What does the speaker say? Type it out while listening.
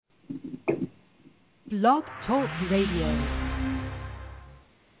Blog Talk Radio.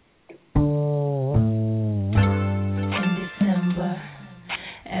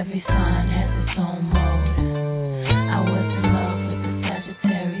 Every sign has its own mode. I was in love with the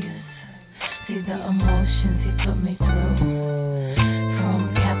Sagittarius. See the emotions he put me through.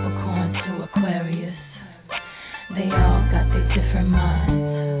 From Capricorn to Aquarius. They all got their different minds.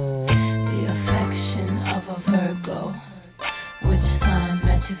 The affection of a Virgo. Which sign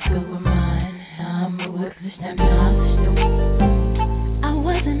matches good with mine? I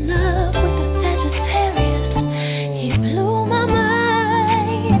was in love with the Sagittarius. He blew my mind.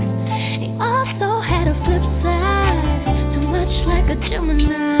 A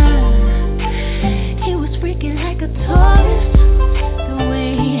Gemini. He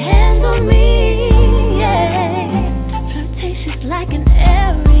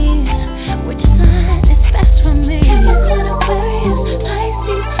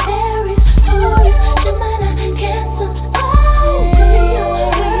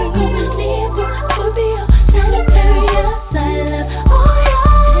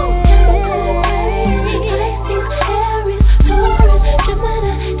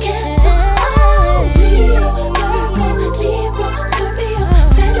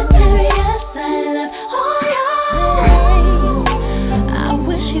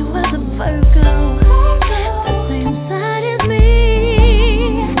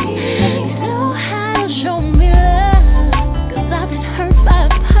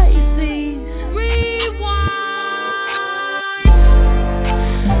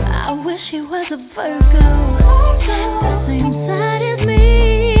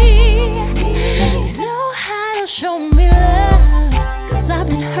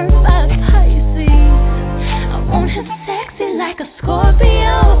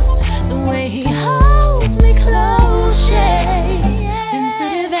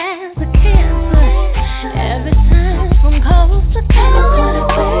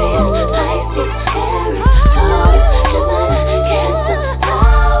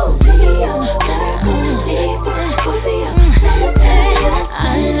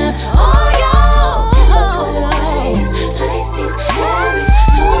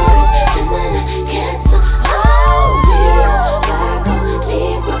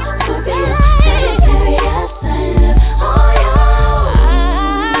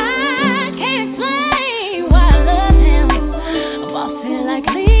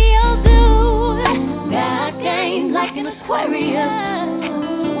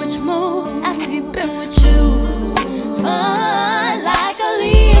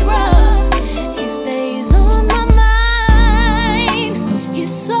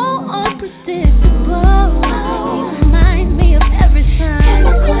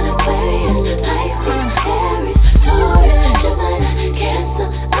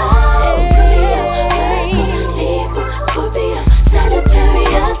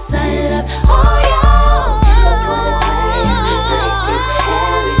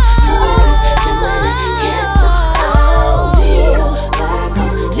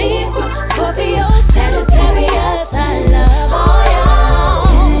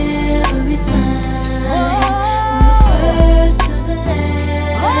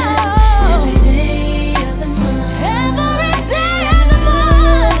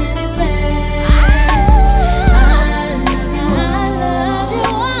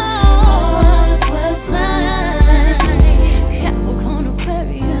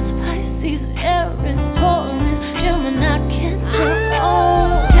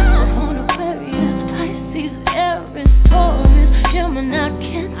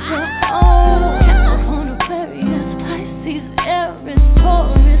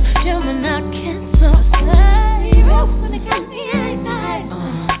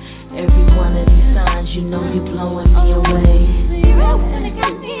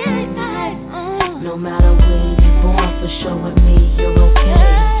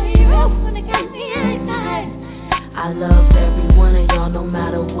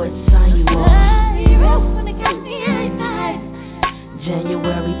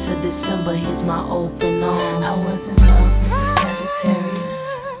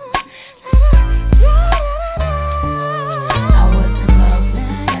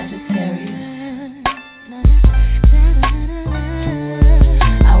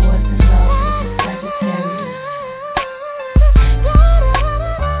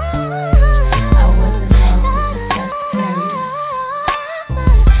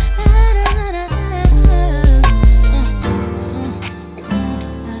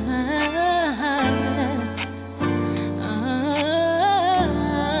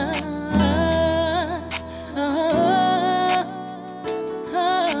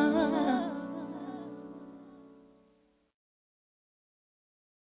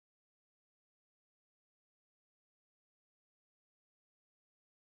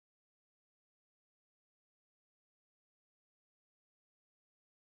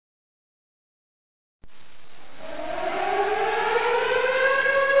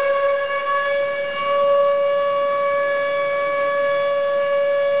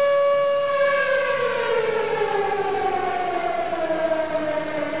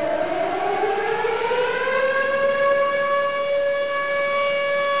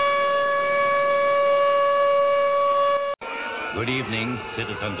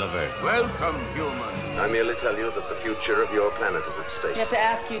inhabitants of Earth. Welcome, humans. I merely tell you that the future of your planet is at stake. We have to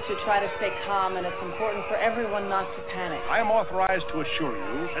ask you to try to stay calm, and it's important for everyone not to panic. I am authorized to assure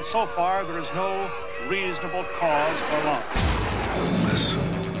you that so far there is no reasonable cause for alarm.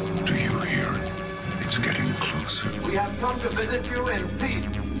 Listen, do you hear it? It's getting closer. We have come to visit you in peace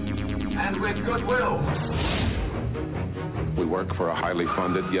and with goodwill. We work for a highly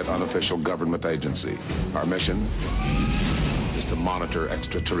funded yet unofficial government agency. Our mission is to monitor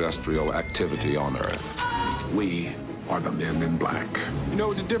extraterrestrial activity on Earth. We are the Men in Black. You know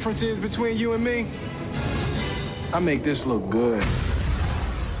what the difference is between you and me? I make this look good.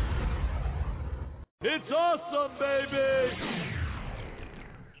 It's awesome, baby!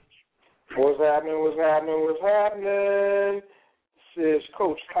 What's happening? This is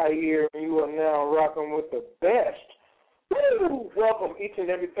Coach Khayr, and you are now rocking with the best. Woo! Welcome each and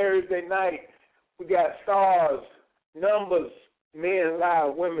every Thursday night. We got stars, numbers, men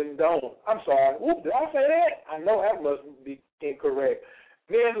lie, women don't. I'm sorry. Whoop, did I say that? I know that must be incorrect.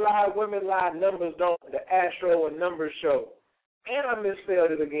 Men lie, women lie, numbers don't. The Astro and Numbers show. And I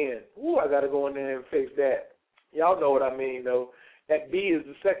misspelled it again. Ooh, I got to go in there and fix that. Y'all know what I mean, though. That B is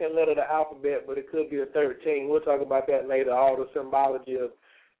the second letter of the alphabet, but it could be a 13. We'll talk about that later, all the symbology of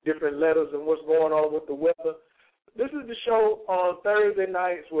different letters and what's going on with the weather. This is the show on Thursday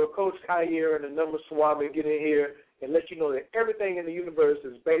nights where Coach Khayr and the Number Swami get in here and let you know that everything in the universe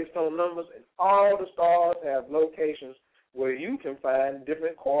is based on numbers, and all the stars have locations where you can find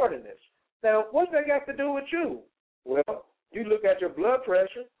different coordinates. Now, what's that got to do with you? Well, you look at your blood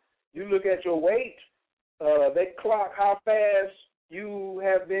pressure, you look at your weight, they clock how fast you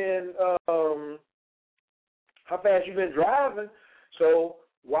have been, how fast you've been driving. So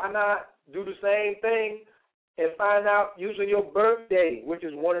why not do the same thing and find out using your birthday, which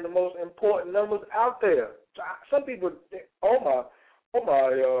is one of the most important numbers out there? So some people think,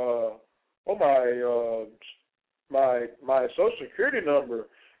 my Social Security number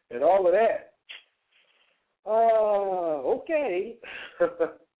and all of that. Okay.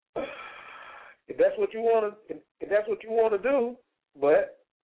 If that's what you want to do, but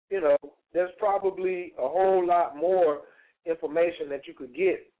you know, there's probably a whole lot more information that you could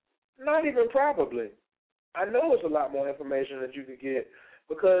get. Not even probably. I know it's a lot more information that you could get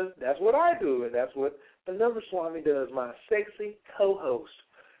because that's what I do, and that's what the Number Swami does, my sexy co-host.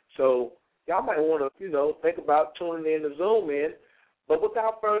 So y'all might want to, think about tuning in to Zoom in. But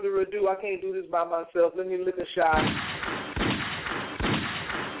without further ado, I can't do this by myself. Let me lick a shot.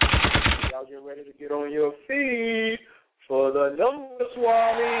 Y'all get ready to get on your feet for the Number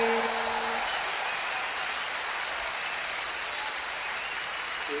Swami.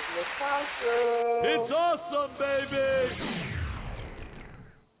 It's Natasha. It's awesome, baby!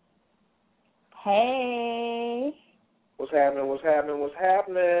 Hey. What's happening?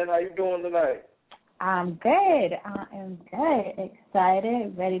 How you doing tonight? I'm good. I am good.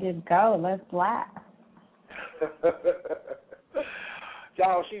 Excited, ready to go. Let's blast.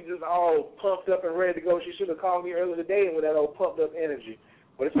 Y'all, she's just all pumped up and ready to go. She should have called me earlier today with that old pumped up energy.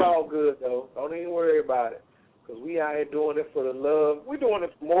 But it's all good, though. Don't even worry about it. Because we out here doing it for the love. We're doing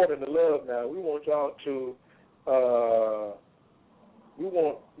it for more than the love now. We want y'all to, we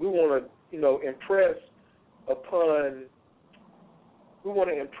want to,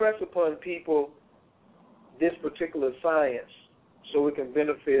 impress upon people this particular science so we can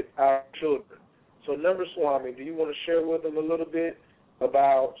benefit our children. So, Number Swami, do you want to share with them a little bit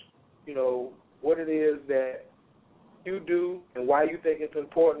about, what it is that you do and why you think it's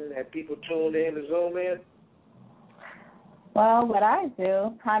important that people tune in to Zoom in? Well, what I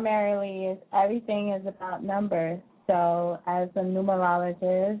do primarily is everything is about numbers. So as a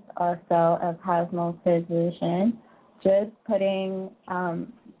numerologist, also a cosmophysician, just putting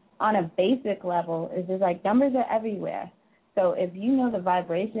on a basic level is just like numbers are everywhere. So if you know the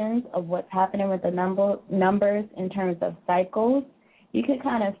vibrations of what's happening with the numbers in terms of cycles, you can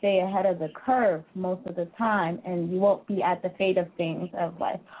kind of stay ahead of the curve most of the time, and you won't be at the fate of things of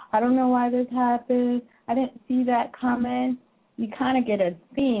like, I don't know why this happened. I didn't see that coming. You kind of get a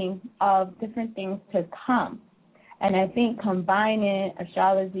theme of different things to come. And I think combining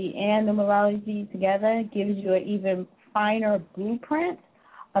astrology and numerology together gives you an even finer blueprint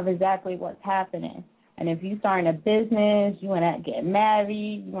of exactly what's happening. And if you're starting a business, you want to get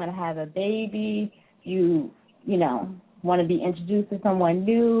married, you want to have a baby, you want to be introduced to someone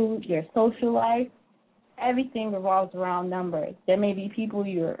new, your social life, everything revolves around numbers. There may be people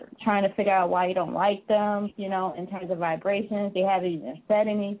you're trying to figure out why you don't like them, in terms of vibrations. They haven't even said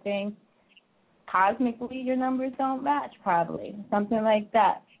anything. Cosmically, your numbers don't match, probably, something like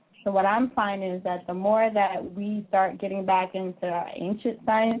that. So what I'm finding is that the more that we start getting back into our ancient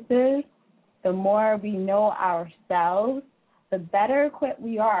sciences, the more we know ourselves, the better equipped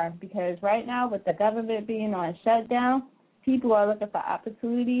we are. Because right now, with the government being on shutdown, people are looking for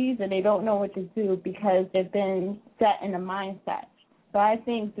opportunities and they don't know what to do because they've been set in a mindset. So I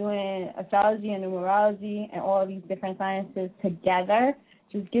think doing astrology and numerology and all of these different sciences together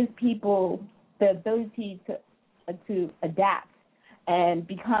just gives people the ability to adapt and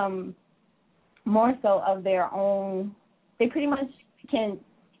become more so of their own. They pretty much can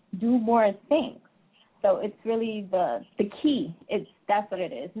do more things. So it's really the key. That's what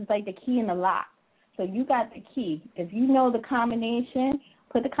it is. It's like the key in the lock. So you got the key. If you know the combination,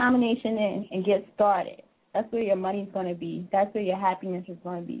 put the combination in and get started. That's where your money's going to be. That's where your happiness is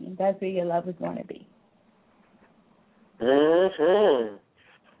going to be. That's where your love is going to be. Mm-hmm.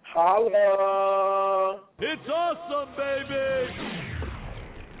 Holla. It's awesome, baby.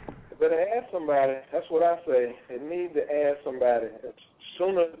 You better ask somebody. That's what I say. You need to ask somebody.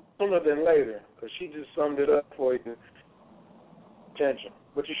 Sooner than later, because she just summed it up for you. Attention.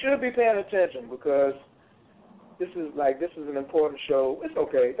 But you should be paying attention because this is an important show. It's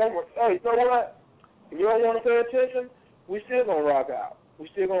okay. Hey, you know what? If you don't want to pay attention, we still going to rock out.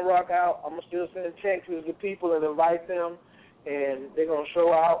 I'm going to still send texts to the people and invite them, and they're going to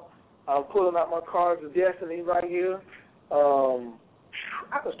show out. I'm pulling out my cards of destiny right here.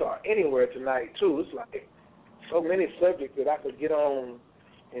 I could start anywhere tonight, too. It's like so many subjects that I could get on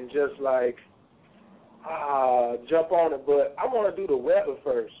and just jump on it. But I want to do the weather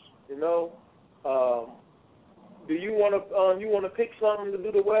first, you know. Do you want to pick something to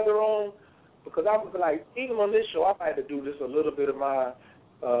do the weather on? Because I was like, even on this show, I had to do just a little bit of my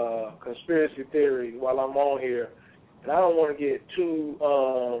conspiracy theory while I'm on here, and I don't want to get too.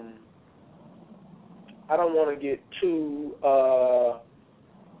 I don't want to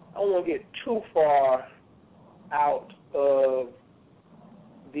get too far out of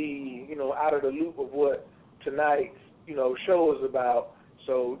out of the loop of what tonight's show is about.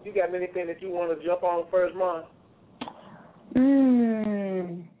 So, you got anything that you want to jump on first, Mom?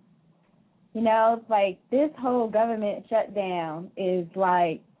 It's like this whole government shutdown is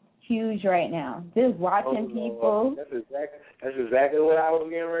like huge right now. Just watching people. That's exactly what I was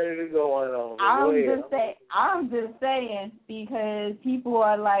getting ready to go on. I'm just saying because people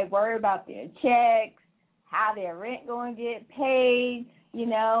are like worried about their checks, how their rent going to get paid,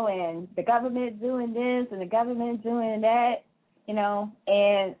 and the government doing this and the government doing that.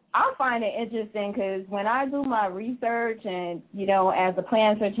 And I find it interesting because when I do my research and, as the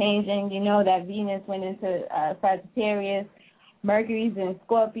planets are changing, that Venus went into Sagittarius, Mercury's in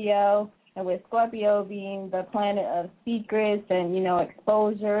Scorpio, and with Scorpio being the planet of secrets and,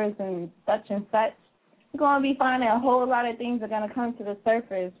 exposures and such, we're going to be finding a whole lot of things are going to come to the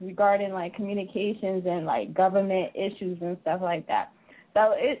surface regarding, like, communications and, like, government issues and stuff like that.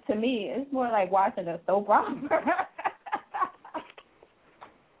 So, to me, it's more like watching a soap opera.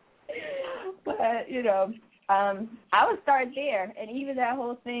 But, I would start there, and even that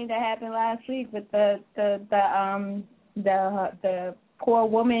whole thing that happened last week with the poor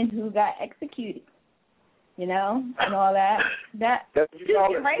woman who got executed, and all that. That's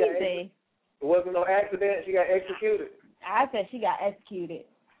crazy. It wasn't no accident. She got executed. I said she got executed.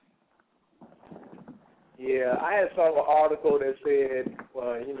 Yeah, I had saw an article that said,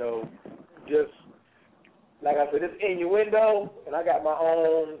 just like I said, it's innuendo, and I got my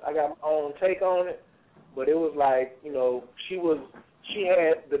own take on it. But it was like, she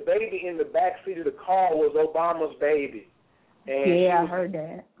had the baby in the back seat of the car was Obama's baby. And I heard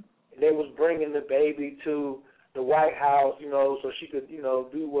that. They was bringing the baby to the White House, so she could,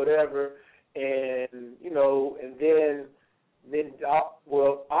 do whatever. And, and then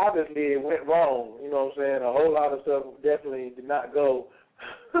obviously it went wrong. You know what I'm saying? A whole lot of stuff definitely did not go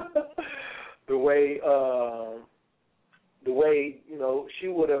the way she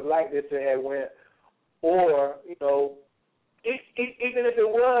would have liked it to have went, or even if it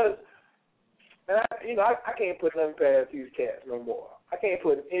was, and I can't put nothing past these cats no more. I can't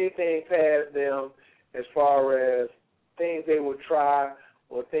put anything past them as far as things they would try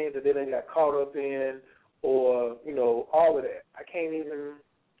or things that they done got caught up in, or all of that. I can't even.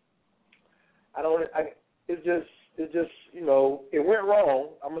 It's just it went wrong.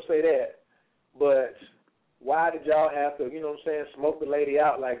 I'm gonna say that. But why did y'all have to, smoke the lady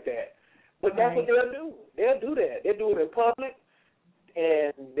out like that? But that's what they'll do. They'll do that. They'll do it in public,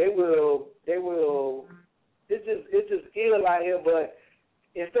 and they will. It's just ill out here. But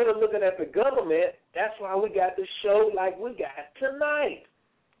instead of looking at the government, that's why we got the show like we got tonight.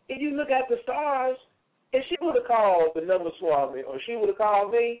 If you look at the stars, if she would have called the Number Swami or she would have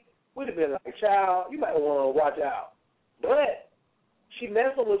called me, we'd have been like, child, you might want to watch out. But she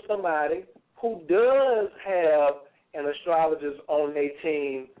messing with somebody who does have an astrologist on their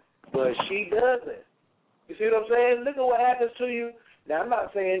team, but she doesn't. You see what I'm saying? Look at what happens to you. Now, I'm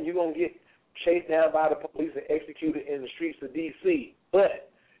not saying you're going to get chased down by the police and executed in the streets of D.C., but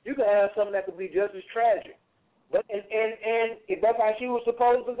you can have something that could be just as tragic. But and if that's how she was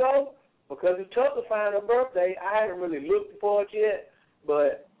supposed to go, because it's tough to find her birthday, I haven't really looked for it yet.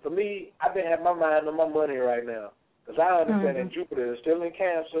 But for me, I've been having my mind on my money right now, because I understand that Jupiter is still in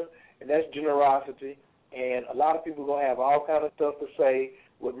Cancer, and that's generosity. And a lot of people are going to have all kind of stuff to say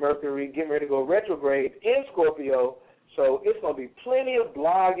with Mercury getting ready to go retrograde in Scorpio. So it's going to be plenty of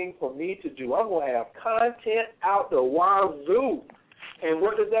blogging for me to do. I'm going to have content out the wazoo. And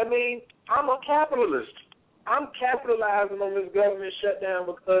what does that mean? I'm a capitalist. I'm capitalizing on this government shutdown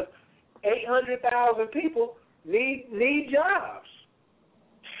because 800,000 people need jobs.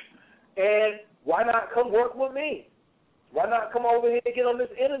 And why not come work with me? Why not come over here and get on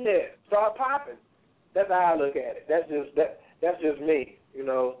this internet, start popping? That's how I look at it. That's just me. You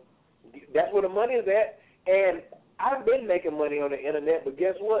know, that's where the money is at. And I've been making money on the internet, but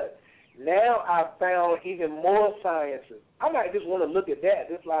guess what? Now I've found even more sciences. I might just want to look at that.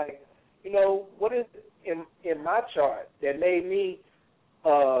 It's like, you know, what is in my chart that made me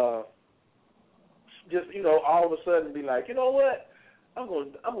just, you know, all of a sudden be like, you know what? I'm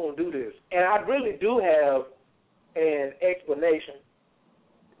gonna do this. And I really do have an explanation,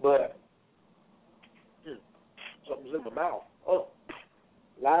 but something's in my mouth. Oh,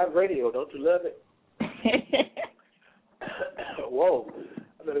 live radio, don't you love it? Whoa,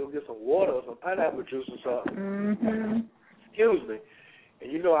 I better go get some water or some pineapple juice or something. Mm-hmm. Excuse me.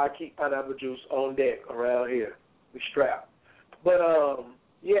 And you know I keep pineapple juice on deck around here. We strapped. But,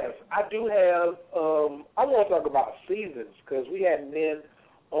 yes, I do have, I want to talk about seasons because we hadn't been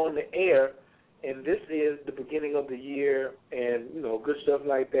on the air, and this is the beginning of the year and, you know, good stuff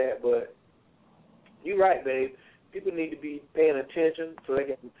like that. But you're right, babe. People need to be paying attention so they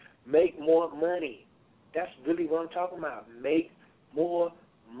can make more money. That's really what I'm talking about. Make more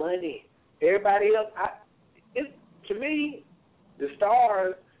money. Everybody else, to me, the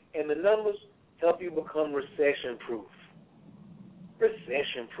stars and the numbers help you become recession-proof.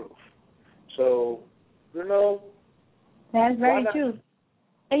 Recession-proof. So, you know. That's very true.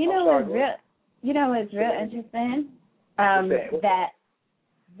 And you know what's real interesting? That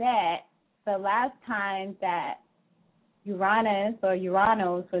the last time that Uranus or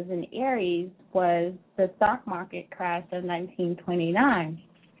Uranos was in Aries was the stock market crash of 1929.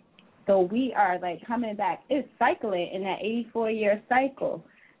 So we are, like, coming back. It's cycling in that 84-year cycle.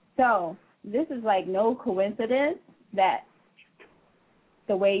 So this is, like, no coincidence that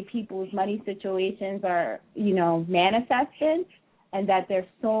the way people's money situations are, you know, manifested, and that there's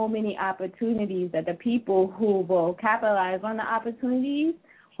so many opportunities that the people who will capitalize on the opportunities,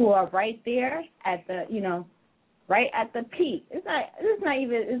 who are right there at the, you know, right at the peak. It's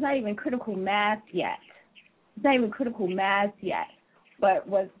not even critical mass yet. It's not even critical mass yet. But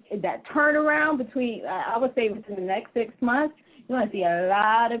was that turnaround between, I would say within the next 6 months, you're going to see a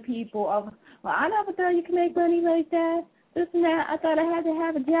lot of people of, well, I never thought you could make money like that, this and that. I thought I had to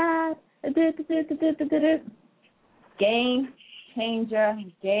have a job. Game changer,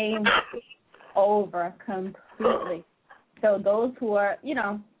 game over completely. So those who are, you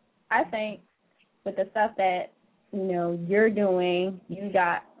know, I think with the stuff that, you know, you're doing, you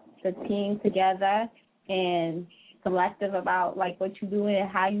got the team together and selective about, like, what you're doing and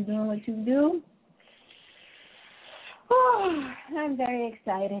how you're doing what you do. Oh, I'm very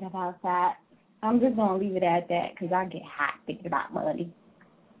excited about that. I'm just going to leave it at that because I get hot thinking about money.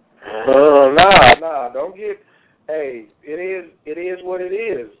 Nah, don't get, hey, it is what it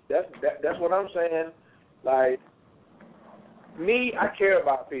is. That's what I'm saying. Like, me, I care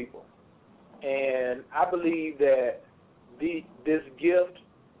about people. And I believe that this gift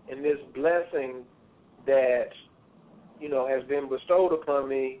and this blessing that, you know, has been bestowed upon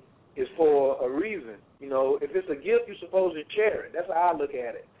me is for a reason. You know, if it's a gift, you're supposed to share it. That's how I look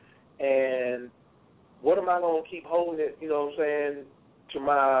at it. And what am I going to keep holding it, you know what I'm saying,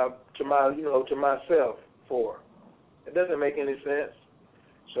 to myself for? It doesn't make any sense.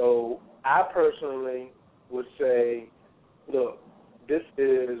 So I personally would say, look, this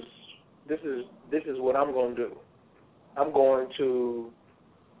is what I'm going to do. I'm going to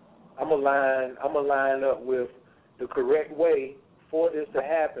line up with the correct way for this to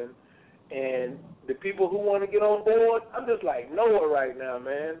happen. And the people who want to get on board, I'm just like Noah right now,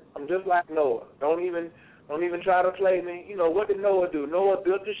 man. I'm just like Noah. Don't even try to play me. You know, what did Noah do? Noah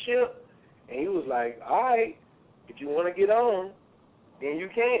built a ship, and he was like, all right, if you want to get on, then you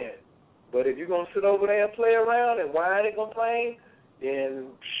can. But if you're going to sit over there and play around and whine and complain, then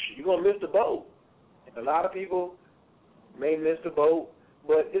you're going to miss the boat. And a lot of people may miss the boat,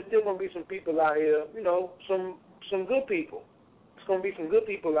 but there's still going to be some people out here, you know, some good people. There's going to be some good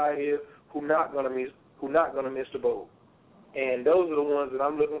people out here who not going to miss the boat. And those are the ones that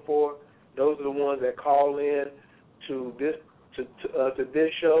I'm looking for. Those are the ones that call in to this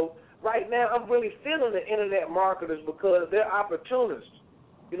show. Right now, I'm really feeling the internet marketers because they're opportunists.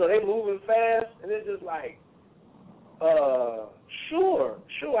 You know, they're moving fast, and they're just like, sure,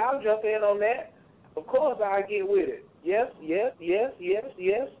 I'll jump in on that. Of course, I'll get with it. Yes.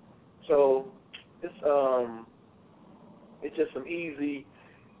 So it's just some easy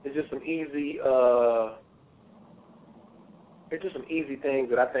things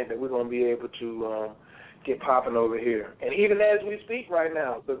that I think that we're going to be able to get popping over here. And even as we speak right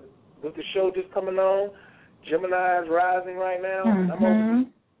now, with the show just coming on, Gemini is rising right now. Mm-hmm.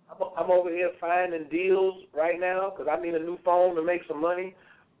 I'm over here finding deals right now because I need a new phone to make some money.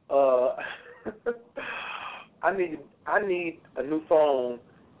 I need a new phone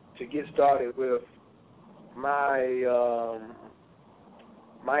to get started with my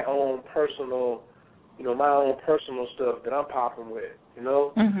own personal stuff that I'm popping with, you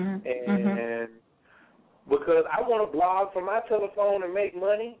know, and because I want to blog from my telephone and make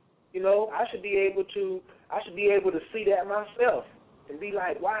money, you know, I should be able to see that myself and be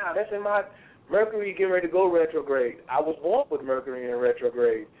like, wow, that's in my Mercury getting ready to go retrograde. I was born with Mercury in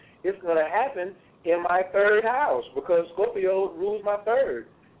retrograde. It's going to happen in my third house because Scorpio rules my third.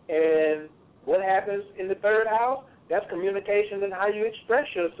 And what happens in the third house? That's communication and how you express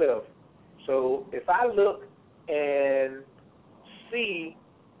yourself. So if I look and see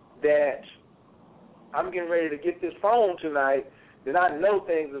that I'm getting ready to get this phone tonight, then I know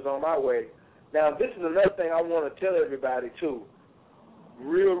things is on my way. Now, this is another thing I want to tell everybody, too.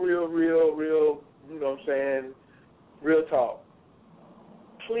 Real, you know what I'm saying, real talk.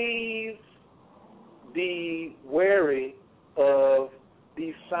 Please be wary of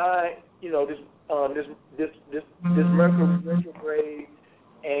these signs, you know, this Mercury retrograde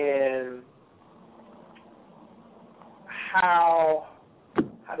and how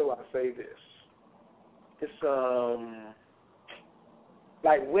do I say this? It's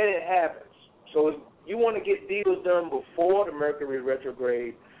like when it happens. So you want to get deals done before the Mercury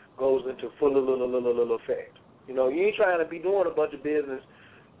retrograde goes into full effect. You know, you ain't trying to be doing a bunch of business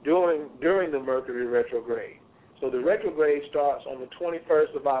during the Mercury retrograde. So the retrograde starts on the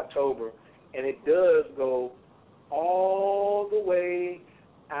 21st of October, and it does go all the way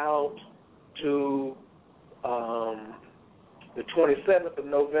out to the 27th of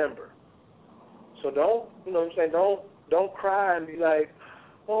November. So don't cry and be like,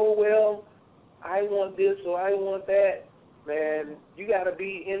 oh, well, I want this or I want that. Man, you got to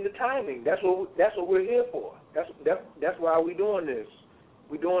be in the timing. That's what we're here for. That's why we're doing this.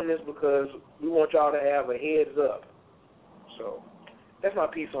 We're doing this because we want y'all to have a heads up. So that's my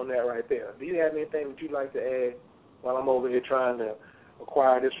piece on that right there. Do you have anything that you'd like to add while I'm over here trying to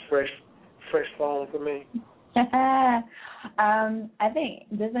acquire this fresh phone for me? I think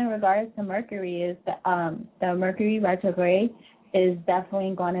just in regards to Mercury is the Mercury retrograde is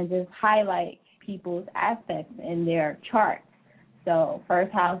definitely going to just highlight people's aspects in their charts. So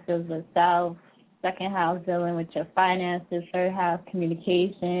first house deals with self, second house dealing with your finances, third house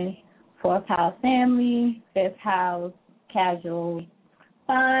communication, fourth house family, fifth house casual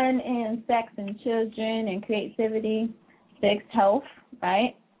fun and sex and children and creativity, sixth health,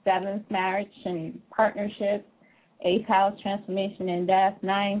 right? Seventh marriage and partnerships, eighth house transformation and death,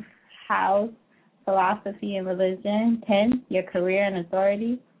 ninth house philosophy and religion, 10 your career and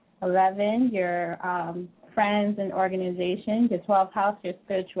authority, 11 your friends and organization, your 12th house your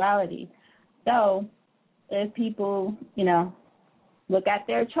spirituality. So if people, you know, look at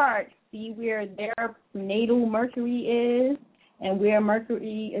their chart, see where their natal Mercury is and where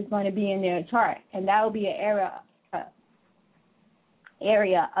Mercury is going to be in their chart, and that will be an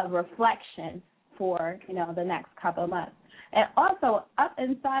area of reflection for, you know, the next couple of months. And also up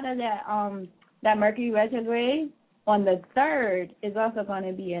inside of that Mercury retrograde on the 3rd is also going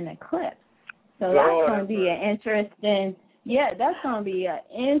to be an eclipse. So that's going to be an interesting, that's going to be an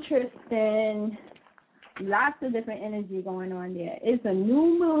interesting, lots of different energy going on there. It's a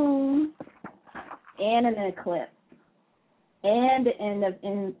new moon and an eclipse and the end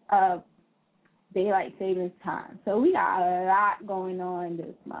of daylight savings time. So we got a lot going on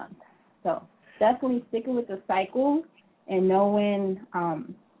this month. So definitely sticking with the cycle and knowing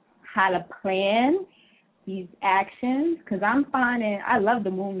how to plan these actions, because I'm finding I love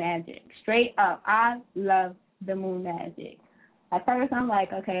the moon magic. Straight up, I love the moon magic. at first I'm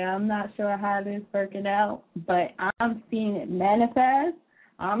like, okay, I'm not sure how this is working out, but I'm seeing it manifest.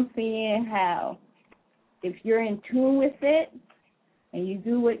 I'm seeing how if you're in tune with it and you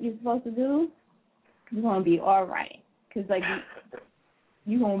do what you're supposed to do, you're going to be all right. Because, like,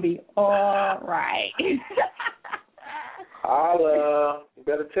 you're going to be all right. You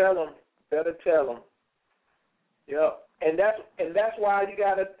better tell them. Yep. And that's why you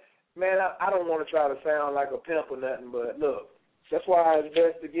got to, man, I don't want to try to sound like a pimp or nothing, but look, that's why it's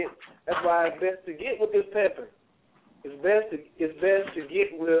best to get with this pimping. It's best to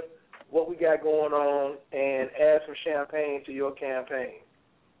get with what we got going on and add some champagne to your campaign,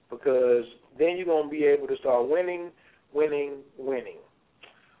 because then you're going to be able to start winning.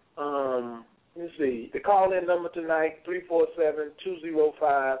 Let's see. The call-in number tonight,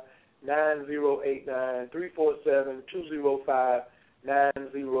 347-205-9089,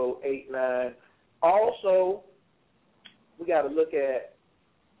 347-205-9089. Also, we got to look at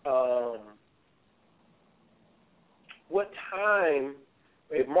what time,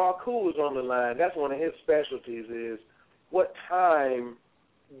 if Marku is on the line, that's one of his specialties, is what time.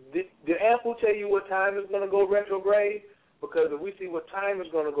 Did Ample tell you what time is going to go retrograde? Because if we see what time is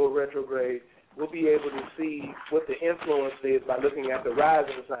going to go retrograde, we'll be able to see what the influence is by looking at the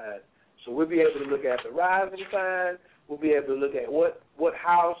rising sign. So we'll be able to look at the rising sign. We'll be able to look at what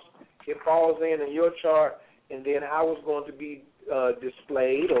house it falls in your chart, and then how it's going to be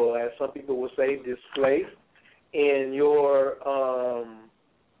displayed, or as some people would say, displaced in your own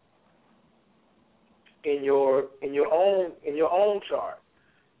chart.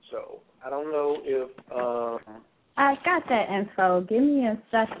 So I don't know if I got that info. Give me a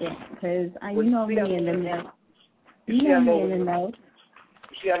second, because you know me in the notes. You know me in the notes.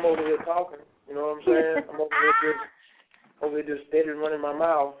 See, I'm over here talking. You know what I'm saying? I'm over here just steady running my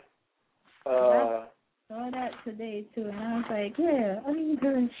mouth. I saw that today too, and I was like, yeah, I need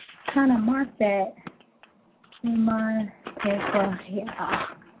to kind of mark that in my paper here.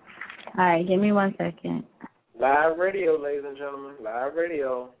 All right, give me 1 second. Live radio, ladies and gentlemen. Live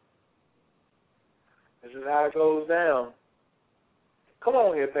radio. This is how it goes down. Come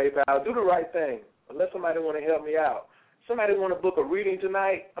on here, PayPal. Do the right thing. Unless somebody want to help me out. Somebody want to book a reading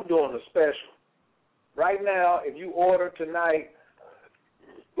tonight, I'm doing a special. Right now, if you order tonight,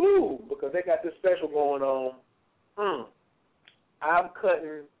 because they got this special going on, I'm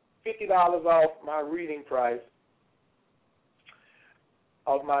cutting $50 off my reading price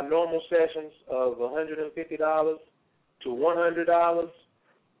of my normal sessions of $150 to $100,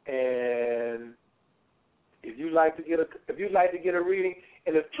 and if you'd like to get a reading,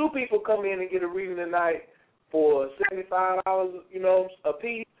 and if two people come in and get a reading tonight for $75, a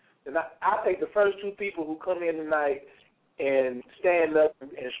piece, then I take the first two people who come in tonight and stand up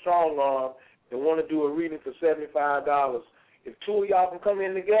and strong arm and want to do a reading for $75. If two of y'all can come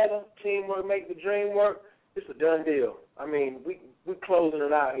in together, teamwork make the dream work, it's a done deal. I mean, we're closing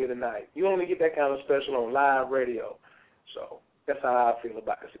it out here tonight. You only get that kind of special on live radio. So that's how I feel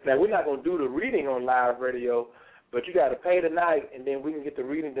about it. Now, we're not going to do the reading on live radio, but you got to pay tonight, and then we can get the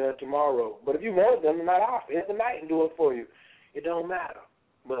reading done tomorrow. But if you want them tonight, I'll spend the night and do it for you. It don't matter.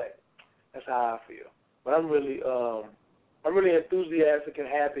 But that's how I feel. But I'm really enthusiastic and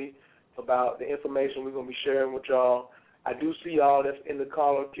happy about the information we're going to be sharing with y'all. I do see y'all that's in the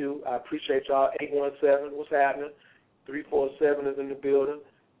caller queue. I appreciate y'all. 817, what's happening? 347 is in the building.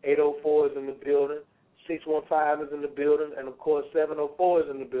 804 is in the building. 615 is in the building. And, of course, 704 is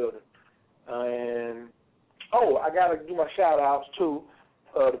in the building. And, I got to do my shout-outs, too.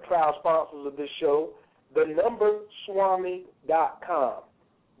 The proud sponsors of this show, thenumberswami.com.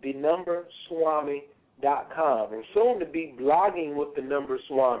 thenumberswami.com. And soon to be blogging with the Number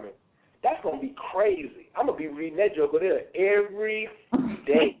Swami. That's going to be crazy. I'm going to be reading that joke there every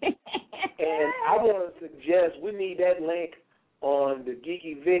day. And I want to suggest we need that link on the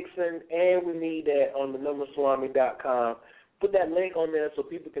Geeky Vixen, and we need that on the numberswami.com. Put that link on there so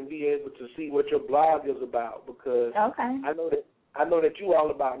people can be able to see what your blog is about, because I know that you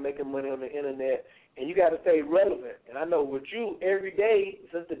all about making money on the internet, and you got to stay relevant. And I know with you, every day,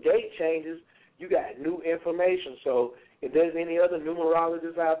 since the date changes, you got new information. So if there's any other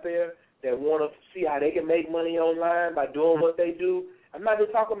numerologists out there that want to see how they can make money online by doing what they do, I'm not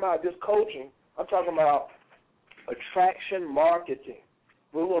just talking about just coaching. I'm talking about attraction marketing.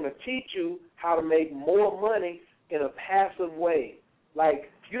 We want to teach you how to make more money in a passive way.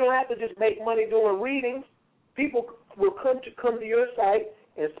 Like, you don't have to just make money doing readings. People will come to your site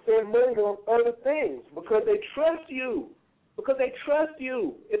and spend money on other things because they trust you.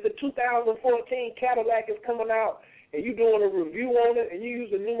 If the 2014 Cadillac is coming out and you're doing a review on it and you use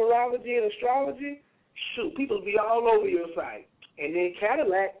the numerology and astrology, shoot, people will be all over your site. And then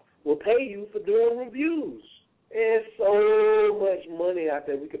Cadillac will pay you for doing reviews. There's so much money out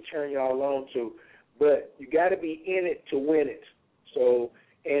there we could turn y'all on to. But you got to be in it to win it. So,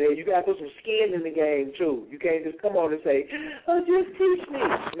 and you got to put some skin in the game, too. You can't just come on and say, oh, just teach me.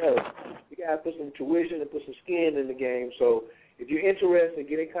 No, you got to put some tuition and put some skin in the game. So if you're interested,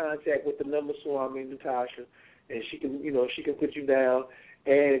 get in contact with the Number Swami, Natasha, and she can put you down.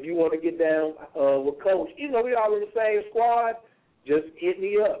 And if you want to get down with Coach, we all in the same squad, just hit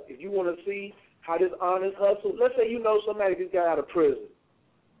me up. If you want to see how this honest hustle, let's say you know somebody just got out of prison,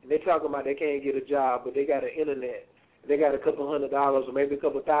 and they're talking about they can't get a job, but they got an internet. They got a couple $100 or maybe a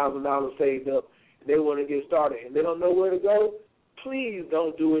couple $1,000 saved up, and they want to get started, and they don't know where to go. Please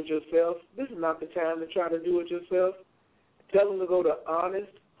don't do it yourself. This is not the time to try to do it yourself. Tell them to go to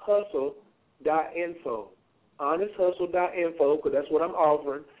honesthustle.info. Honesthustle.info, because that's what I'm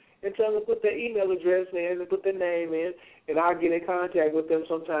offering, and tell them to put their email address in and put their name in, and I'll get in contact with them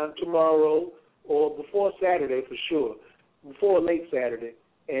sometime tomorrow or before Saturday for sure, before late Saturday,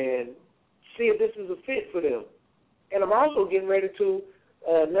 and see if this is a fit for them. And I'm also getting ready to,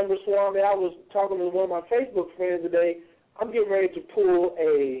 Number Swami, I was talking to one of my Facebook friends today, I'm getting ready to pull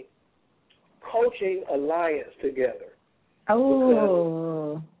a coaching alliance together.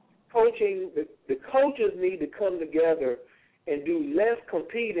 Oh. Coaching, the coaches need to come together and do less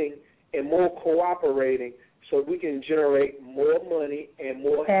competing and more cooperating so we can generate more money and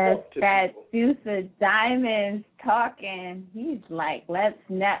more help to people. That Deuce of Diamonds talking. He's like, let's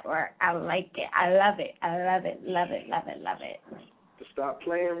network. I like it. I love it. I love it. Love it. Love it. Love it. To stop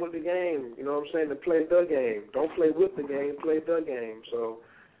playing with the game. You know what I'm saying? To play the game. Don't play with the game. Play the game. So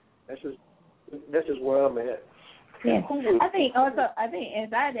that's just where I'm at. Yeah. I think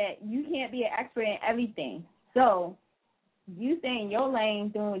inside that, you can't be an expert in everything. So you stay in your lane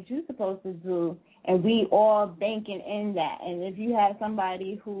doing what you're supposed to do, and we all banking in that. And if you have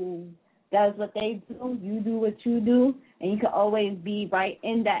somebody who does what they do, you do what you do, and you can always be right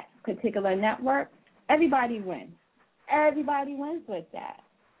in that particular network, everybody wins. Everybody wins with that.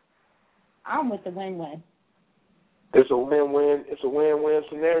 I'm with the win-win. It's a win-win. It's a win-win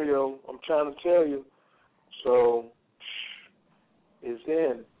scenario. I'm trying to tell you. So it's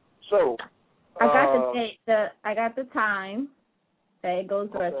in. So I got the date. I got the time that it goes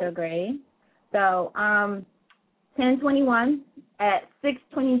retrograde. So 10/21 at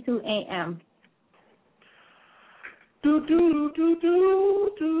 6:22 a.m.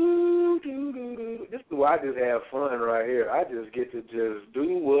 This is why I just have fun right here. I just get to just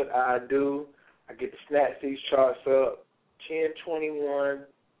do what I do. I get to snatch these charts up. 10/21.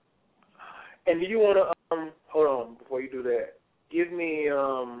 And do you want to hold on before you do that? Give me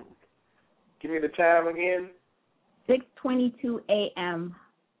the time again. 6:22 a.m.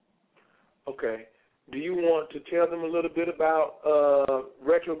 Okay. Do you want to tell them a little bit about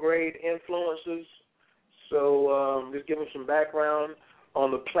retrograde influences? So just give them some background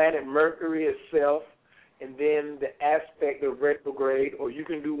on the planet Mercury itself, and then the aspect of retrograde, or you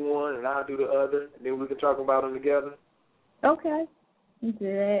can do one and I'll do the other, and then we can talk about them together. Okay. You do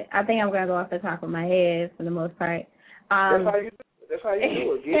it. I think I'm going to go off the top of my head for the most part. That's how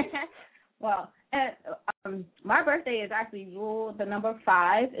you do it. Well, my birthday is actually ruled, the number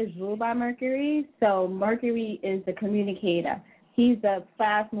 5 is ruled by Mercury. So Mercury is the communicator. He's the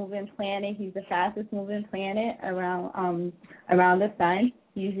fast-moving planet. He's the fastest-moving planet around the sun.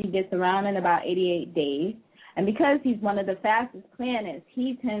 He usually gets around in about 88 days. And because he's one of the fastest planets,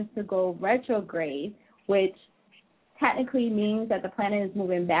 he tends to go retrograde, which technically means that the planet is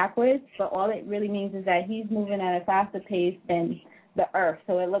moving backwards, but all it really means is that he's moving at a faster pace than the Earth,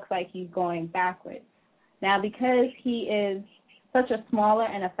 so it looks like he's going backwards. Now, because he is such a smaller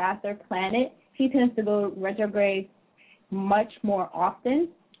and a faster planet, he tends to go retrograde much more often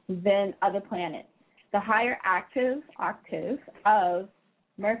than other planets. The higher octave of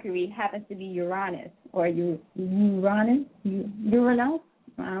Mercury happens to be Uranus, or Uranus?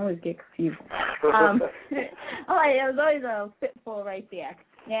 I always get confused. There's always a fitful right there.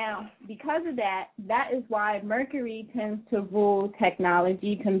 Now, because of that is why Mercury tends to rule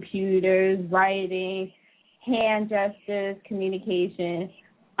technology, computers, writing, hand gestures, communication.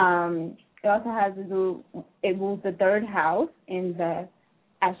 It also has to do, it rules the 3rd house in the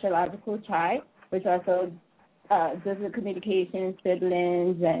astrological chart, which also does the communication,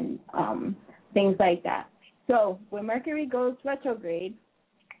 siblings, and things like that. So when Mercury goes retrograde,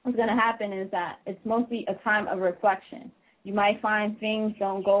 what's going to happen is that it's mostly a time of reflection. You might find things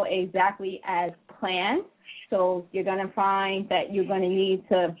don't go exactly as planned, so you're going to find that you're going to need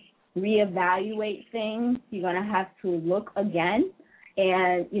to reevaluate things. You're going to have to look again,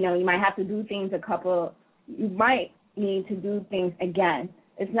 and, you might have to do things you might need to do things again.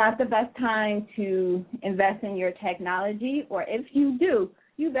 It's not the best time to invest in your technology, or if you do,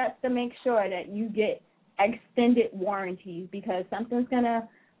 you best to make sure that you get extended warranties, because something's going to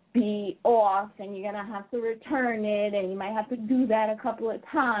be off and you're going to have to return it, and you might have to do that a couple of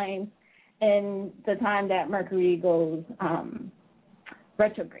times in the time that Mercury goes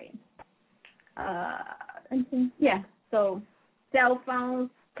retrograde. So cell phones,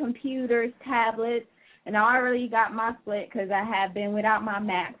 computers, tablets, and I already got my split because I have been without my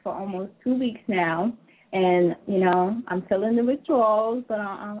Mac for almost 2 weeks now. And, you know, I'm feeling the withdrawals, but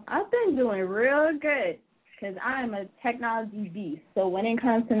I've been doing real good because I am a technology beast. So when it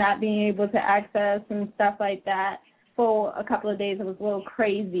comes to not being able to access and stuff like that, for a couple of days it was a little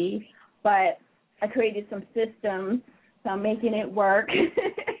crazy, but I created some systems, so I'm making it work,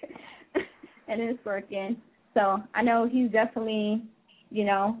 and it's working. So I know he's definitely, you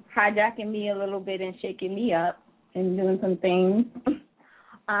know, hijacking me a little bit and shaking me up and doing some things.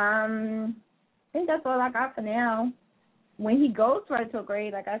 I think that's all I got for now. When he goes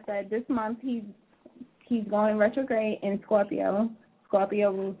retrograde, like I said, this month he's going retrograde in Scorpio.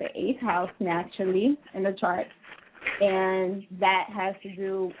 Scorpio rules the 8th house naturally in the chart, and that has to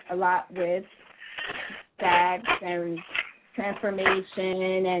do a lot with sex and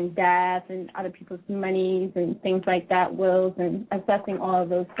transformation and death and other people's monies and things like that, wills, and assessing all of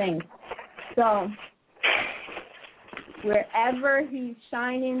those things. So wherever he's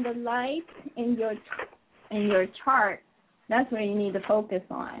shining the light in your chart, that's where you need to focus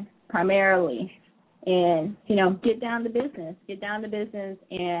on primarily. And, you know, get down to business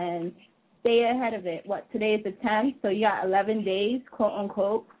and stay ahead of it. Today is the 10th, so you got 11 days, quote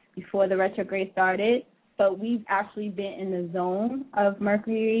unquote, before the retrograde started. But we've actually been in the zone of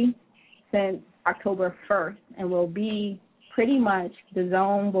Mercury since October 1st, and will be pretty much, the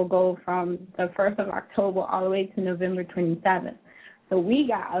zone will go from the 1st of October all the way to November 27th. So we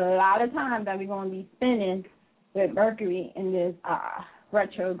got a lot of time that we're going to be spending with Mercury in this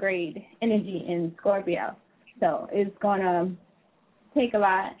retrograde energy in Scorpio. So it's going to take a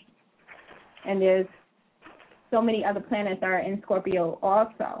lot, and there's so many other planets that are in Scorpio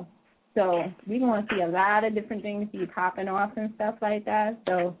also. So we're going to see a lot of different things be popping off and stuff like that.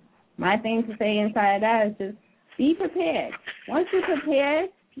 So my thing to say inside of that is just be prepared. Once you're prepared,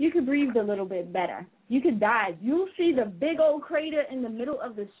 you can breathe a little bit better. You can dive. You'll see the big old crater in the middle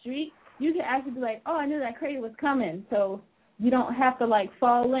of the street. You can actually be like, oh, I knew that crater was coming. So you don't have to, like,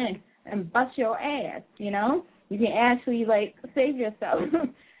 fall in and bust your ass, you know? You can actually, like, save yourself.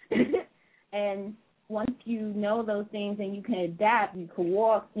 And once you know those things and you can adapt, you can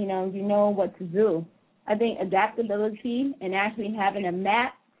walk, you know what to do. I think adaptability and actually having a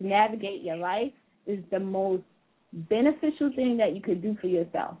map to navigate your life is the most beneficial thing that you could do for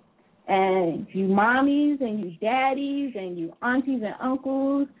yourself. And you mommies and you daddies and you aunties and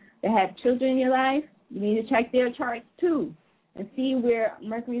uncles that have children in your life, you need to check their charts too and see where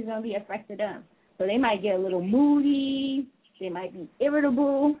Mercury is going to be affected them. So they might get a little moody, they might be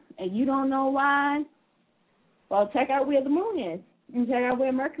irritable, and you don't know why. Well, check out where the moon is and check out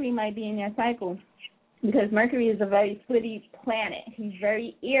where Mercury might be in their cycle, because Mercury is a very splitty planet. He's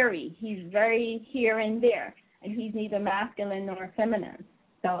very eerie. He's very here and there, and he's neither masculine nor feminine.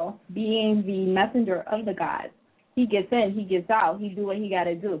 So being the messenger of the gods, he gets in, he gets out, he do what he got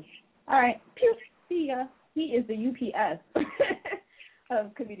to do. All right, pew, see ya. He is the UPS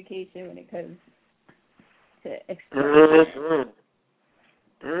of communication when it comes to expression.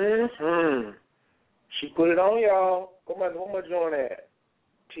 She put it on y'all. How much on that?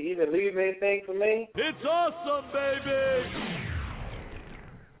 She even leave anything for me? It's awesome, baby!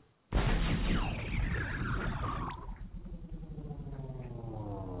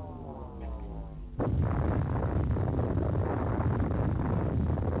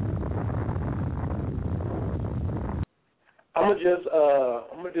 I'm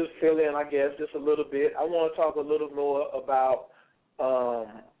gonna just fill in, I guess, just a little bit. I want to talk a little more about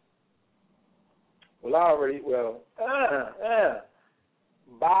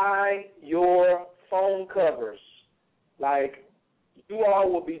buy your phone covers. Like, you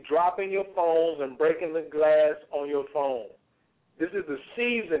all will be dropping your phones and breaking the glass on your phone. This is the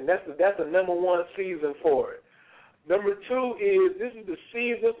season. That's the number one season for it. Number two is this is the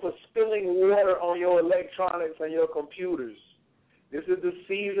season for spilling water on your electronics and your computers. This is the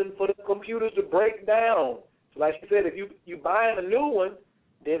season for the computers to break down. So like I said, if you buying a new one,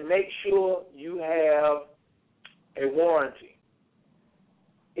 then make sure you have a warranty.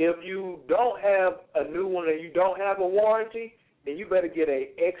 If you don't have a new one and you don't have a warranty, then you better get an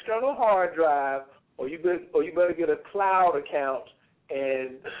external hard drive, or you better get a cloud account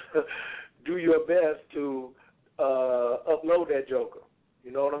and do your best to upload that joker.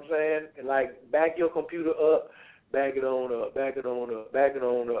 You know what I'm saying? And like back your computer up, back it on up, back it on up, back it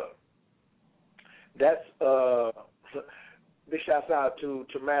on up. That's big shouts out to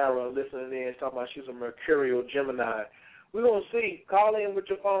Tamara listening in, talking about she's a Mercurial Gemini. We're going to see. Call in with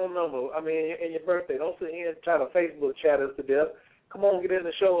your phone number, and your birthday. Don't sit here and try to Facebook chat us to death. Come on, get in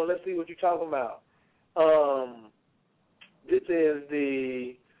the show, and let's see what you're talking about. This is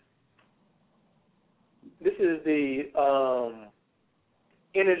the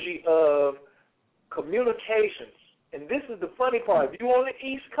energy of communications. And this is the funny part. If you're on the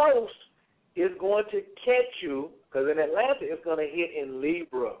East Coast, it's going to catch you, because in Atlanta, it's going to hit in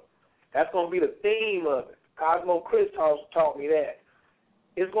Libra. That's going to be the theme of it. Cosmo Chris taught me that.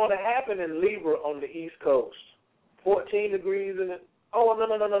 It's going to happen in Libra on the East Coast. 14 degrees in it. Oh,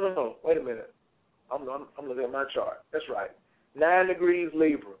 no. Wait a minute. I'm looking at my chart. That's right. 9 degrees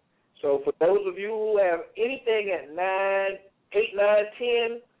Libra. So for those of you who have anything at 8, 9,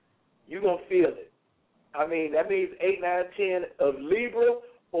 10, you're going to feel it. I mean, that means 8, 9, 10 of Libra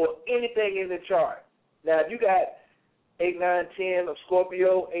or anything in the chart. Now, if you got 8, 9, 10 of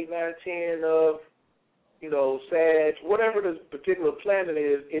Scorpio, 8, 9, 10 of, Sag, whatever the particular planet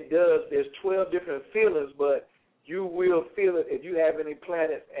is, it does. There's 12 different feelings, but you will feel it if you have any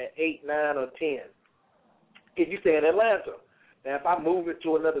planets at 8, 9, or 10. If you stay in Atlanta. Now, if I move it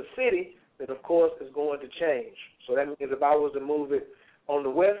to another city, then, of course, it's going to change. So that means if I was to move it on the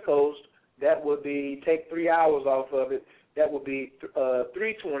West Coast, that would be, take 3 hours off of it, that would be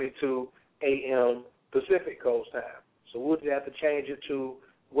 3:22 a.m. Pacific Coast time. So we'll just have to change it to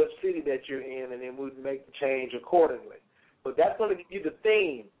what city that you're in, and then we'll make the change accordingly. But that's going to give you the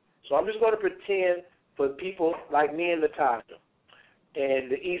theme. So I'm just going to pretend for people like me and Natasha and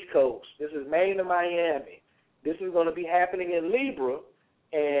the East Coast. This is Maine to Miami. This is going to be happening in Libra,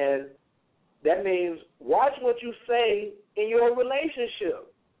 and that means watch what you say in your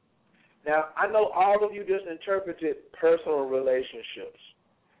relationship. Now, I know all of you just interpreted personal relationships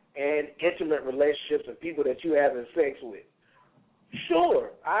and intimate relationships and people that you're having sex with.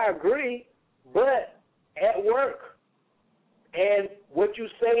 Sure, I agree, but at work and what you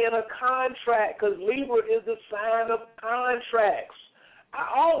say in a contract, because Libra is the sign of contracts. I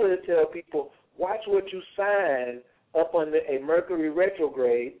always tell people, watch what you sign up under a Mercury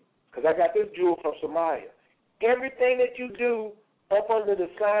retrograde, because I got this jewel from Somalia. Everything that you do up under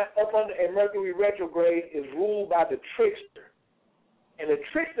a Mercury retrograde is ruled by the trickster. And the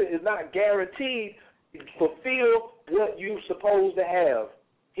trickster is not guaranteed to fulfill what you're supposed to have.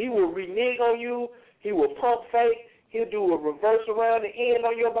 He will renege on you. He will pump fake. He'll do a reverse around the end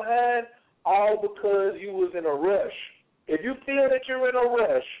on your behind, all because you was in a rush. If you feel that you're in a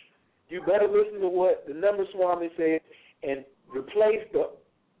rush, you better listen to what the Number Swami said and replace the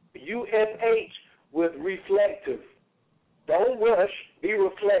USH with reflective. Don't rush, be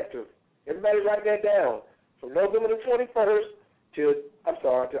reflective. Everybody write that down. From November the 21st to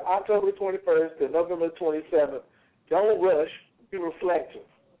October the 21st to November the 27th, don't rush, be reflective.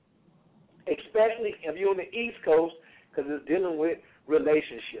 Especially if you're on the East Coast, because it's dealing with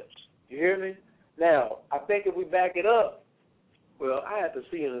relationships. You hear me? Now, I think if we back it up, well, I have to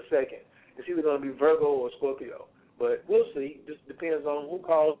see in a second. It's either going to be Virgo or Scorpio. But we'll see. Just depends on who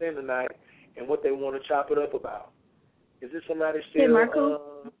calls in tonight and what they want to chop it up about. Is this somebody still?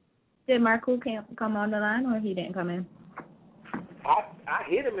 Did Marco come on the line, or he didn't come in? I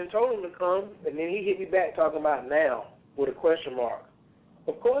hit him and told him to come, and then he hit me back talking about now with a question mark.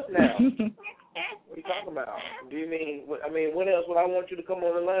 Of course now. What are you talking about? Do you mean, when else would I want you to come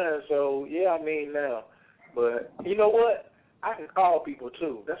on the line? So, yeah, I mean now. But you know what? I can call people,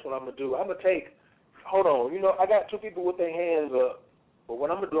 too. That's what I'm going to do. I'm going to hold on. I got two people with their hands up. But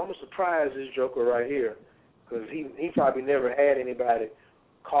what I'm going to do, I'm going to surprise this joker right here, because he probably never had anybody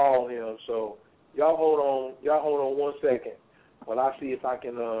call him. So y'all hold on 1 second while I see if I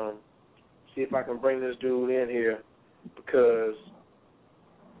can bring this dude in here, because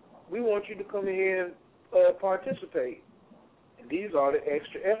we want you to come in here and participate. And these are the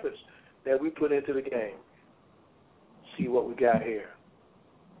extra efforts that we put into the game. See what we got here.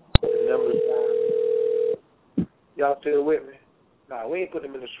 The numbers down. Y'all still with me? Nah, we ain't put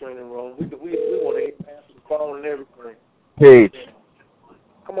them in the screening room. We want to answer the phone and everything. Hey.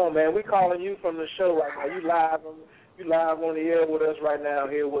 Come on, man. We calling you from the show right now. You live on the air with us right now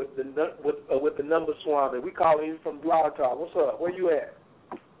here with the Number Swami. We calling you from Blog Talk. What's up? Where you at?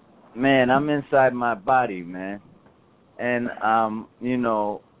 Man, I'm inside my body, man. And I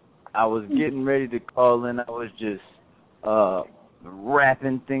was getting ready to call in. I was just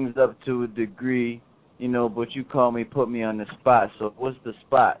wrapping things up to a degree, but you called me, put me on the spot. So what's the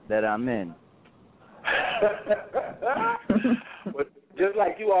spot that I'm in? But just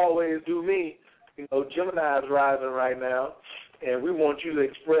like you always do me, you know, Gemini's rising right now, and we want you to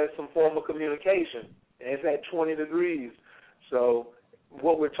express some form of communication. And it's at 20 degrees. So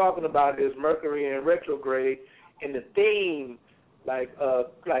what we're talking about is Mercury in retrograde, and the theme, like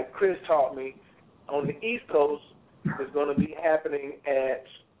Chris taught me, on the East Coast is going to be happening at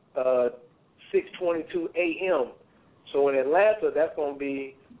 6:22 a.m. So in Atlanta, that's going to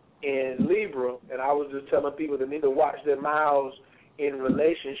be in Libra, and I was just telling people they need to watch their mouths in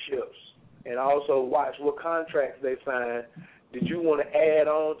relationships and also watch what contracts they sign. Did you want to add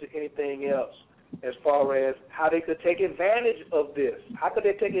on to anything else as far as how they could take advantage of this? How could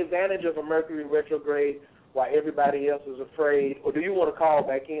they take advantage of a Mercury retrograde while everybody else is afraid? Or do you want to call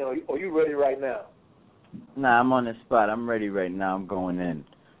back in? Or are you ready right now? Nah, I'm on the spot. I'm ready right now. I'm going in.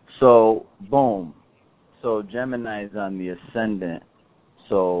 So, boom. So Gemini's on the ascendant.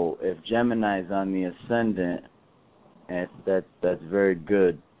 So if Gemini's on the ascendant, that's very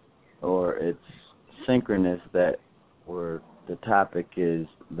good. Or it's synchronous that where the topic is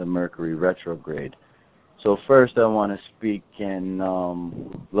the Mercury retrograde. So first I want to speak and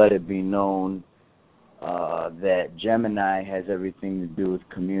let it be known that Gemini has everything to do with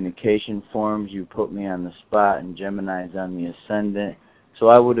communication forms. You put me on the spot, and Gemini's on the ascendant. So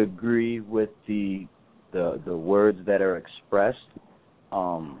I would agree with the words that are expressed.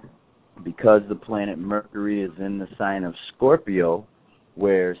 Because the planet Mercury is in the sign of Scorpio,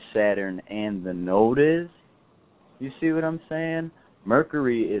 where Saturn and the node is, you see what I'm saying?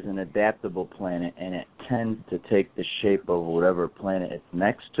 Mercury is an adaptable planet, and it tends to take the shape of whatever planet it's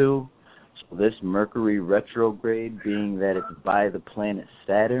next to. So this Mercury retrograde, being that it's by the planet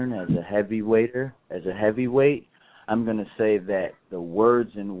Saturn as a heavyweight, I'm going to say that the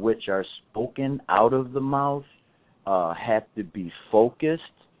words in which are spoken out of the mouth have to be focused,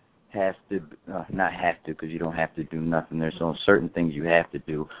 not have to, because you don't have to do nothing. There's certain things you have to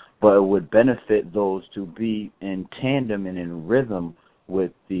do, but it would benefit those to be in tandem and in rhythm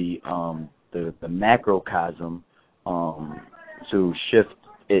with the macrocosm to shift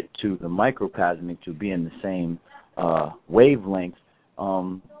it to the microcosmic to be in the same wavelength.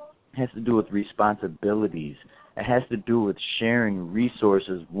 Has to do with responsibilities. It has to do with sharing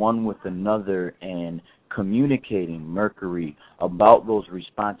resources one with another and communicating, Mercury, about those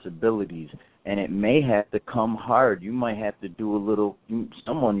responsibilities. And it may have to come hard. You might have to do a little,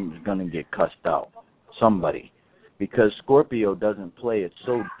 someone's going to get cussed out, somebody. Because Scorpio doesn't play. It's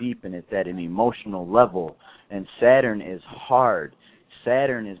so deep and it's at an emotional level. And Saturn is hard.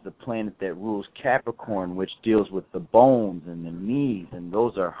 Saturn is the planet that rules Capricorn, which deals with the bones and the knees, and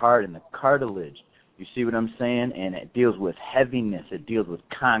those are hard, and the cartilage. You see what I'm saying? And it deals with heaviness. It deals with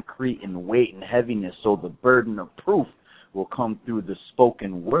concrete and weight and heaviness, so the burden of proof will come through the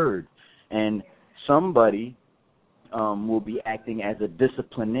spoken word. And somebody will be acting as a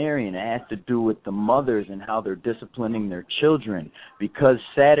disciplinarian. It has to do with the mothers and how they're disciplining their children. Because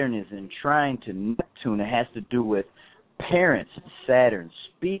Saturn is enshrined to Neptune, it has to do with parents, Saturn,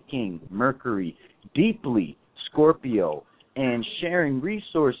 speaking, Mercury, deeply, Scorpio, and sharing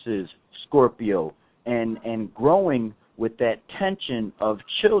resources, Scorpio, and growing with that tension of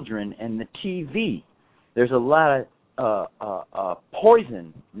children and the TV. There's a lot of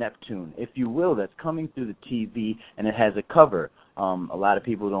poison, Neptune, if you will, that's coming through the TV, and it has a cover. A lot of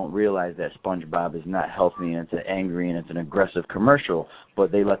people don't realize that SpongeBob is not healthy, and it's an angry and it's an aggressive commercial,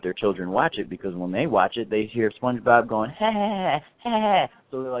 but they let their children watch it because when they watch it, they hear SpongeBob going, ha, ha, ha, ha.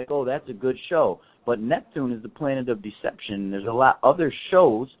 So they're like, oh, that's a good show. But Neptune is the planet of deception. There's a lot other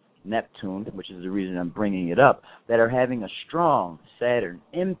shows, Neptune, which is the reason I'm bringing it up, that are having a strong Saturn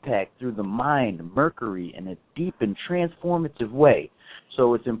impact through the mind, Mercury, in a deep and transformative way.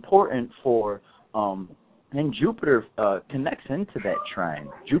 So it's important for, and Jupiter connects into that trine.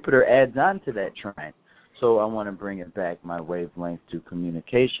 Jupiter adds on to that trine. So I want to bring it back, my wavelength, to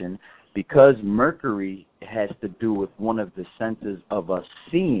communication, because Mercury has to do with one of the senses of us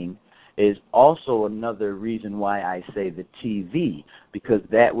seeing, is also another reason why I say the TV, because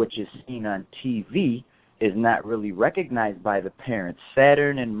that which is seen on TV is not really recognized by the parents.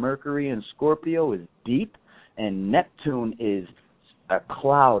 Saturn and Mercury and Scorpio is deep, and Neptune is a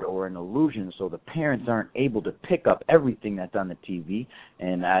cloud or an illusion, so the parents aren't able to pick up everything that's on the TV,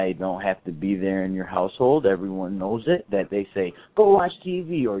 and I don't have to be there in your household. Everyone knows it, that they say, go watch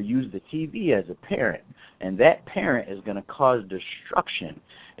TV or use the TV as a parent, and that parent is going to cause destruction.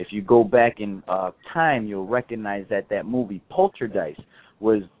 If you go back in time, you'll recognize that that movie Poltergeist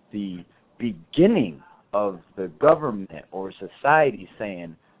was the beginning of the government or society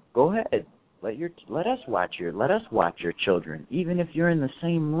saying, go ahead, let us watch your children, even if you're in the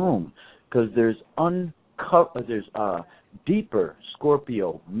same room, because there's deeper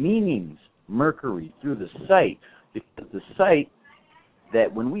Scorpio meanings, Mercury, through the sight. Because the sight,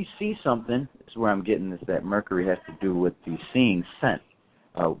 that when we see something, this is where I'm getting this, that Mercury has to do with the seeing sense.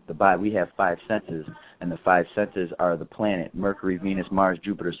 We have 5 senses, and the 5 senses are the planet, Mercury, Venus, Mars,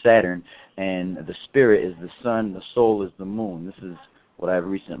 Jupiter, Saturn, and the spirit is the sun, the soul is the moon. This is what I've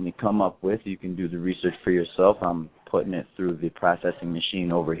recently come up with. You can do the research for yourself. I'm putting it through the processing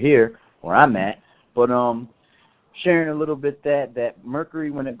machine over here where I'm at. But sharing a little bit that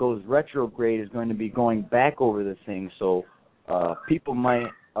Mercury, when it goes retrograde, is going to be going back over the thing. So people might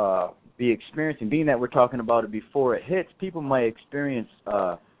be experiencing, being that we're talking about it before it hits, people might experience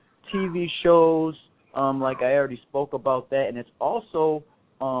TV shows, like I already spoke about that, and it's also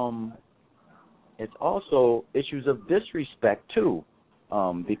issues of disrespect too.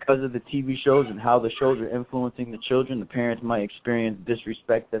 Because of the TV shows and how the shows are influencing the children, the parents might experience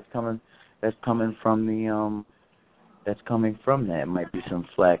disrespect that's coming from that. It might be some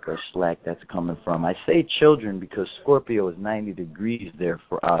flack or slack that's coming from. I say children because Scorpio is 90 degrees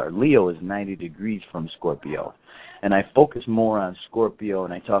Leo is 90 degrees from Scorpio. And I focus more on Scorpio,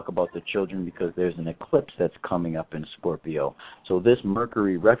 and I talk about the children because there's an eclipse that's coming up in Scorpio. So this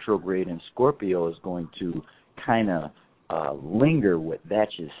Mercury retrograde in Scorpio is going to kind of linger with that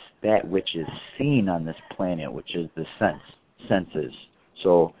which is seen on this planet, which is the senses.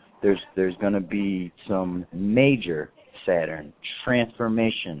 So there's going to be some major Saturn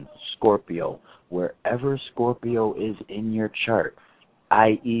transformation, Scorpio, wherever Scorpio is in your chart,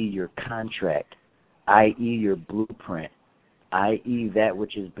 i.e. your contract, i.e. your blueprint, i.e. that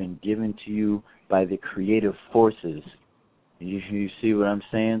which has been given to you by the creative forces. You see what I'm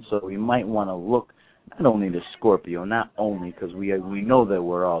saying? So you might want to look not only to Scorpio, not only because we know that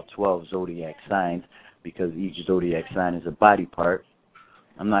we're all 12 zodiac signs, because each zodiac sign is a body part.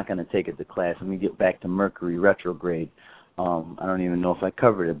 I'm not going to take it to class. Let me get back to Mercury retrograde. I don't even know if I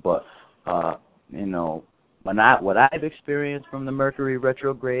covered it, but what I've experienced from the Mercury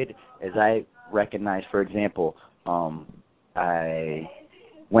retrograde is I recognize, for example, I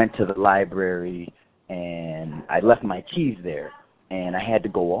went to the library and I left my keys there. And I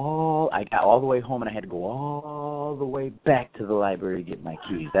got all the way home, and I had to go all the way back to the library to get my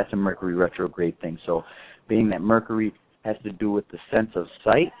keys. That's a Mercury retrograde thing. So being that Mercury has to do with the sense of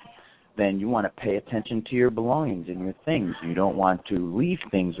sight, then you want to pay attention to your belongings and your things. You don't want to leave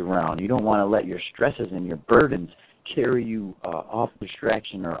things around. You don't want to let your stresses and your burdens carry you off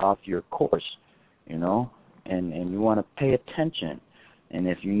distraction or off your course, and you want to pay attention. And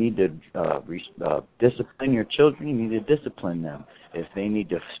if you need to discipline your children, you need to discipline them. If they need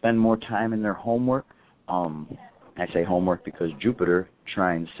to spend more time in their homework, I say homework because Jupiter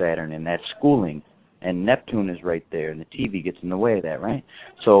trines Saturn, and that's schooling. And Neptune is right there, and the TV gets in the way of that, right?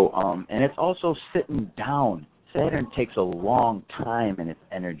 So, and it's also sitting down. Saturn takes a long time in its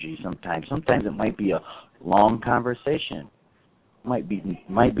energy sometimes. Sometimes it might be a long conversation. Might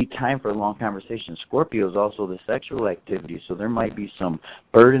be time for a long conversation. Scorpio is also the sexual activity, so there might be some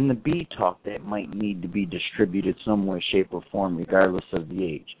bird and the bee talk that might need to be distributed some way, shape, or form, regardless of the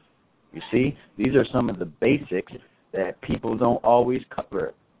age. You see, these are some of the basics that people don't always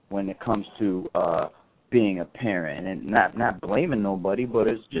cover when it comes to being a parent, and not blaming nobody, but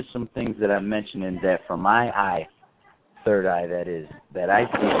it's just some things that I'm mentioning that from my eye, third eye that is, that I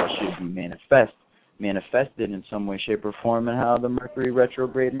feel should be manifested in some way, shape, or form, and how the Mercury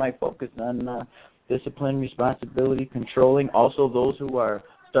retrograde might focus on discipline, responsibility, controlling. Also, those who are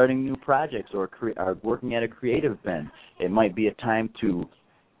starting new projects or are working at a creative bend, it might be a time to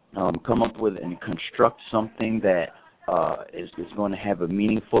come up with and construct something that is going to have a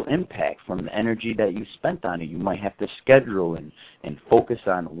meaningful impact from the energy that you spent on it. You might have to schedule and focus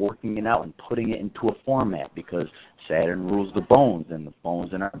on working it out and putting it into a format, because Saturn rules the bones, and the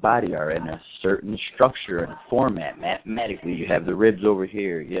bones in our body are in a certain structure and format. Mathematically, you have the ribs over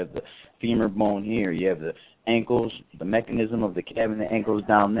here, you have the femur bone here, you have the ankles, the mechanism of the calf and the ankles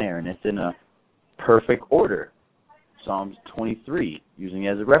down there, and it's in a perfect order. Psalms 23, using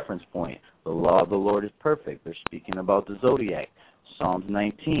as a reference point, the law of the Lord is perfect. They're speaking about the zodiac. Psalms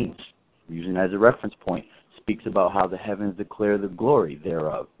 19, using as a reference point, speaks about how the heavens declare the glory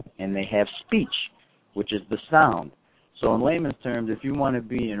thereof, and they have speech, which is the sound. So in layman's terms, if you want to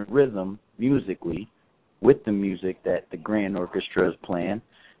be in rhythm musically with the music that the grand orchestra is playing,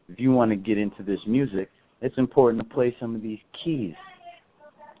 if you want to get into this music, it's important to play some of these keys.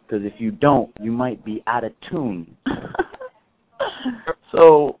 Because if you don't, you might be out of tune.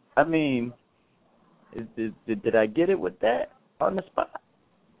 So, I mean, did I get it with that on the spot?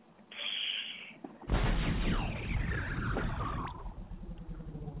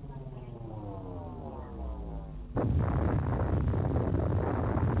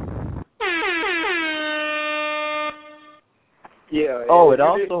 Yeah. Oh, it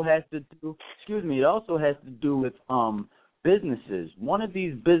also has to do. Excuse me. It also has to do with businesses. One of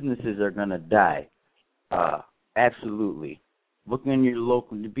these businesses are gonna die. Absolutely. Look in your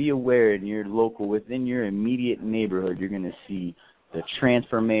local. Be aware in your local, within your immediate neighborhood, you're gonna see the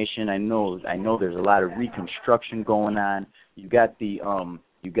transformation. I know. There's a lot of reconstruction going on. You got the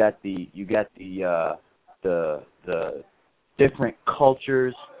different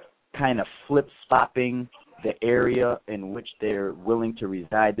cultures kind of flip-flopping the area in which they're willing to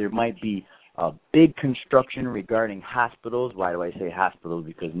reside. There might be a big construction regarding hospitals. Why do I say hospitals?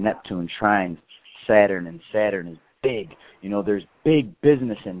 Because Neptune trines Saturn, and Saturn is big. There's big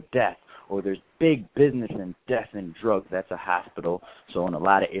business in death, or there's big business in death and drugs. That's a hospital. So in a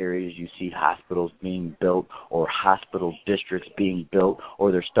lot of areas you see hospitals being built, or hospital districts being built,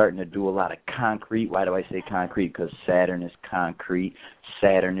 or they're starting to do a lot of concrete. Why do I say concrete? Because Saturn is concrete.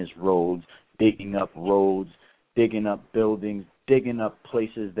 Saturn is roads. Digging up roads, digging up buildings, digging up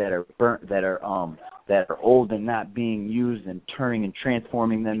places that are burnt, that are old and not being used, and turning and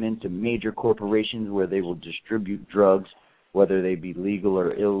transforming them into major corporations where they will distribute drugs, whether they be legal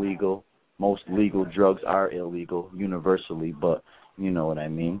or illegal. Most legal drugs are illegal universally, but you know what I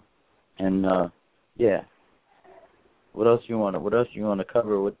mean. And yeah. What else you want to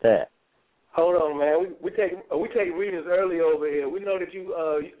cover with that? Hold on, man. We take readings early over here. We know that you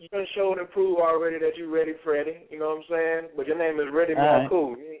done showed and proved already that you're ready, Freddie. You know what I'm saying? But your name is Ready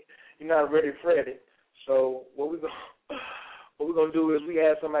Marcoux. You're not Ready Freddie. So what we're gonna do is we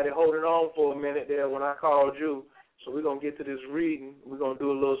had somebody holding on for a minute there when I called you. So we're gonna get to this reading. We're gonna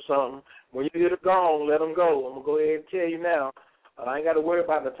do a little something. When you get a gong, let them go. I'm gonna go ahead and tell you now. I ain't got to worry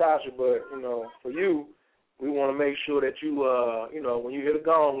about Natasha, but for you. We want to make sure that you, when you hit a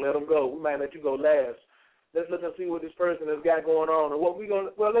gong, let them go. We might let you go last. Let's look and see what this person has got going on. And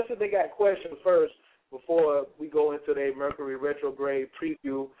let's see if they got questions first before we go into their Mercury retrograde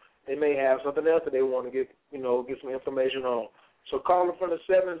preview. They may have something else that they want to get some information on. So calling from the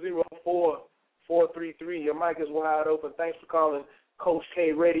 704-433. Your mic is wide open. Thanks for calling Coach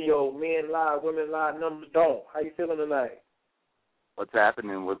K Radio. Men lie, women lie, numbers don't. How you feeling tonight? What's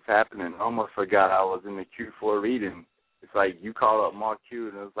happening? I almost forgot I was in the queue for a reading. It's like you call up Mark Q,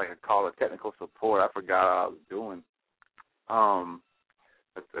 and it was like a call of technical support. I forgot what I was doing.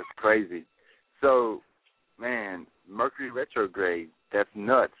 That's crazy. So, man, Mercury retrograde, that's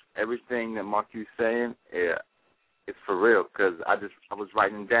nuts. Everything that Mark Q's saying, it's for real, because I was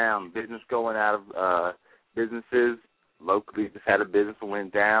writing down business going out of businesses locally. Just had a business that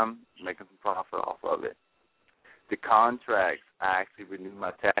went down, making some profit off of it. The contracts, I actually renewed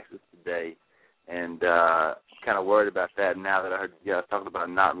my taxes today, and I'm kind of worried about that now that I heard you guys talking about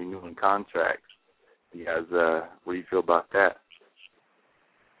not renewing contracts. You guys, what do you feel about that?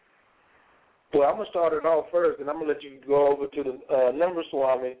 Well, I'm going to start it off first, and I'm going to let you go over to the Number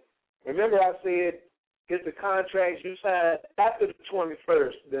Swami. Remember I said it's the contracts you signed after the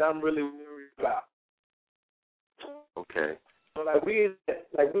 21st that I'm really worried about. Okay. So we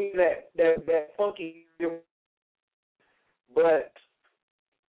that funky, but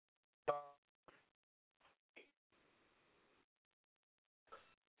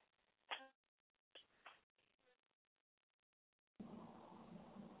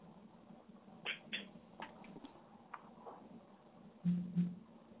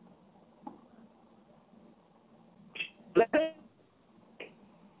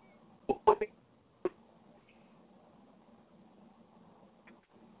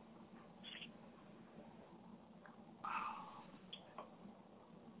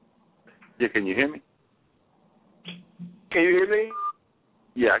yeah, can you hear me? Can you hear me?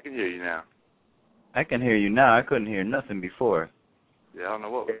 Yeah, I can hear you now. I can hear you now. I couldn't hear nothing before. Yeah, I don't know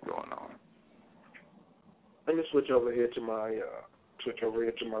what was going on. Let me switch over here to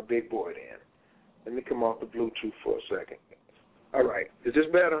my big boy then. Let me come off the Bluetooth for a second. All right. Is this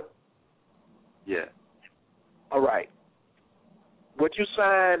better? Yeah. All right. What you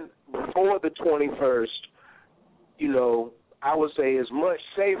signed before the 21st, I would say is much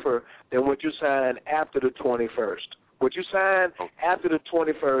safer than what you signed after the 21st. What you signed after the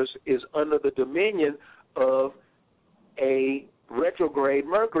 21st is under the dominion of a retrograde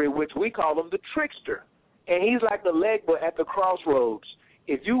Mercury, which we call him the trickster. And he's like the legba at the crossroads.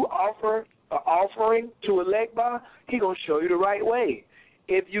 If you offer an offering to a legba, he's going to show you the right way.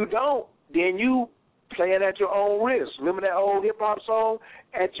 If you don't, then you playing at your own risk. Remember that old hip-hop song?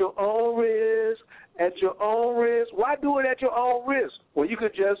 At your own risk, at your own risk. Why do it at your own risk? Well, you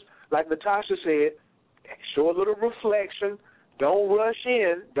could just, like Natasha said, show a little reflection. Don't rush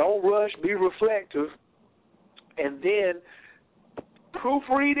in. Don't rush. Be reflective. and then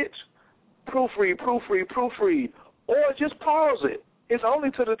proofread it, proofread, or just pause it. It's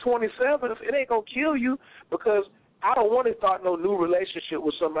only to the 27th. It ain't going to kill you, because I don't want to start no new relationship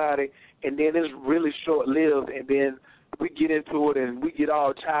with somebody and then it's really short-lived, and then we get into it and we get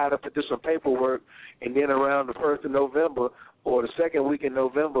all tied up to do some paperwork, and then around the 1st of November or the second week in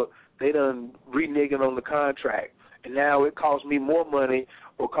November, they done reneging on the contract. And now it costs me more money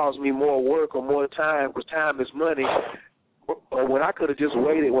or costs me more work or more time, because time is money, or when I could have just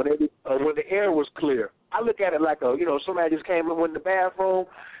waited when the air was clear. I look at it like somebody just came and went in the bathroom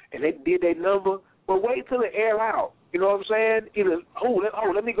and they did their number, but wait till the air out. You know what I'm saying? Either,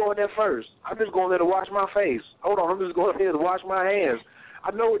 let me go in there first. I'm just going there to wash my face. Hold on, I'm just going there to wash my hands.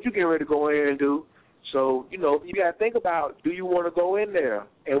 I know what you're getting ready to go in there and do. So, you got to think about, do you want to go in there?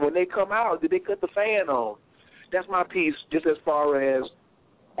 And when they come out, did they cut the fan on? That's my piece, just as far as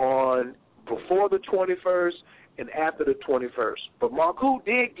on before the 21st and after the 21st. But Marku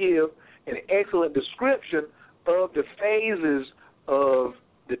did give an excellent description of the phases of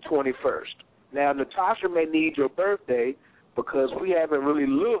the 21st. Now, Natasha may need your birthday because we haven't really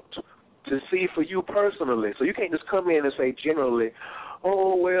looked to see for you personally. So you can't just come in and say generally,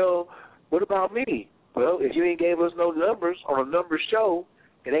 oh, well, what about me? Well, if you ain't gave us no numbers on a number show,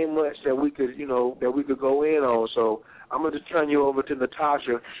 it ain't much that we could go in on. So I'm going to turn you over to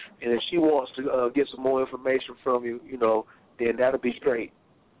Natasha, and if she wants to get some more information from you, then that'll be great.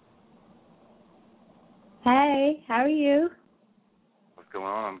 Hey, how are you? What's going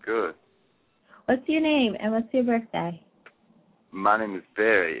on? I'm good. What's your name and what's your birthday? My name is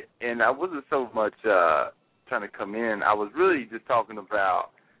Barry, and I wasn't so much trying to come in. I was really just talking about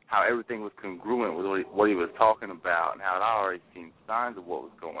how everything was congruent with what he was talking about, and how I'd already seen signs of what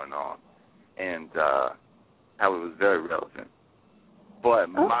was going on, and how it was very relevant. But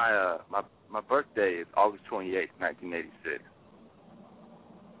my birthday is August 28th, 1986.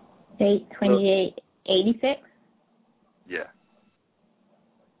 Date 2886? Yeah.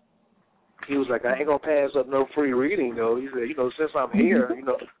 He was like, I ain't going to pass up no free reading, though. He said, since I'm here,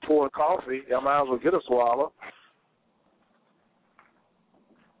 pouring coffee, I might as well get a swallow.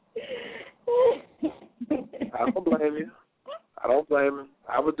 I don't blame you. I don't blame him.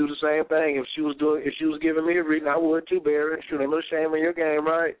 I would do the same thing if she was giving me a reading. I would too, Barry. Shoot, ain't no shame in your game,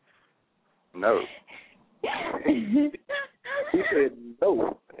 right? No. He said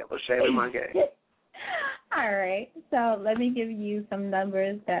no. Ain't no shame in my game. All right. So let me give you some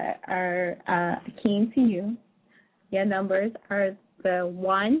numbers that are keen to you. Your numbers are the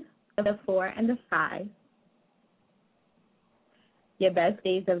 1, the 4, and the 5. Your best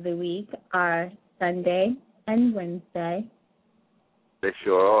days of the week are Sunday and Wednesday. They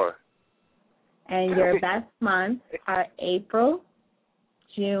sure are. And your best months are April,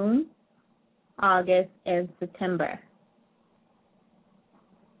 June, August, and September.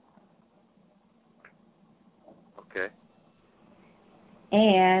 Okay.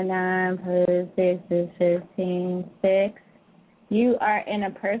 And 6 is 15, 6. You are in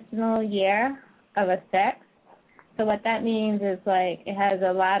a personal year of a 6. So what that means is, it has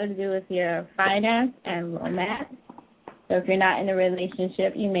a lot to do with your finance and romance. So if you're not in a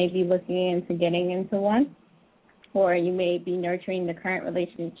relationship, you may be looking into getting into one, or you may be nurturing the current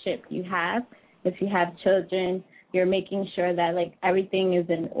relationship you have. If you have children, you're making sure that, everything is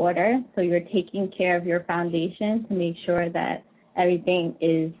in order. So you're taking care of your foundation to make sure that everything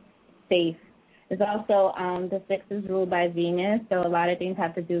is safe. It's also, the 6 is ruled by Venus, so a lot of things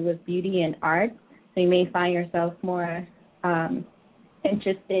have to do with beauty and art. So you may find yourself more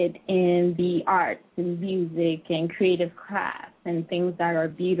interested in the arts and music and creative crafts and things that are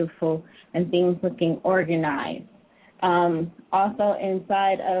beautiful and things looking organized. Also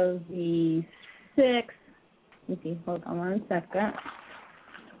inside of the 6, let me see, hold on one second.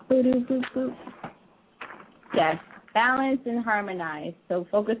 Yes, balance and harmonize. So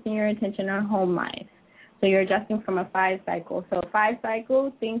focusing your attention on home life. So you're adjusting from a 5 cycle. So 5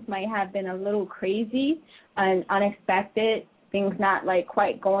 cycle, things might have been a little crazy and unexpected, things not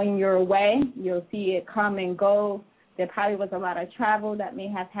quite going your way. You'll see it come and go. There probably was a lot of travel that may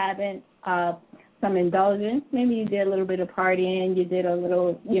have happened, some indulgence. Maybe you did a little bit of partying. You did a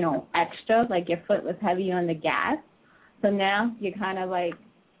little, extra, your foot was heavy on the gas. So now you're kind of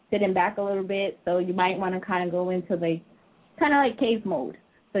sitting back a little bit. So you might want to kind of go into cave mode.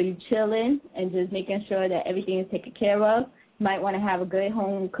 So you're chilling and just making sure that everything is taken care of. You might want to have a good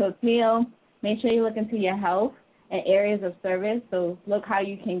home-cooked meal. Make sure you look into your health and areas of service. So look how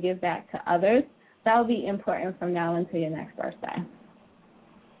you can give back to others. That will be important from now until your next birthday.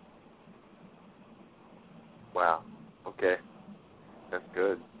 Wow. Okay. That's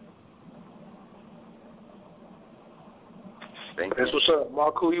good. Thank That's you. what's up.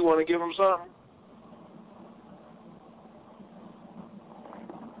 Marku, you want to give him something?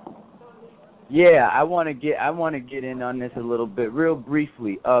 Yeah, I want to get in on this a little bit, real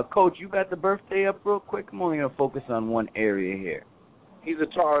briefly. Coach, you got the birthday up real quick? I'm only gonna focus on one area here. He's a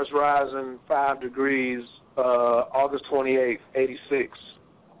Taurus rising, 5 degrees, August 28th, 86.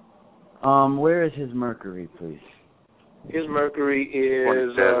 Where is his Mercury, please? His Mercury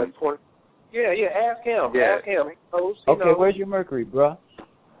is 20. Yeah. Ask him. Yeah. Ask him. He knows. Okay, where's your Mercury, bro?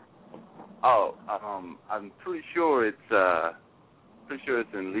 Oh, I'm pretty sure it's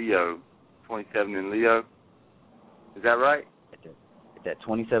in Leo, 27 in Leo. Is that right? Is that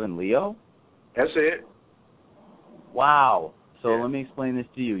 27 Leo? That's it. Wow. So let me explain this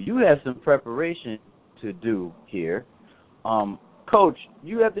to you. You have some preparation to do here. Coach,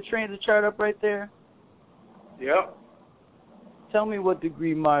 you have the transit chart up right there? Yep. Tell me what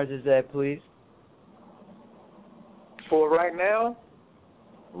degree Mars is at, please. For right now?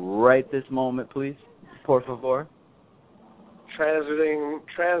 Right this moment, please. Por favor.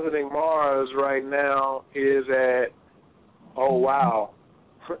 Transiting Mars right now is at,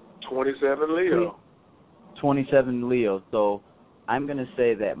 27 Leo. 27 Leo. So I'm going to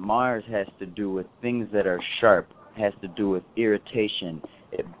say that Mars has to do with things that are sharp, has to do with irritation.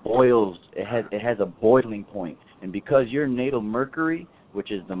 It boils, it has a boiling point. And because your natal Mercury, which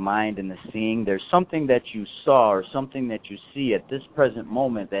is the mind and the seeing, there's something that you saw or something that you see at this present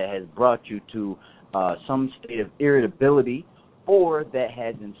moment that has brought you to some state of irritability, or that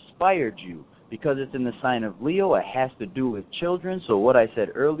has inspired you. Because it's in the sign of Leo, it has to do with children. So what I said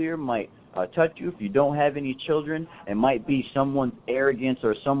earlier might touch you. If you don't have any children, it might be someone's arrogance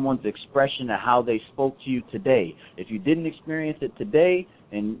or someone's expression of how they spoke to you today. If you didn't experience it today,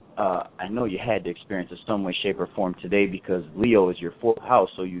 and I know you had to experience it some way, shape, or form today because Leo is your fourth house,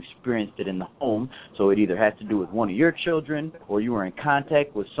 so you experienced it in the home. So it either has to do with one of your children or you were in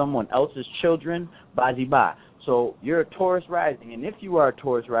contact with someone else's children, ba-zi-ba. So you're a Taurus rising, and if you are a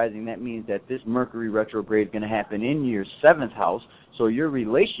Taurus rising, that means that this Mercury retrograde is going to happen in your 7th house. So your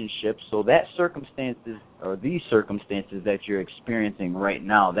relationships, so that circumstances or these circumstances that you're experiencing right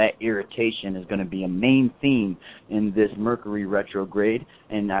now, that irritation is going to be a main theme in this Mercury retrograde.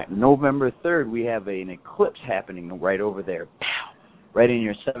 And November 3rd, we have an eclipse happening right over there, right in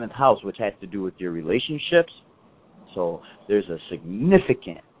your 7th house, which has to do with your relationships. So there's a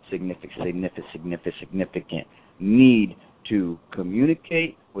significant need to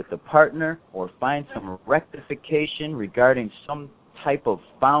communicate with the partner or find some rectification regarding some type of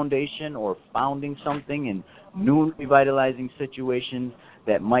foundation or founding something in new revitalizing situations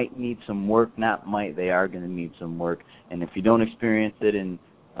that might need some work. Not might, they are going to need some work. And if you don't experience it in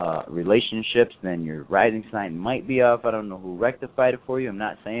relationships, then your rising sign might be off. I don't know who rectified it for you. I'm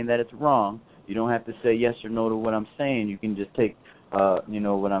not saying that it's wrong. You don't have to say yes or no to what I'm saying. You can just take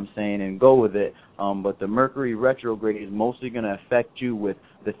what I'm saying and go with it. But the Mercury retrograde is mostly going to affect you with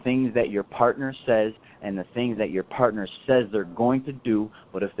the things that your partner says and the things that your partner says they're going to do.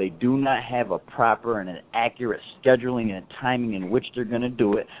 But if they do not have a proper and an accurate scheduling and timing in which they're going to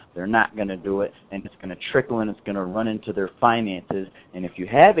do it, they're not going to do it, and it's going to trickle and it's going to run into their finances. And if you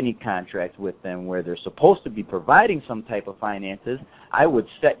have any contracts with them where they're supposed to be providing some type of finances, I would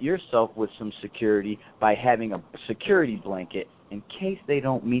set yourself with some security by having a security blanket in case they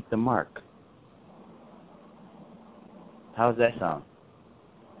don't meet the mark. How's that sound?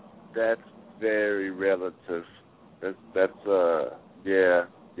 That's very relative. Yeah,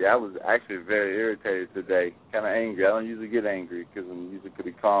 I was actually very irritated today, kind of angry. I don't usually get angry because I'm usually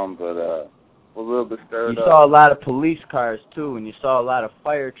pretty calm, but was a little bit stirred up. You saw a lot of police cars, too, and you saw a lot of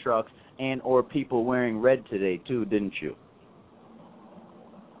fire trucks and or people wearing red today, too, didn't you?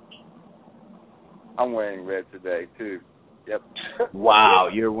 I'm wearing red today, too. Yep. Wow,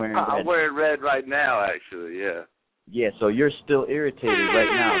 you're wearing red. I'm wearing red right now, actually, yeah. Yeah, so you're still irritated right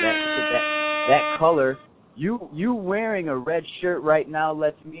now. That color, you wearing a red shirt right now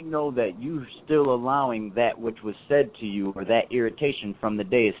lets me know that you're still allowing that which was said to you or that irritation from the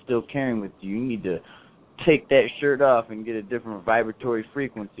day is still carrying with you. You need to take that shirt off and get a different vibratory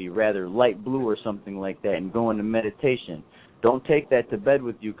frequency, rather light blue or something like that, and go into meditation. Don't take that to bed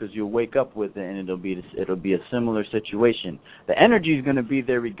with you because you'll wake up with it and it'll be a similar situation. The energy is going to be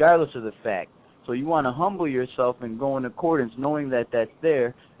there regardless of the fact. So you want to humble yourself and go in accordance knowing that that's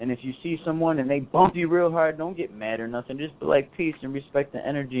there. And if you see someone and they bump you real hard, don't get mad or nothing. Just be like peace and respect the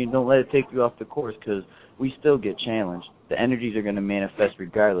energy and don't let it take you off the course because we still get challenged. The energies are going to manifest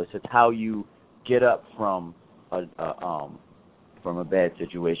regardless. It's how you get up from a bad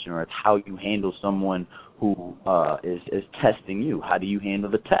situation, or it's how you handle someone who is testing you. How do you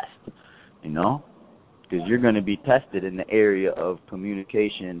handle the test? because you're going to be tested in the area of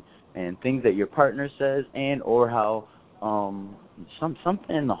communication and things that your partner says, and or how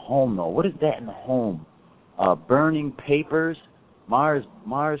something in the home, though. What is that in the home? Burning papers. Mars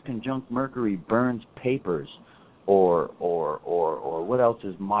conjunct Mercury burns papers, or what else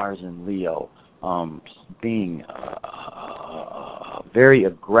is Mars in Leo? Being very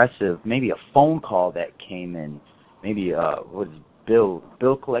aggressive. Maybe a phone call that came in. Maybe was bill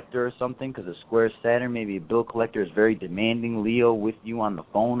collector or something, because of square Saturn. Maybe a bill collector is very demanding, Leo, with you on the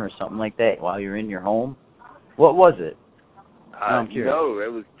phone or something like that while you're in your home. What was it? I'm curious. No,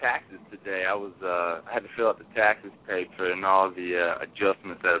 it was taxes today. I had to fill out the taxes paper, and all the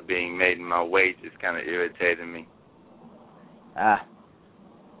adjustments that are being made in my wages kind of irritated me.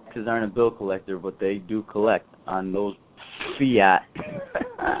 Because aren't a bill collector, but they do collect on those fiat.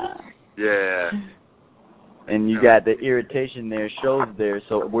 Yeah. And you got the irritation there, shows there.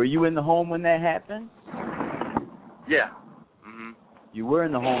 So were you in the home when that happened? Yeah. You were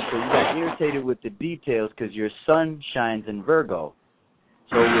in the home, so you got irritated with the details because your sun shines in Virgo.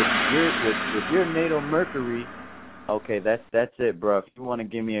 So with your natal Mercury, okay, that's it, bro. If you want to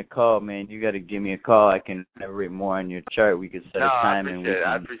give me a call, man, you got to give me a call. I can elaborate more on your chart. We can set a time.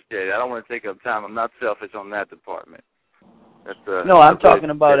 I appreciate it. I don't want to take up time. I'm not selfish on that department. No, I'm talking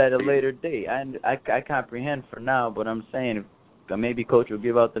about at a later date. I comprehend for now, but I'm saying if maybe Coach will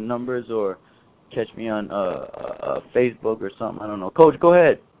give out the numbers or catch me on Facebook or something. I don't know. Coach, go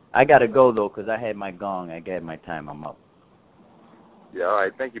ahead. I got to go, though, because I had my gong. I got my time. I'm up. Yeah, all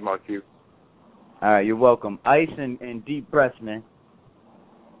right. Thank you, Mark Q. All right, you're welcome. Ice and deep breaths, man.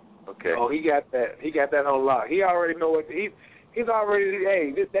 Okay. Oh, he got that on lock. He already know what he's already.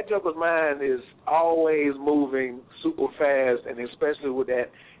 Hey, that Joker's mind is always moving super fast, and especially with that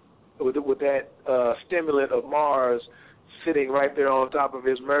stimulant of Mars sitting right there on top of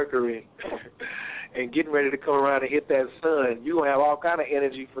his Mercury and getting ready to come around and hit that sun. You gonna have all kind of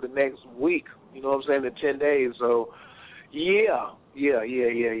energy for the next week. You know what I'm saying? The 10 days. So, yeah.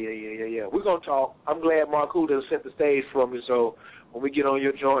 We're gonna talk. I'm glad Mark Huda set the stage for me. So when we get on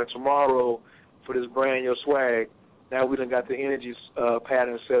your joint tomorrow for this brand new swag, now we done got the energy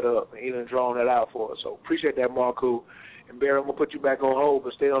pattern set up, and he done drawn that out for us. So appreciate that, Mark Huda. And Barry, I'm gonna put you back on hold,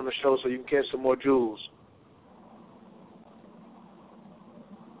 but stay on the show so you can catch some more jewels.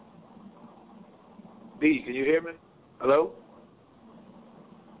 B, can you hear me? Hello?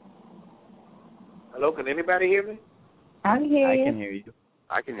 Hello, can anybody hear me? I can hear you. I can hear you.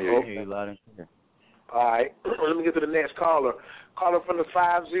 I can hear you. I hear you loud and clear. All right. Let me get to the next caller. Caller from the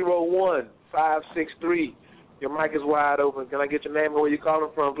 501-563. Your mic is wide open. Can I get your name and where you're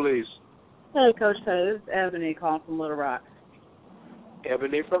calling from, please? Hey, Coach Khayr. This is Ebony calling from Little Rock.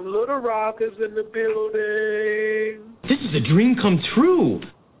 Ebony from Little Rock is in the building. This is a dream come true.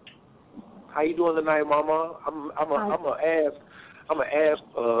 How you doing tonight, Mama? I'm gonna ask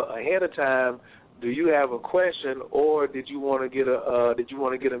ahead of time. Do you have a question, or did you want to get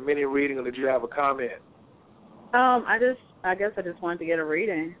a mini reading, or did you have a comment? I guess I just wanted to get a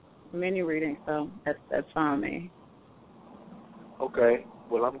mini reading. So that's fine with me. Okay.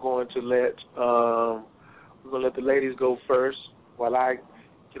 Well, I'm going to let the ladies go first while I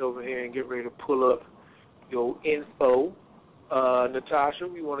get over here and get ready to pull up your info. Natasha,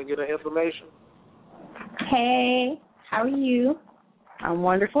 you want to get her information? Hey, how are you? I'm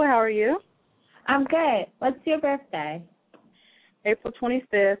wonderful. How are you? I'm good. What's your birthday? April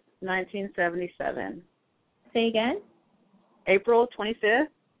 25th, 1977. Say again? April 25th,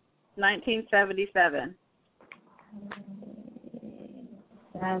 1977.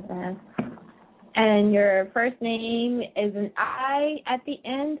 7. And your first name is an I at the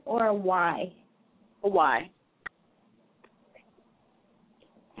end or a Y? A Y.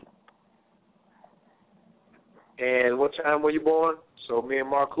 And what time were you born? So me and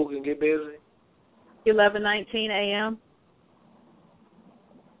Mark Who can get busy? 11:19 a.m.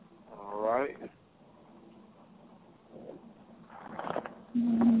 All right.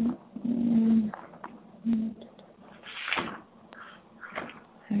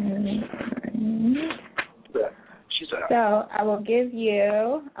 So I will give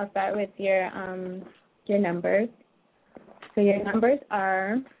you. I'll start with your numbers. So your numbers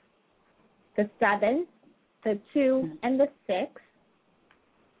are the 7, the 2, and the 6.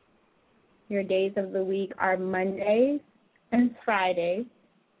 Your days of the week are Mondays and Fridays.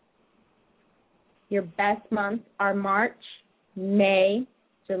 Your best months are March, May,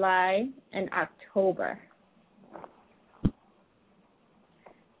 July, and October.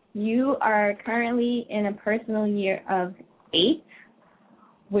 You are currently in a personal year of 8,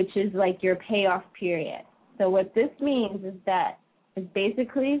 which is like your payoff period. So what this means is that It's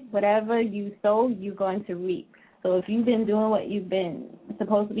basically whatever you sow, you're going to reap. So if you've been doing what you've been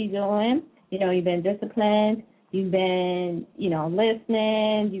supposed to be doing, you've been disciplined, you've been,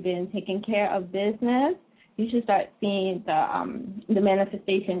 listening, you've been taking care of business, you should start seeing the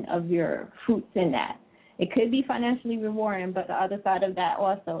manifestation of your fruits in that. It could be financially rewarding, but the other side of that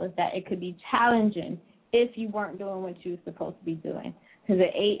also is that it could be challenging if you weren't doing what you're supposed to be doing. Because the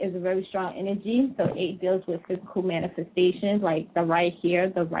 8 is a very strong energy, so 8 deals with physical manifestations, like the right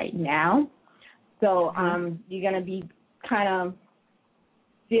here, the right now. So you're going to be kind of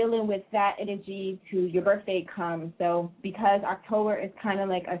dealing with that energy to your birthday comes. So because October is kind of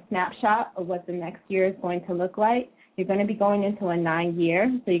like a snapshot of what the next year is going to look like, you're going to be going into a 9 year.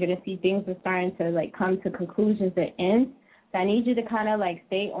 So you're going to see things are starting to like come to conclusions and ends. So I need you to kind of like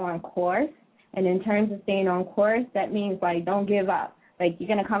stay on course. And in terms of staying on course, that means like don't give up. Like you're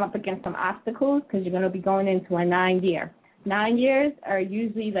going to come up against some obstacles because you're going to be going into a 9 year. 9 years are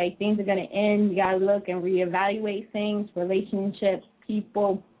usually like things are going to end. You got to look and reevaluate things, relationships,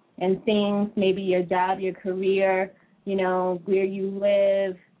 people, and things, maybe your job, your career, where you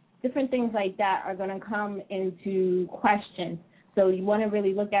live. Different things like that are going to come into question. So you want to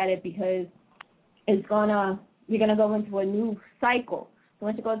really look at it because you're going to go into a new cycle. So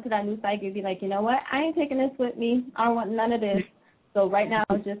once you go into that new cycle, you'll be like, you know what, I ain't taking this with me. I don't want none of this. So right now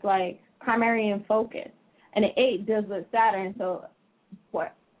it's just like primary and focus. And the 8 deals with Saturn, so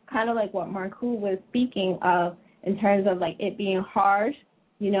what kind of like what Marku was speaking of in terms of like it being harsh,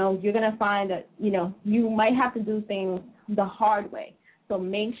 you're going to find that, you might have to do things the hard way. So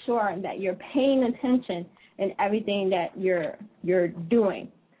make sure that you're paying attention in everything that you're doing.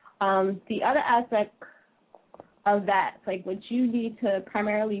 The other aspect of that, like what you need to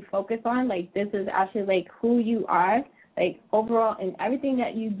primarily focus on, like this is actually like who you are, like overall in everything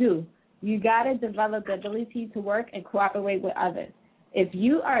that you do. You got to develop the ability to work and cooperate with others. If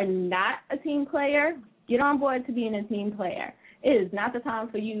you are not a team player, get on board to being a team player. It is not the time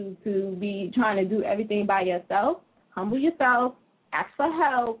for you to be trying to do everything by yourself. Humble yourself, ask for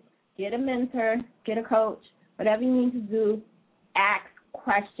help, get a mentor, get a coach, whatever you need to do, ask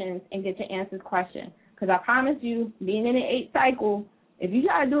questions and get your answers questions. Because I promise you, being in an 8 cycle, if you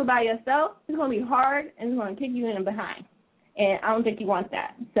try to do it by yourself, it's going to be hard and it's going to kick you in the behind. And I don't think you want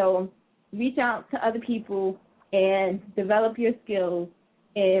that. So reach out to other people and develop your skills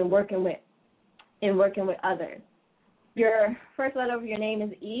in working with others. Your first letter of your name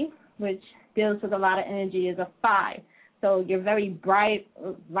is E, which deals with a lot of energy, is a 5. So you're very bright,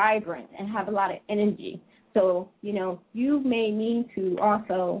 vibrant, and have a lot of energy. So, you may need to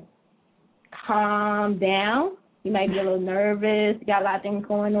also calm down. You might be a little nervous. You got a lot of things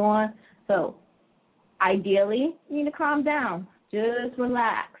going on. So ideally, you need to calm down. Just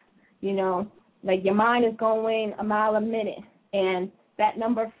relax. Like your mind is going a mile a minute. And that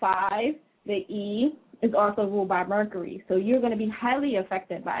number 5, the E, is also ruled by Mercury. So you're going to be highly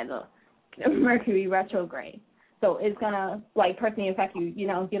affected by the Mercury retrograde. So it's going to, like, personally affect you.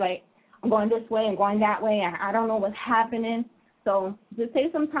 You're like, I'm going this way, I'm going that way, I don't know what's happening. So just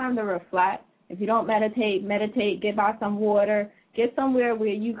take some time to reflect. If you don't meditate, get by some water, get somewhere where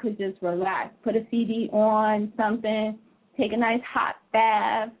you could just relax. Put a CD on, something, take a nice hot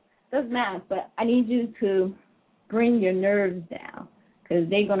bath. Doesn't matter, but I need you to bring your nerves down because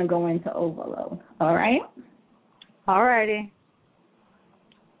they're going to go into overload. All right? All righty.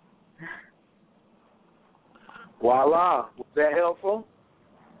 Voila. Was that helpful?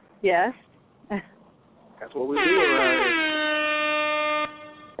 Yes. That's what we do around here.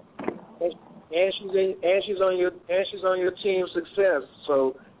 And she's on your team success.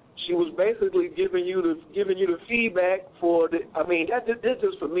 So she was basically giving you the feedback for the. I mean, this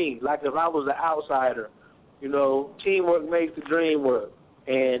is for me. Like if I was an outsider, teamwork makes the dream work.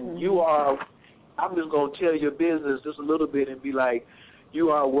 And you are. I'm just gonna tell your business just a little bit and be like, you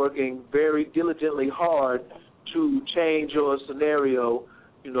are working very diligently hard to change your scenario.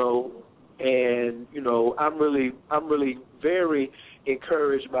 And I'm really very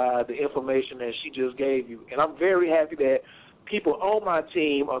encouraged by the information that she just gave you, and I'm very happy that people on my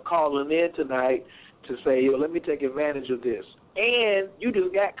team are calling in tonight to say, yo, let me take advantage of this. And you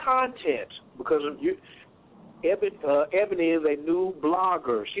just got content because Ebony is a new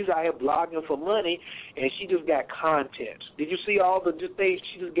blogger. She's out here blogging for money, and she just got content. Did you see all the things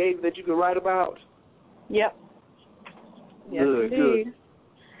she just gave that you could write about? Yep. Yes, good, indeed. Good.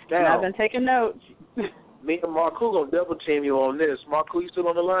 Now, I've been taking notes. Me and Marku gonna double team you on this. Marku, you still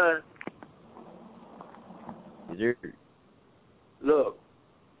on the line? Look,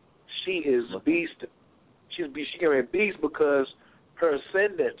 she is beast. She's getting beast because her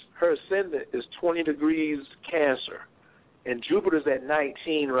ascendant is 20 degrees Cancer, and Jupiter's at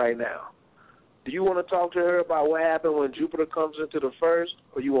 19 right now. Do you want to talk to her about what happened when Jupiter comes into the first,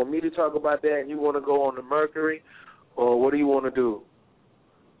 or you want me to talk about that and you want to go on to Mercury, or what do you want to do?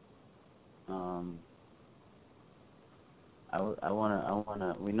 I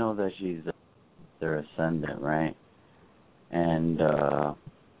wanna. We know that she's their ascendant, right? And I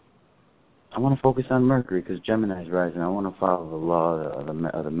want to focus on Mercury because Gemini's rising. I want to follow the law of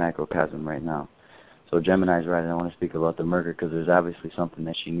the macrocosm right now. So Gemini's rising. I want to speak about the Mercury because there's obviously something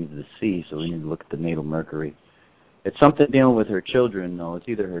that she needs to see. So we need to look at the natal Mercury. It's something dealing with her children, though. It's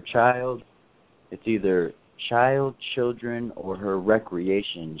either her child, children, or her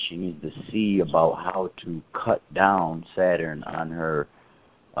recreation. She needs to see about how to cut down Saturn on her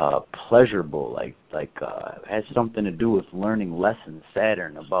pleasurable, has something to do with learning lessons.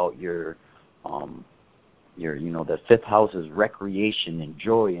 Saturn about your the fifth house is recreation and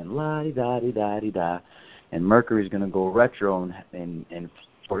joy and la-di-da-di-da-di-da. And Mercury's going to go retro and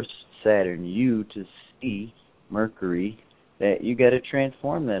force Saturn, you to see Mercury, that you got to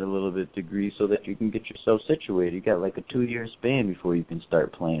transform that a little bit degree so that you can get yourself situated. You got like a 2-year span before you can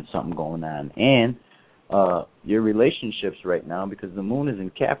start playing something going on. And your relationships right now, because the moon is in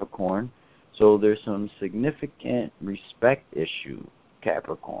Capricorn, so there's some significant respect issue.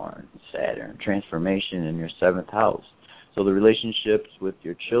 Capricorn, Saturn, transformation in your 7th house. So the relationships with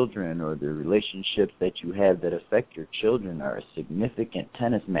your children or the relationships that you have that affect your children are a significant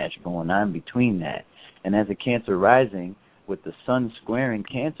tennis match going on between that. And as a Cancer rising, with the sun squaring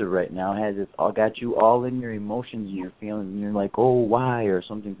Cancer right now, has it all got you all in your emotions and your feelings, and you're like, oh, why, or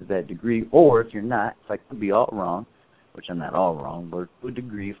something to that degree. Or if you're not, if I could be all wrong, which I'm not all wrong, but to a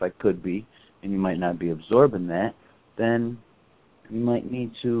degree, if I could be, and you might not be absorbing that, then you might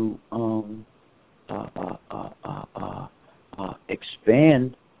need to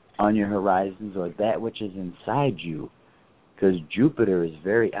expand on your horizons or that which is inside you, because Jupiter is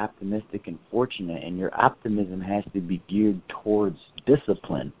very optimistic and fortunate, and your optimism has to be geared towards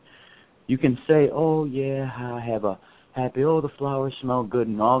discipline. You can say, oh, yeah, I have a happy, oh, the flowers smell good,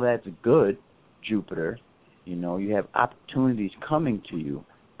 and all that's good, Jupiter. You have opportunities coming to you,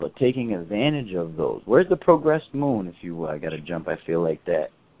 but taking advantage of those. Where's the progressed moon, if you will? I got to jump, I feel like that.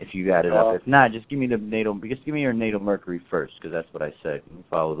 If you got it up. If not, just give me your natal Mercury first, because that's what I said. You can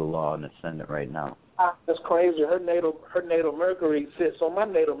follow the law and ascendant right now. That's crazy. Her natal Mercury sits on my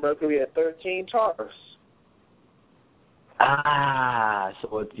natal Mercury at 13 Taurus.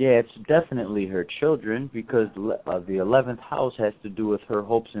 So it's definitely her children, because the 11th house has to do with her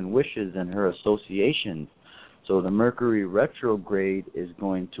hopes and wishes and her associations. So the Mercury retrograde is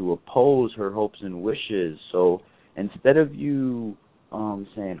going to oppose her hopes and wishes. So instead of you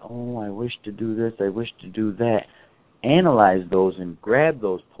saying, oh, I wish to do this, I wish to do that, analyze those and grab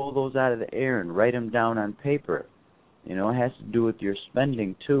those, pull those out of the air and write them down on paper. It has to do with your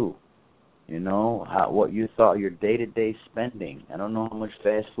spending too. What you thought, your day-to-day spending. I don't know how much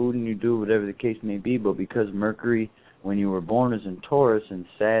fast food you do, whatever the case may be, but because Mercury, when you were born, is in Taurus, and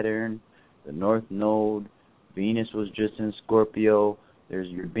Saturn, the North Node, Venus was just in Scorpio,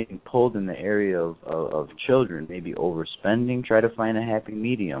 you're being pulled in the area of children, maybe overspending. Try to find a happy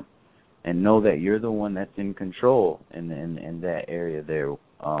medium and know that you're the one that's in control in that area there.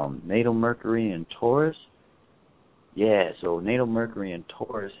 Natal Mercury in Taurus, so natal Mercury in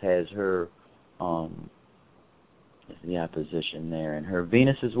Taurus has her the opposition there, and her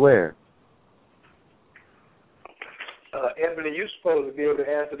Venus is where? Ebony, you're supposed to be able to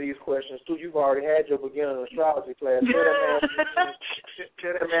answer these questions too. You've already had your beginner astrology class.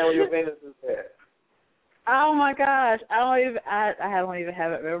 Tell that man where your Venus is at. Oh my gosh, I don't even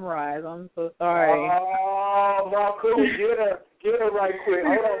have it memorized. I'm so sorry. Oh, Marco, get her right quick.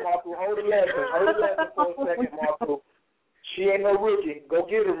 Hold on, Marco. Hold the lesson for a second, Marco. She ain't no rookie. Go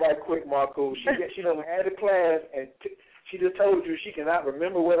get her right quick, Marco. She done had a class, and she just told you she cannot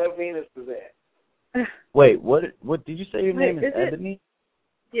remember where her Venus is at. Wait, what did you say your name is Ebony?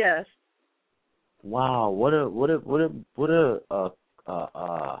 Yes. Wow, what a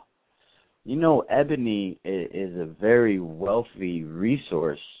Ebony is a very wealthy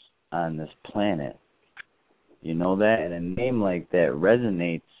resource on this planet. You know that? And a name like that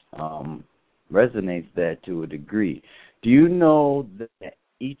resonates that to a degree. Do you know that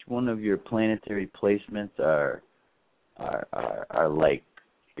each one of your planetary placements are like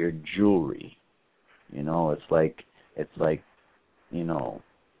your jewelry? It's like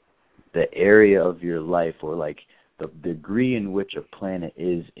the area of your life, or like the degree in which a planet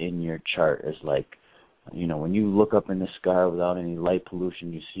is in your chart is like, when you look up in the sky without any light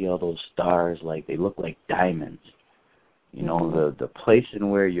pollution, you see all those stars, like they look like diamonds. The place in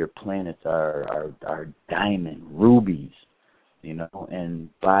where your planets are diamond, rubies. and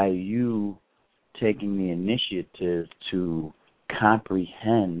by you taking the initiative to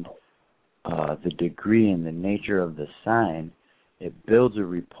comprehend the degree and the nature of the sign, it builds a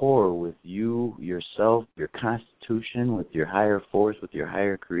rapport with you, yourself, your constitution, with your higher force, with your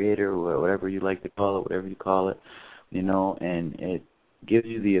higher creator, whatever you like to call it, whatever you call it, and it gives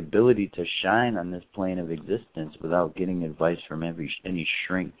you the ability to shine on this plane of existence without getting advice from any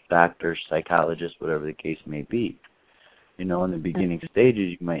shrink, doctor, psychologist, whatever the case may be. In the beginning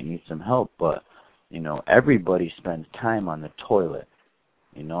stages, you might need some help, but, everybody spends time on the toilet,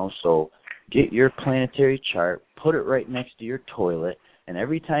 so get your planetary chart, put it right next to your toilet, and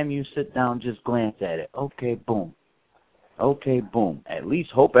every time you sit down, just glance at it. Okay, boom. Okay, boom. At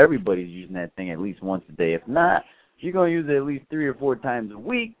least hope everybody's using that thing at least once a day. If not, if you're going to use it at least 3 or 4 times a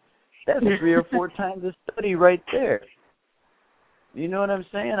week, that's 3 or 4 times a study right there. You know what I'm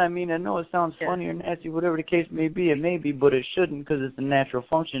saying? I mean, I know it sounds funny or nasty, whatever the case may be. It may be, but it shouldn't because it's a natural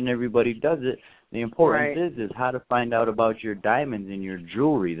function and everybody does it. The importance is how to find out about your diamonds and your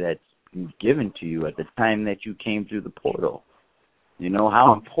jewelry that's given to you at the time that you came through the portal.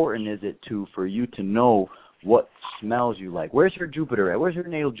 How important is it for you to know what smells you like? Where's her Jupiter at? Where's her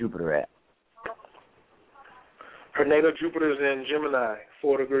natal Jupiter at? Her natal Jupiter is in Gemini,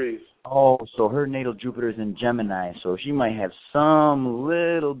 4 degrees. Oh, so her natal Jupiter is in Gemini, so she might have some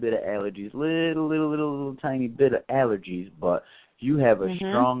little bit of allergies, little tiny bit of allergies, but you have a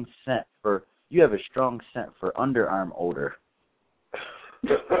strong scent for underarm odor.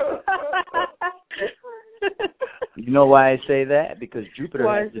 You know why I say that? Because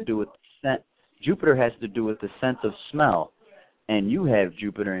Jupiter has to do with scent. Jupiter has to do with the sense of smell. And you have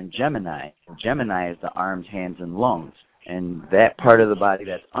Jupiter in Gemini. Gemini is the arms, hands, and lungs. And that part of the body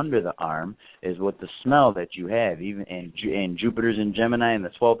that's under the arm is what the smell that you have. And Jupiter's in Gemini in the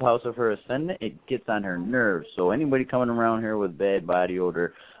 12th house of her ascendant, it gets on her nerves. So anybody coming around here with bad body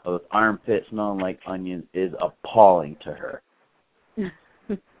odor, with armpit smelling like onions, is appalling to her.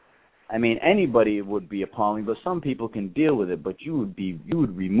 I mean, anybody would be appalling, but some people can deal with it. But you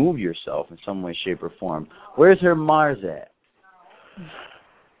would remove yourself in some way, shape, or form. Where's her Mars at?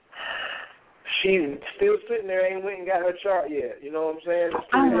 She's still sitting there, ain't went and got her chart yet. You know what I'm saying? It's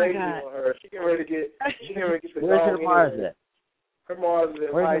pretty lazy on her. She can ready to get the Where's her Mars at? Her Mars is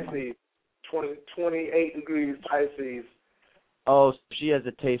in Pisces, 28 degrees Pisces. Oh, she has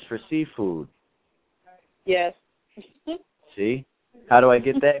a taste for seafood. Yes. See? How do I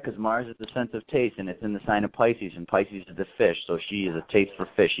get that? Because Mars is the sense of taste, and it's in the sign of Pisces, and Pisces is the fish, so she has a taste for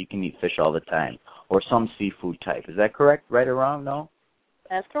fish. She can eat fish all the time, or some seafood type. Is that correct? Right or wrong? No?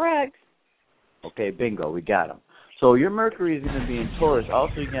 That's correct. Okay, bingo, we got them. So your Mercury is going to be in Taurus.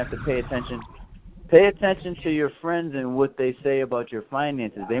 Also, you're going to have to pay attention. Pay attention to your friends and what they say about your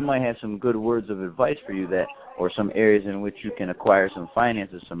finances. They might have some good words of advice for you or some areas in which you can acquire some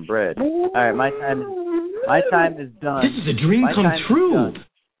finances, some bread. All right, my time is done. This is a dream come true.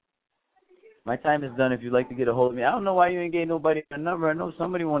 My time is done. If you'd like to get a hold of me, I don't know why you ain't gave nobody a number. I know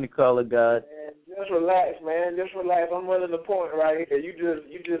somebody want to call a God. Just relax, man. Just relax. I'm running the point right here. You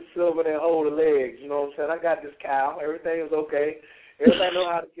just silver and hold the legs. You know what I'm saying? I got this cow. Everything is okay. Everybody know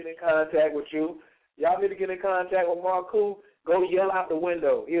how to get in contact with you. Y'all need to get in contact with Marku. Go yell out the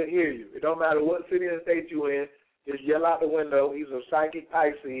window. He'll hear you. It don't matter what city and state you in. Just yell out the window. He's a psychic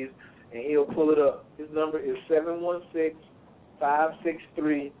Pisces, and he'll pull it up. His number is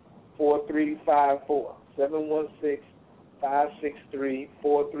 716-563-4354.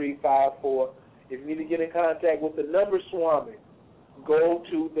 716-563-4354. If you need to get in contact with the Number Swami, go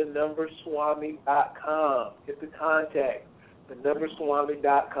to thenumberswami.com. Hit the contact.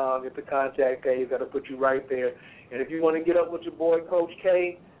 Thenumberswami.com. Hit the contact page. That'll put you right there. And if you want to get up with your boy, Coach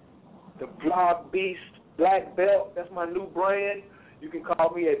K, the Blog Beast Black Belt, that's my new brand. You can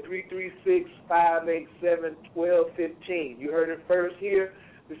call me at 336-587-1215. You heard it first here.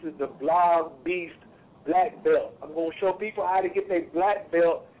 This is the Blog Beast Black Belt. I'm going to show people how to get their black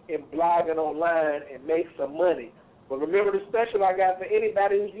belt in blogging online and make some money. But remember the special I got for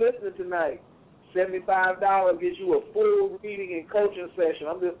anybody who's listening tonight. $75 gets you a full reading and coaching session.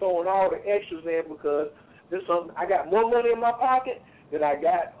 I'm just throwing all the extras in because I got more money in my pocket than I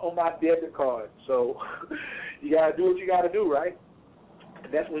got on my debit card. So you got to do what you got to do, right?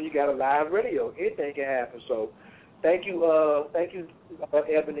 And that's when you got a live radio. Anything can happen. So thank you,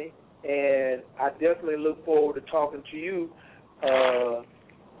 Ebony. And I definitely look forward to talking to you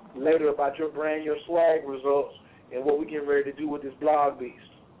later about your brand, your swag results, and what we're getting ready to do with this Blog Beast.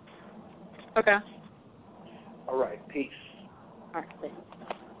 Okay. All right. Peace. All right. Thanks.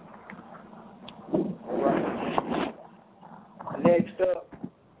 All right. Next up,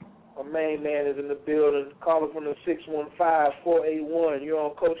 My main man is in the building, calling from the 615-481. You're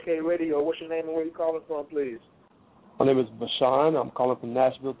on Coach K Radio. What's your name and where you calling from, please? My name is Bashan. I'm calling from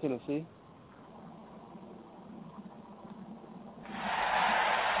Nashville, Tennessee.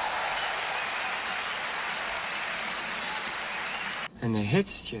 And the hits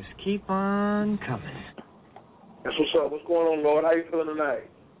just keep on coming. That's what's up. What's going on, Lord? How you feeling tonight?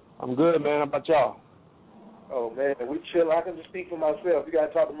 I'm good, man. How about y'all? Oh, man, we chill. I can just speak for myself. You got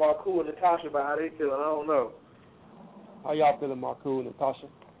to talk to Marku and Natasha about how they feeling. I don't know. How y'all feeling, Marku and Natasha?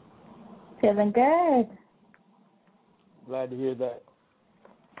 Feeling good. Glad to hear that.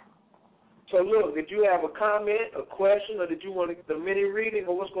 So, look, did you have a comment, a question, or did you want to get the mini reading,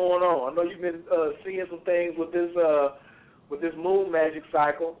 or what's going on? I know you've been seeing some things with this moon magic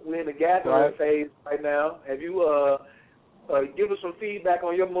cycle. We're in the gathering phase right now. Have you give us some feedback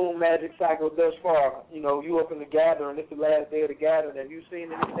on your moon magic cycle thus far? You know, you up in the gathering. It's the last day of the gathering. Have you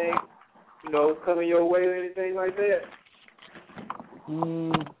seen anything, coming your way or anything like that?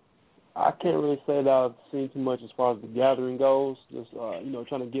 I can't really say that I've seen too much as far as the gathering goes. Just,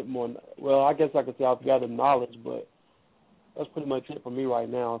 trying to get more. Well, I guess I could say I've gathered knowledge, but that's pretty much it for me right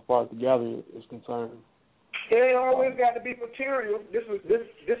now as far as the gathering is concerned. It ain't always got to be material. This is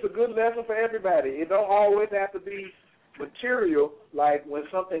a good lesson for everybody. It don't always have to be material, like when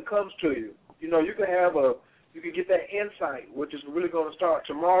something comes to you. You can get that insight, which is really going to start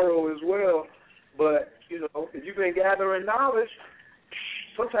tomorrow as well. But, if you've been gathering knowledge,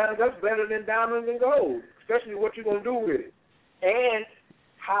 sometimes that's better than diamonds and gold, especially what you're going to do with it. And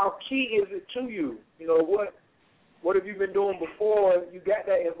how key is it to you? What have you been doing before you got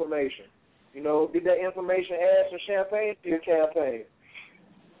that information? Did that information add some champagne to your campaign?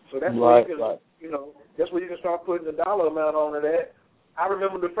 So that's where you can, that's where you can start putting the dollar amount on to that. I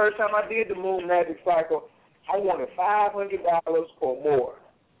remember the first time I did the moon magic cycle, I wanted $500 or more.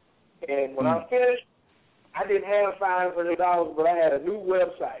 And when I finished, I didn't have $500, but I had a new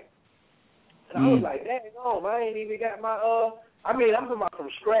website. And I was like, dang, I ain't even got my, I'm talking about from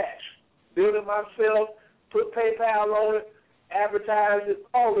scratch. Build it myself, put PayPal on it, advertise it,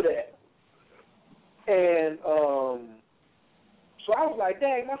 all of that. And so I was like,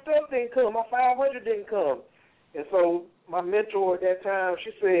 dang, my stuff didn't come. My 500 didn't come. And so my mentor at that time,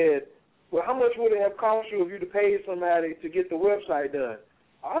 she said, well, how much would it have cost you if you'd have paid somebody to get the website done?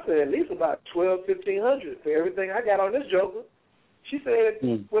 I said, at least about $1,200-$1,500 for everything I got on this joker. She said,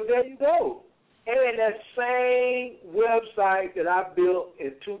 well, there you go. And that same website that I built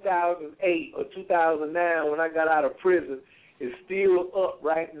in 2008 or 2009 when I got out of prison is still up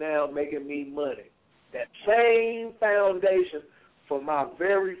right now making me money. That same foundation for my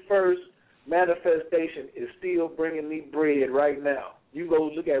very first manifestation is still bringing me bread right now. You go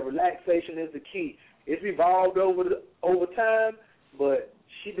look at relaxation is the key. It's evolved over time, but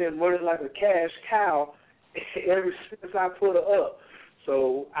she's been running like a cash cow ever since I put her up.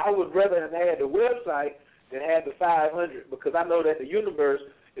 So I would rather have had the website than have the 500 because I know that the universe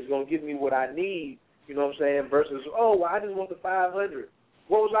is going to give me what I need, you know what I'm saying, versus, I just want the 500.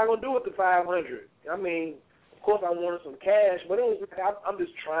 What was I going to do with the 500? Of course I wanted some cash, but it was I'm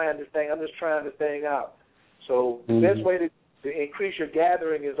just trying this thing. I'm just trying this thing out. So the best way to increase your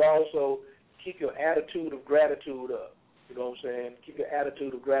gathering is also keep your attitude of gratitude up. You know what I'm saying? Keep your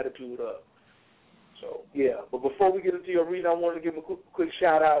attitude of gratitude up. So, yeah. But before we get into your reading, I want to give a quick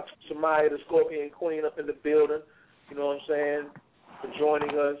shout-out to Samaya, the Scorpion Queen, up in the building. You know what I'm saying? For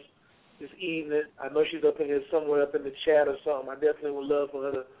joining us this evening. I know she's up in here somewhere up in the chat or something. I definitely would love for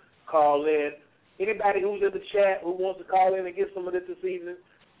her to call in. Anybody who's in the chat who wants to call in and get some of this evening,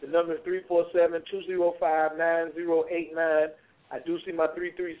 the number is 347-205-9089. I do see my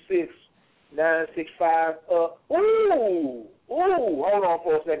 336-965 up. Ooh, hold on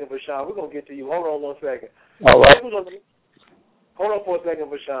for a second, Vashawn. We're going to get to you. Hold on 1 second. All right. Hold on for a second,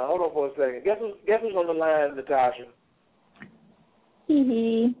 Vashawn. Hold on for a second. Guess who's on the line, Natasha?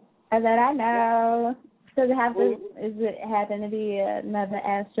 I bet I know. Does it happen to be another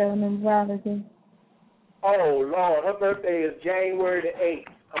Astro numerology? Oh, Lord. Her birthday is January the 8th.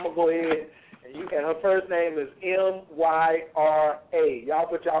 I'm going to go ahead and her first name is M-Y-R-A. Y'all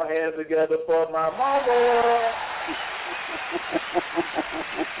put y'all hands together for my mama.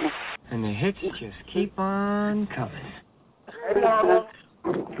 And the hits just keep on coming. Hey, Mama.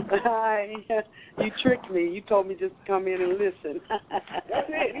 Hi. You tricked me. You told me just to come in and listen. That's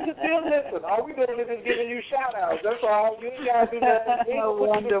it. You can still listen. All we doing is just giving you shout-outs. That's all. You ain't got to do nothing.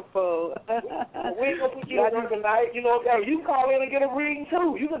 Wonderful. We ain't going to put you on tonight. You can call in and get a reading,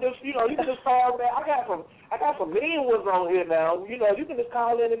 too. You can just, you can just call that. I got some mean ones on here now. You can just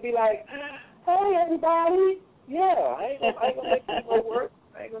call in and be like, hey, everybody. Yeah, I ain't gonna make this go work.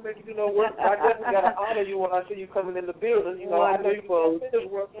 I ain't gonna make you do no work. I definitely gotta honor you when I see you coming in the building. You know, I know you just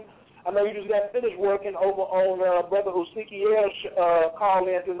finished working. I know you just got finished working over on Brother Usikiel's call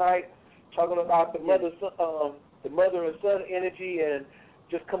in tonight, talking about the mother and son energy and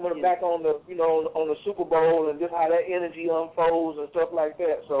just coming back on the on the Super Bowl and just how that energy unfolds and stuff like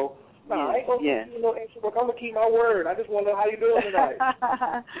that. So I ain't gonna do no extra work. I'm gonna keep my word. I just want to know how you doing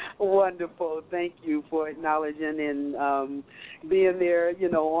tonight. Wonderful. Thank you for acknowledging and being there,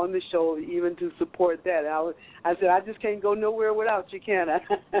 on the show, even to support that. I said I just can't go nowhere without you, can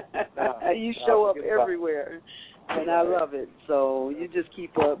I? You show up everywhere, and I love it. So you just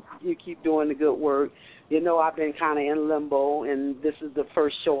keep up. You keep doing the good work. I've been kind of in limbo, and this is the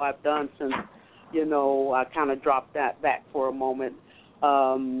first show I've done since, I kind of dropped that back for a moment.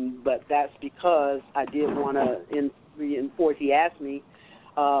 But that's because I did want to reinforce. He asked me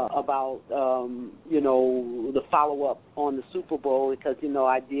about, the follow-up on the Super Bowl because,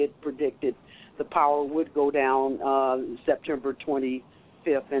 I did predict it. The power would go down September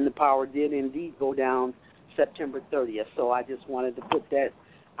 25th, and the power did indeed go down September 30th. So I just wanted to put that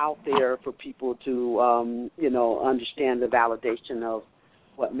out there for people to, understand the validation of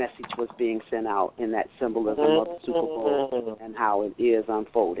what message was being sent out in that symbolism of the Super Bowl and how it is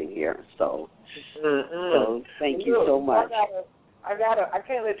unfolding here. So thank you so much. I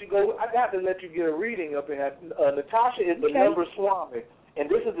can't let you go. I got to let you get a reading up in that. Natasha is the Number Swami, and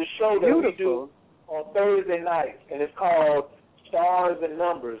this is a show that we do on Thursday nights, and it's called Stars and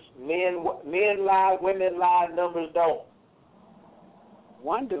Numbers. Men lie, women lie, numbers don't.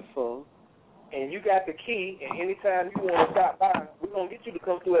 Wonderful. And you got the key, and anytime you want to stop by, we're going to get you to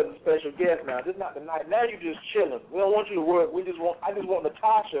come through as a special guest now. This is not the night. Now you're just chilling. We don't want you to work. I just want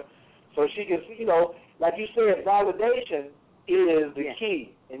Natasha so she can, like you said, validation is the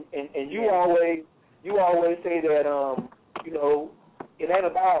key. And you always say that, it ain't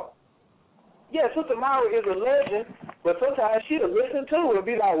about, Sister Myra is a legend, but sometimes she'll listen to it and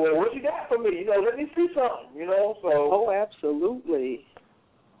be like, well, what you got for me? Let me see something, so. Oh, absolutely.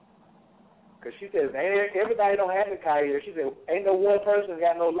 Because she says, everybody don't have the Khayr. She said, ain't no one person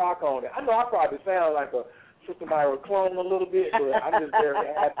got no lock on it. I know I probably sound like a Sister Myra clone a little bit, but I'm just very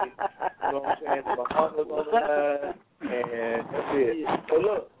happy. You know what I'm saying? My uncle's on the line, and that's it. So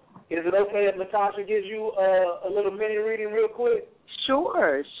look, is it okay if Natasha gives you a little mini reading real quick?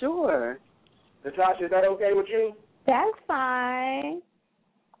 Sure. Natasha, is that okay with you? That's fine.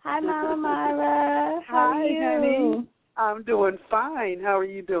 Hi, Mama Myra. How are you? Honey. I'm doing fine. How are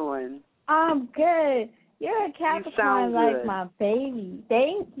you doing? I'm good. You're a Capricorn like my baby.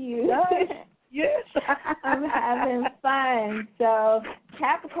 Thank you. Yes. I'm having fun. So,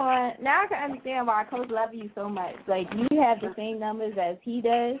 Capricorn, now I can understand why Coach loves you so much. Like, you have the same numbers as he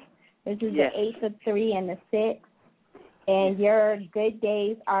does, which is the 8, the 3, and the 6. And your good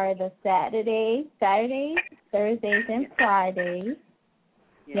days are the Saturdays, Thursdays, and Fridays.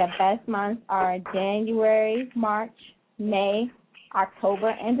 Your best months are January, March, May, October,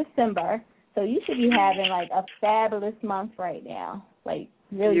 and December. So you should be having, like, a fabulous month right now. Like,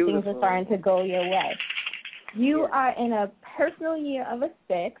 really Beautiful. Things are starting to go your way. You are in a personal year of a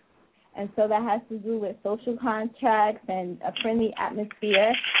 6, and so that has to do with social contracts and a friendly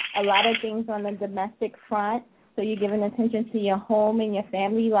atmosphere, a lot of things on the domestic front. So you're giving attention to your home and your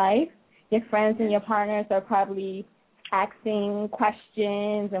family life. Your friends and your partners are probably asking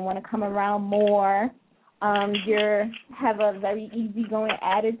questions and want to come around more. You have a very easygoing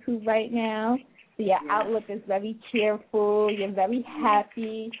attitude right now. So your outlook is very cheerful. You're very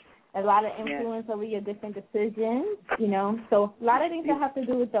happy. A lot of influence over your different decisions, So a lot of things that have to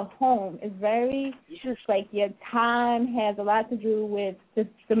do with the home is very, just like your time has a lot to do with the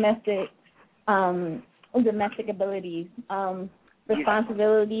domestic abilities,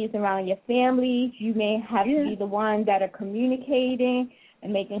 responsibilities around your family. You may have to be the one that are communicating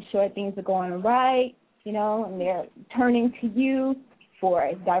and making sure things are going right, and they're turning to you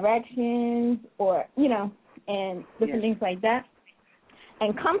for directions or, and different things like that.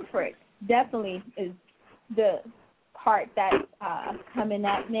 And comfort definitely is the part that's coming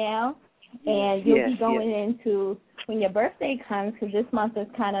up now. And you'll be going into, when your birthday comes, because this month is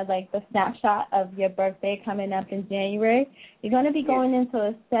kind of like the snapshot of your birthday coming up in January, you're going to be going into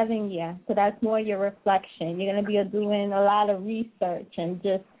a 7-year. So that's more your reflection. You're going to be doing a lot of research and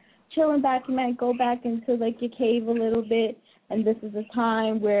just chilling back. You might go back into, like, your cave a little bit, and this is a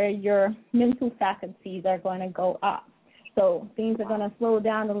time where your mental faculties are going to go up. So things are going to slow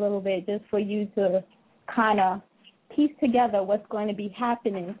down a little bit just for you to kind of piece together what's going to be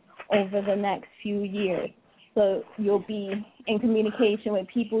happening over the next few years. So you'll be in communication with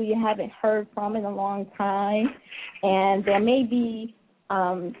people you haven't heard from in a long time, and there may be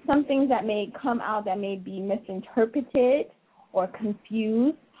some things that may come out that may be misinterpreted or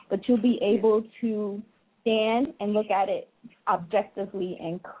confused, but you'll be able to stand and look at it objectively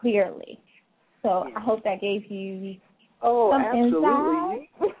and clearly. So I hope that gave you some absolutely.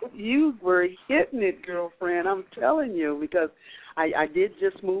 insight. You were hitting it, girlfriend. I'm telling you, because I did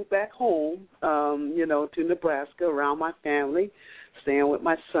just move back home, to Nebraska around my family, staying with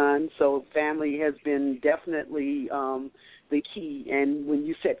my son. So family has been definitely the key. And when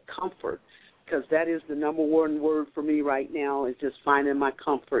you said comfort, because that is the number one word for me right now, is just finding my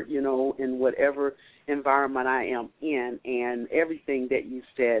comfort, in whatever environment I am in. And everything that you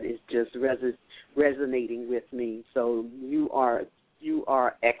said is just resonating with me. So you are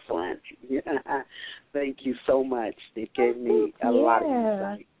excellent. Thank you so much. It gave me a lot of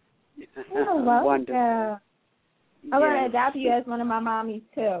insight. Wonderful. I want to adopt you as one of my mommies,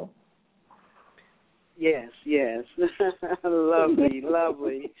 too. Yes.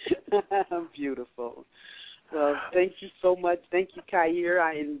 Lovely. Beautiful. Well, thank you so much. Thank you, Khayr.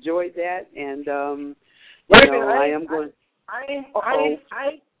 I enjoyed that. And, I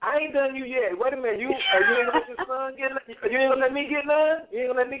ain't done you yet. Wait a minute. You ain't gonna let your son get? You ain't gonna let me get none? You ain't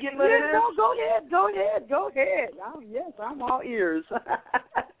gonna let me get none? Yeah, no, go ahead. Yes, I'm all ears.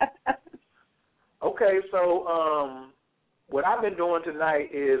 Okay, so what I've been doing tonight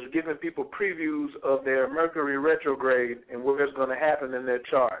is giving people previews of their Mercury retrograde and what's going to happen in their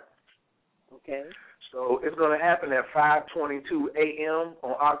chart. Okay. So it's going to happen at 5:22 a.m.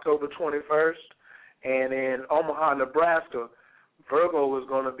 on October 21st, and in Omaha, Nebraska, Virgo is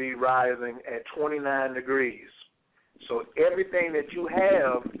going to be rising at 29 degrees. So everything that you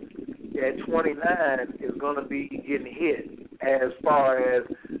have at 29 is going to be getting hit as far as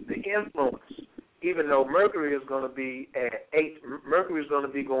the influence. Even though Mercury is going to be at 8, Mercury is going to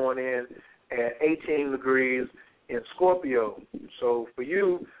be going in at 18 degrees in Scorpio. So for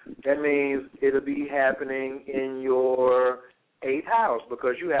you, that means it'll be happening in your 8th house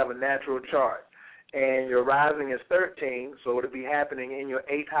because you have a natural chart. And your rising is 13, so it'll be happening in your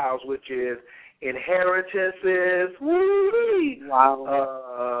 8th house, which is inheritances,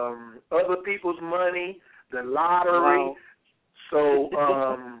 other people's money, the lottery.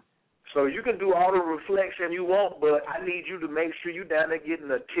 Wow. So you can do all the reflection you want, but I need you to make sure you down there getting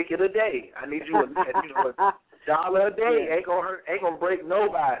a ticket a day. I need you $1 a day. Ain't gonna break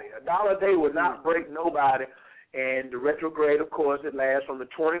nobody. $1 a day would not break nobody. And the retrograde, of course, it lasts from the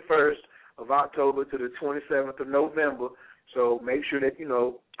 21st of October to the 27th of November. So make sure that,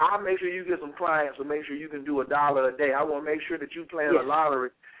 I'll make sure you get some clients, so make sure you can do $1 a day. I want to make sure that you play the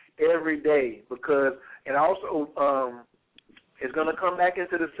lottery every day because, and also it's going to come back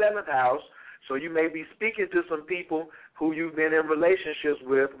into the 7th house, so you may be speaking to some people who you've been in relationships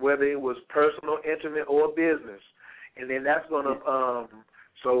with, whether it was personal, intimate, or business. And then that's going to,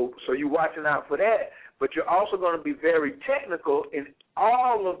 so you're watching out for that. But you're also going to be very technical in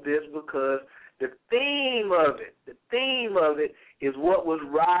all of this because the theme of it is what was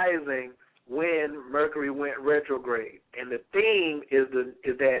rising when Mercury went retrograde. And the theme is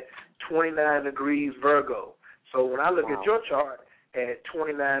that 29 degrees Virgo. So when I look at your chart at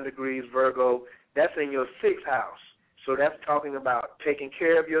 29 degrees Virgo, that's in your 6th house. So that's talking about taking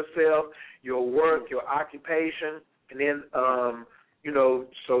care of yourself, your work, your occupation, and then,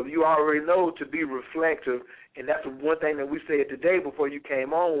 so you already know to be reflective. And that's one thing that we said today before you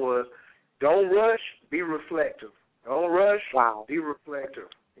came on was don't rush, be reflective. Don't rush, be reflective,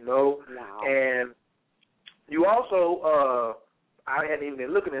 And you also, I hadn't even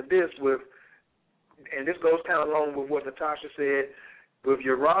been looking at this with, and this goes kind of along with what Natasha said, with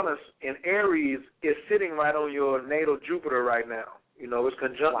Uranus in Aries, it's sitting right on your natal Jupiter right now. It's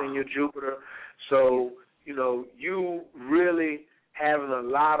conjuncting your Jupiter. So, you really having a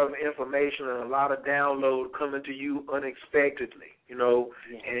lot of information and a lot of download coming to you unexpectedly, and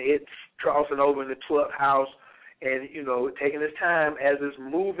it's crossing over in the 12th house and, taking its time as it's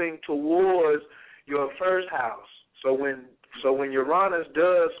moving towards your 1st house. So when Uranus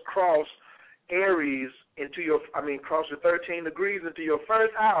does cross Aries cross your 13 degrees into your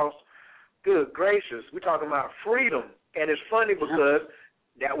 1st house, good gracious, we're talking about freedom. And it's funny because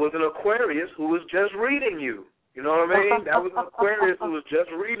that was an Aquarius who was just reading you. You know what I mean? That was an Aquarius who was just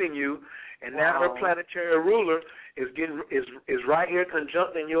reading you, and now her planetary ruler is right here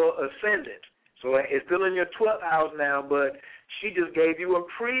conjuncting your ascendant. So it's still in your 12th house now, but she just gave you a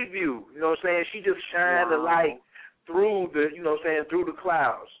preview. You know what I'm saying? She just shined the light through through the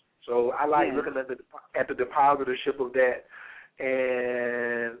clouds. So I like looking at the depositorship of that.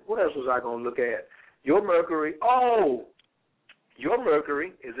 And what else was I going to look at? Your Mercury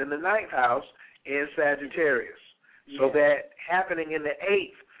is in the 9th house in Sagittarius. So that happening in the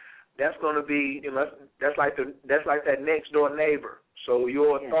 8th, that's going to be, that's like that next door neighbor. So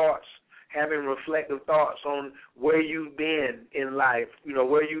your thoughts, having reflective thoughts on where you've been in life,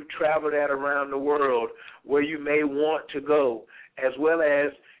 where you traveled at around the world, where you may want to go, as well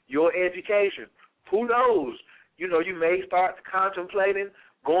as your education. Who knows? You may start contemplating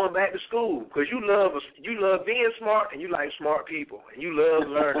going back to school because you love being smart and you like smart people and you love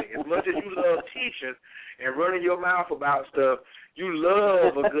learning. As much as you love teaching and running your mouth about stuff, you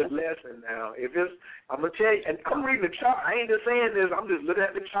love a good lesson now. I'm going to tell you, and I'm reading the chart. I ain't just saying this. I'm just looking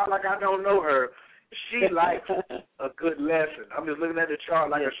at the chart like I don't know her. She likes a good lesson. I'm just looking at the chart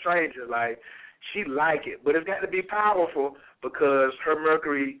like a stranger. Like, she like it. But it's got to be powerful because her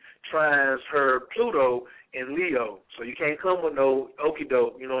Mercury trines her Pluto in Leo. So you can't come with no okie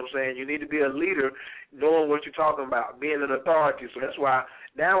doke, you know what I'm saying? You need to be a leader, knowing what you're talking about, being an authority. So that's why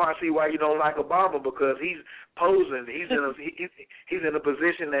now I see why you don't like Obama, because he's posing. He's in a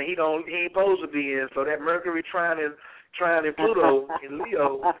position that he ain't supposed to be in. So that Mercury trining Pluto in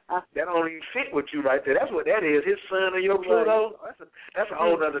Leo, that don't even fit with you right there. That's what that is. His sun and your Pluto. That's a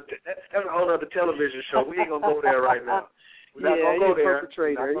whole other television show. We ain't gonna go there right now. You're a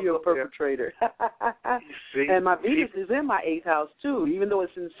perpetrator. You're a perpetrator. And my Venus is in my 8th house too. Even though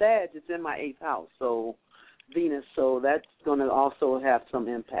it's in Sag, it's in my 8th house. So Venus, so that's going to also have some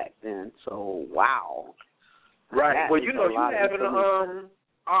impact then. So wow. Right. Well, you having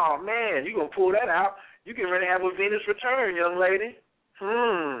oh man, you gonna pull that out. You can really have a Venus return, young lady.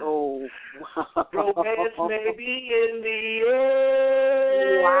 Oh, wow. Romance may be in the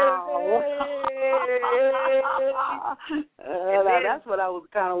air. Wow. That's what I was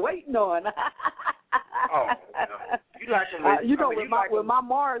kind of waiting on. Oh, no. You like with my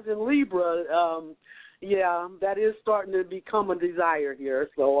Mars in Libra, that is starting to become a desire here.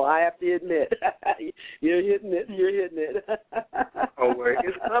 So I have to admit, you're hitting it. Oh, well,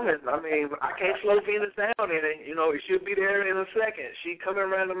 it's coming. I mean, I can't slow Venus down in it. It should be there in a second. She coming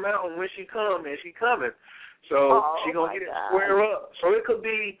around the mountain when she come, and she coming. So she going to get it square up. So it could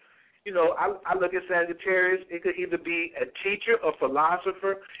be, I look at Sagittarius. It could either be a teacher, a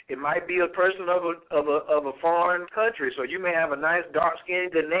philosopher. It might be a person of a foreign country. So you may have a nice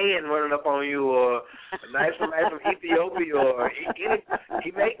dark-skinned Ghanaian running up on you, or a nice somebody from Ethiopia, or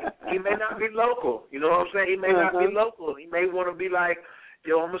he may not be local. You know what I'm saying? He may not be local. He may want to be like,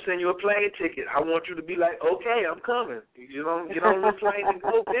 I'm gonna send you a plane ticket. I want you to be like, okay, I'm coming. Get on the plane and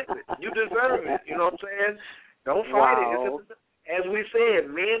go visit. You deserve it. You know what I'm saying? Don't fight it. As we said,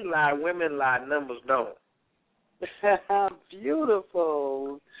 men lie, women lie, numbers don't.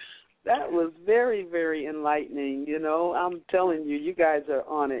 Beautiful. That was very, very enlightening. I'm telling you, you guys are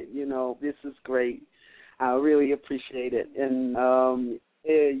on it. This is great. I really appreciate it. And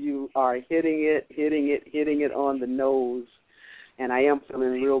you are hitting it on the nose. And I am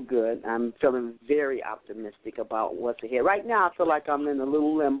feeling real good. I'm feeling very optimistic about what's ahead. Right now, I feel like I'm in a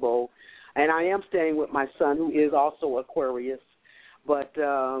little limbo. And I am staying with my son, who is also Aquarius. But,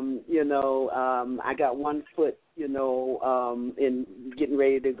 I got one foot, in getting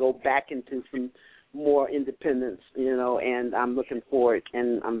ready to go back into some more independence, and I'm looking forward,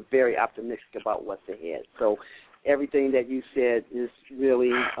 and I'm very optimistic about what's ahead. So everything that you said is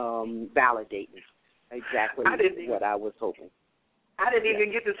really validating exactly what I was hoping. I didn't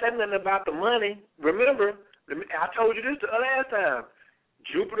even get to say nothing about the money. Remember, I told you this the last time.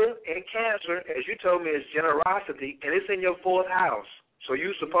 Jupiter in Cancer, as you told me, is generosity, and it's in your 4th house. So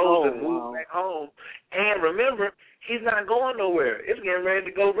you're supposed to move back home. And remember, he's not going nowhere. It's getting ready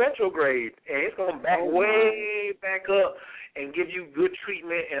to go retrograde, and it's going to way back up and give you good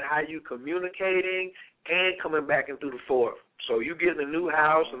treatment and how you communicating and coming back into the 4th. So you get a new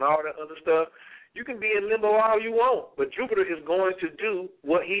house and all that other stuff. You can be in limbo all you want, but Jupiter is going to do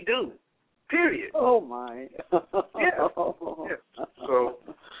what he do. Period. Oh, my. Yeah. So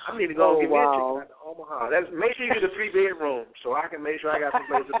I need to go and get me a ticket to Omaha. Make sure you get a 3-bedroom so I can make sure I got some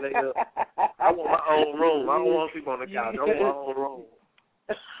place to lay up. I want my own room. I don't want to sleep on the couch. I want my own room.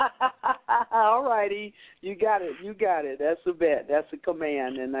 All righty. You got it. That's a bet. That's a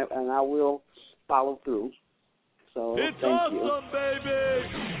command, and I will follow through. So it's thank awesome, baby.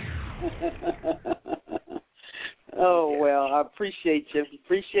 Oh, well, I appreciate you,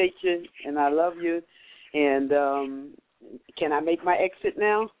 and I love you. And can I make my exit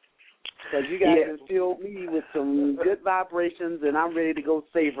now? Because you guys have filled me with some good vibrations, and I'm ready to go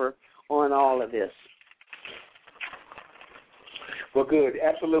savor on all of this. Well, good.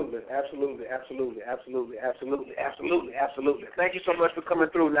 Absolutely. Thank you so much for coming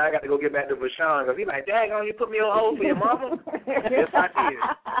through. Now I got to go get back to Vashawn because he's like, daggone, you put me on hold for your mama? Yes, I did.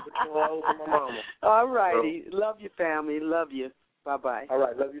 Put you on hold for my mama. All righty. Love you, family. Love you. Bye-bye. All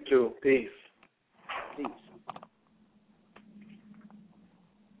right. Love you, too. Peace.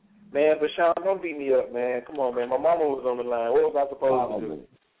 Man, Vashawn, don't beat me up, man. Come on, man. My mama was on the line. What was I supposed to do?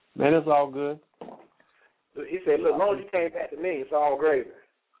 Man, it's all good. He said, look, as long as you came back to me, it's all gravy.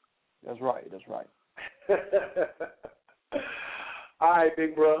 That's right. All right,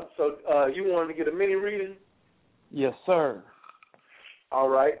 big bro. So you wanted to get a mini reading? Yes, sir. All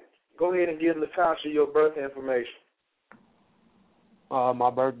right. Go ahead and give Natasha your birth information.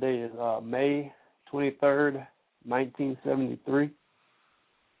 My birthday is May 23rd, 1973,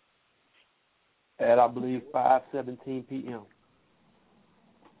 at, I believe, 5:17 p.m.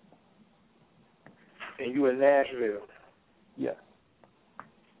 And you in Nashville? Yes.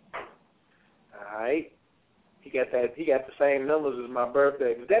 All right. He got the same numbers as my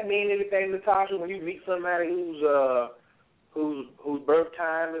birthday. Does that mean anything, Natasha, when you meet somebody whose birth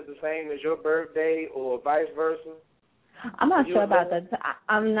time is the same as your birthday, or vice versa? I'm not sure about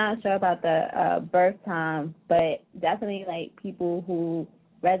the birth time, but definitely like people who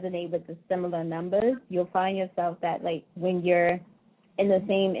resonate with the similar numbers, you'll find yourself that like when you're in the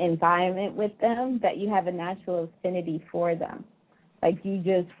same environment with them, that you have a natural affinity for them. Like you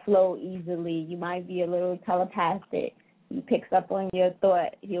just flow easily. You might be a little telepathic. He picks up on your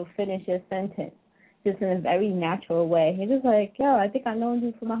thought. He'll finish your sentence just in a very natural way. He's just like, yo, I think I've known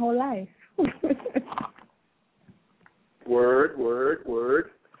you for my whole life. Word.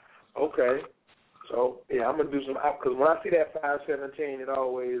 Okay. So, yeah, I'm going to do some, because when I see that 517, it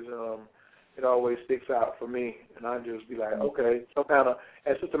always sticks out for me. And I just be like, okay, some kind of,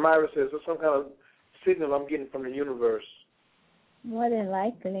 as Sister Myra says, there's some kind of signal I'm getting from the universe. More than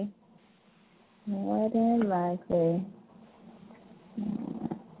likely.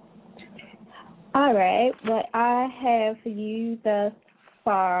 All right, what I have for you thus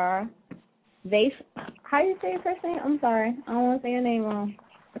far, how do you say your first name? I'm sorry, I don't want to say your name wrong.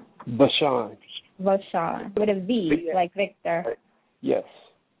 Vashawn, with a V, like Victor. Yes.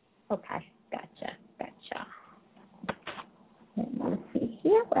 Okay, gotcha. Let me see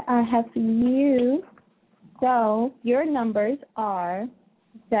here what I have for you. So your numbers are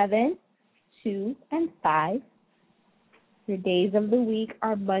 7, 2, and 5. Your days of the week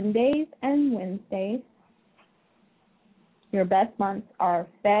are Mondays and Wednesdays. Your best months are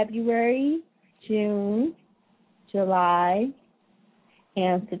February, June, July,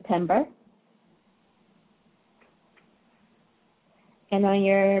 and September. And on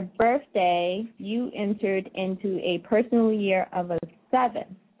your birthday, you entered into a personal year of a 7.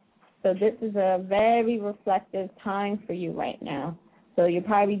 So this is a very reflective time for you right now. So you're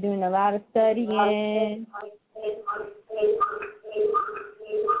probably doing a lot of studying.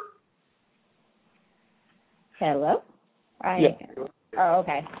 Hello? Yeah. Oh,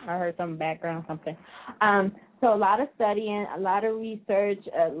 okay. I heard some background something. So a lot of studying, a lot of research,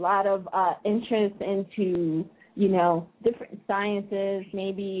 a lot of interest into, different sciences,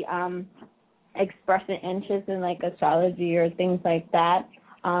 maybe expressing interest in like astrology or things like that.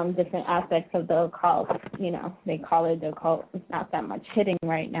 Different aspects of the occult, they call it the occult. It's not that much hitting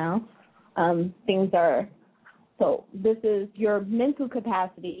right now. So this is your mental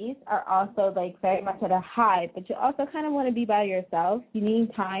capacities are also like very much at a high, but you also kind of want to be by yourself. You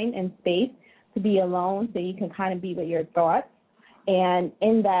need time and space to be alone so you can kind of be with your thoughts. And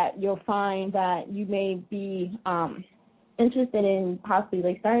in that, you'll find that you may be interested in possibly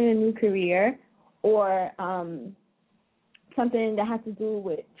like starting a new career or something that has to do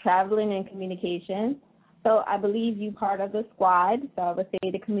with traveling and communication. So I believe you part of the squad. So I would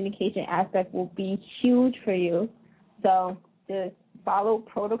say the communication aspect will be huge for you. So just follow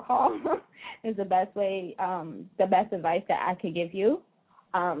protocol is the best way, the best advice that I could give you.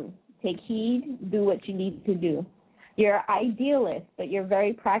 Take heed, do what you need to do. You're an idealist, but you're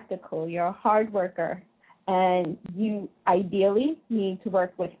very practical. You're a hard worker, and you ideally need to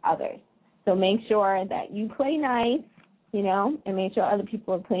work with others. So make sure that you play nice, and make sure other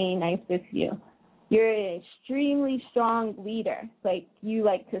people are playing nice with you. You're an extremely strong leader. Like, you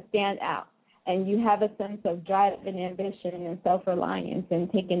like to stand out, and you have a sense of drive and ambition and self-reliance and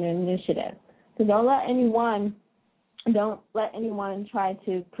taking initiative. So don't let anyone try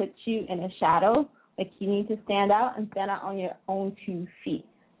to put you in a shadow. Like, you need to stand out and stand out on your own 2 feet.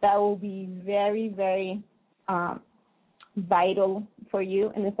 That will be very, very vital for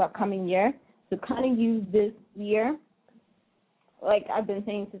you in this upcoming year. So kind of use this year, like I've been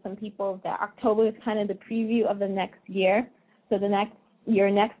saying to some people, that October is kind of the preview of the next year. So your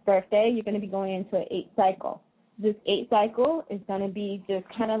next birthday, you're going to be going into an 8 cycle. This 8 cycle is going to be just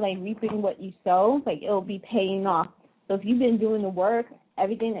kind of like reaping what you sow, like it'll be paying off. So if you've been doing the work,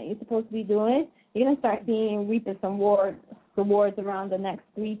 everything that you're supposed to be doing, you're going to start reaping some rewards around the next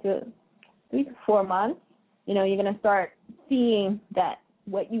 3 to 4 months. You know, you're going to start seeing that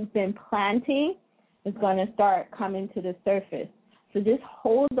what you've been planting is going to start coming to the surface. So just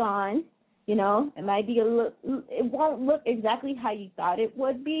hold on. You know, it might be it won't look exactly how you thought it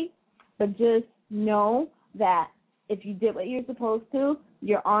would be, but just know that if you did what you're supposed to,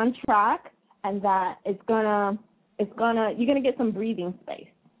 you're on track, and that you're gonna get some breathing space.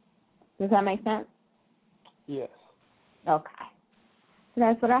 Does that make sense? Yes. Okay. So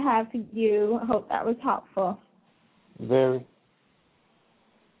that's what I have for you. I hope that was helpful. Very.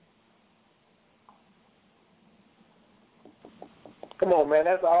 Come on, man.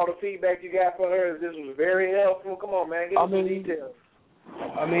 That's all the feedback you got for her. This was very helpful. Come on, man. Give us some details.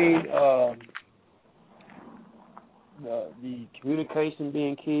 I mean, the communication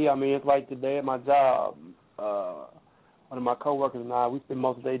being key. I mean, it's like today at my job, one of my coworkers and I, we spend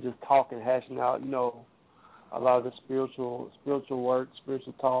most of the day just talking, hashing out, you know, a lot of the spiritual work,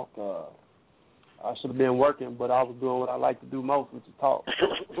 spiritual talk. I should have been working, but I was doing what I like to do most, which is talk.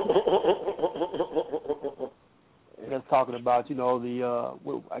 And that's talking about, you know,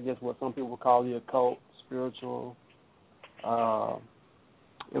 I guess what some people call the occult, spiritual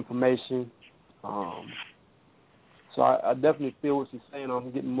information. So I definitely feel what she's saying.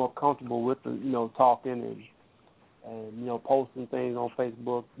 I'm getting more comfortable with the, you know, talking and you know, posting things on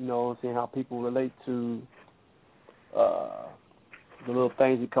Facebook, you know, seeing how people relate to the little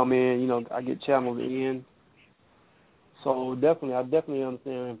things that come in. You know, I get channeled in. So I definitely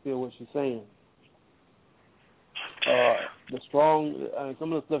understand and feel what she's saying.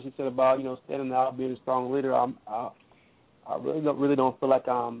 Some of the stuff she said about, you know, standing out, being a strong leader, I really don't feel like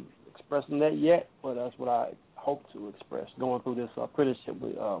I'm expressing that yet, but that's what I hope to express going through this apprenticeship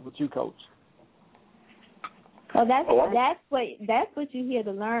with you, Coach. Well, that's what you're here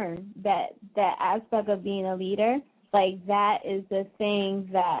to learn. That aspect of being a leader, like that is the thing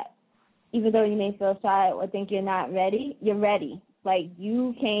that, even though you may feel shy or think you're not ready, you're ready. Like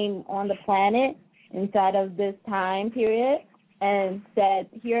you came on the planet inside of this time period and said,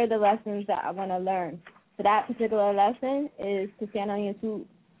 here are the lessons that I want to learn. So that particular lesson is to stand on your 2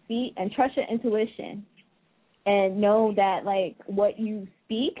 feet and trust your intuition and know that, like, what you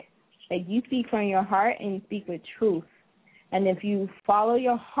speak, like you speak from your heart and you speak with truth. And if you follow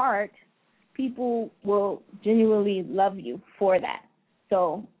your heart, people will genuinely love you for that.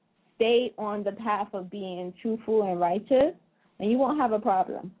 So stay on the path of being truthful and righteous, and you won't have a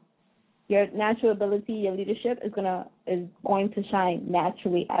problem. Your natural ability, your leadership is going to shine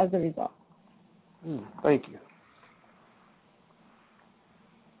naturally as a result. Thank you.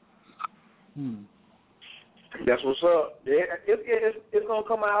 That's what's up. It's going to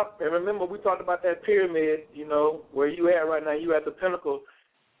come out. And remember, we talked about that pyramid, you know, where you at right now. You at the pinnacle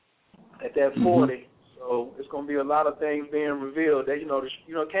at that 40. Mm-hmm. So it's going to be a lot of things being revealed. That, you know,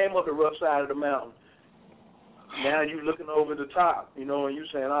 came up the rough side of the mountain. Now you're looking over the top, you know, and you're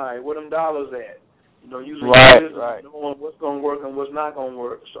saying, all right, where them dollars at? You know, using right. knowing what's going to work and what's not going to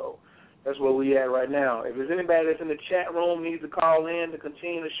work. So that's where we at right now. If there's anybody that's in the chat room needs to call in to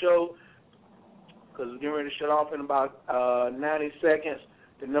continue the show, because we're getting ready to shut off in about 90 seconds.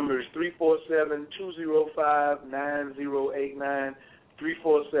 The number is 347-205-9089,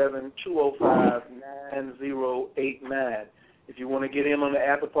 347-205-9089. If you want to get in on the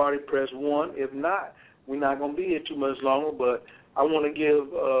after party, press 1. If not, we're not going to be here too much longer, but I want to give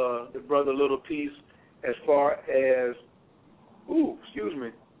the brother a little piece as far as,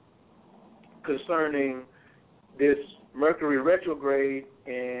 concerning this Mercury retrograde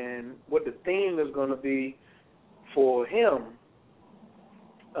and what the theme is going to be for him.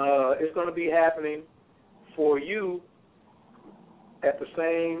 It's going to be happening for you at the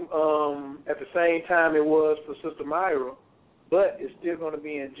same time it was for Sister Myra, but it's still going to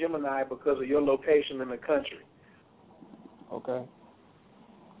be in Gemini because of your location in the country. Okay.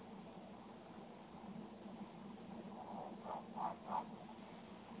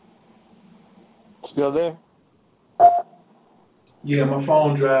 Still there? Yeah, my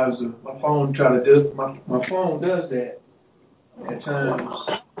phone does that at times,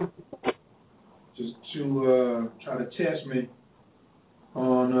 just to try to test me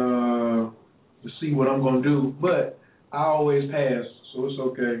on to see what I'm gonna do. But I always pass, so it's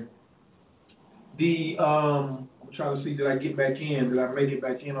okay. I'm trying to see, did I get back in? Did I make it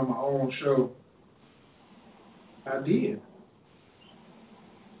back in on my own show? I did.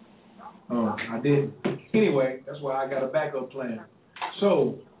 Oh, I didn't. Anyway, that's why I got a backup plan.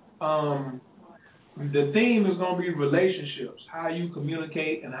 So, the theme is going to be relationships, how you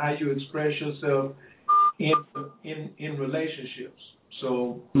communicate and how you express yourself in relationships.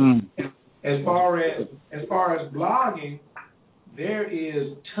 So, as far as blogging, there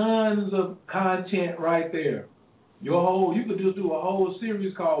is tons of content right there. You could just do a whole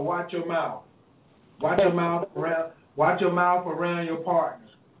series called "Watch Your Mouth." Watch your mouth around your partner.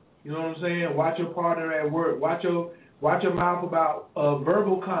 You know what I'm saying? Watch your partner at work. Watch your mouth about a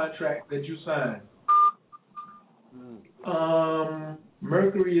verbal contract that you sign.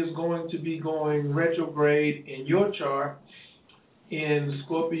 Mercury is going to be going retrograde in your chart in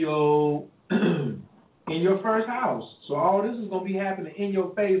Scorpio in your first house. So all this is going to be happening in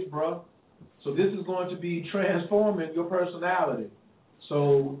your face, bro. So this is going to be transforming your personality.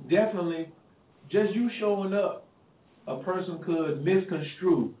 So definitely, just you showing up, a person could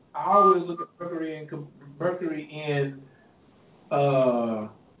misconstrue. I always look at Mercury in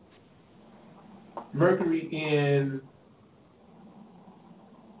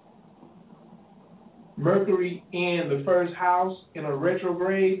the first house in a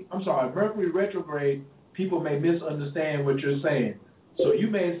retrograde. Mercury retrograde, people may misunderstand what you're saying. So you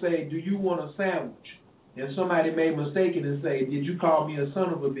may say, do you want a sandwich? And somebody may mistake it and say, did you call me a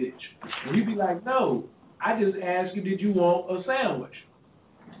son of a bitch? And you be like, no, I just asked you, did you want a sandwich?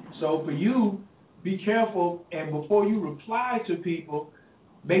 So for you, be careful, and before you reply to people,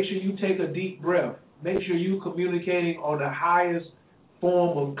 make sure you take a deep breath. Make sure you're communicating on the highest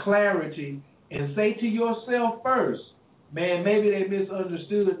form of clarity, and say to yourself first, man, maybe they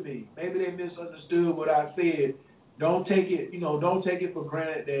misunderstood me. Maybe they misunderstood what I said. Don't take it for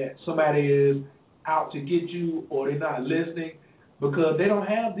granted that somebody is out to get you or they're not listening, because they don't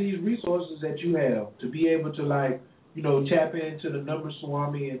have these resources that you have to be able to tap into the Number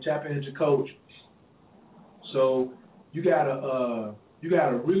Swami and tap into Coach. So you gotta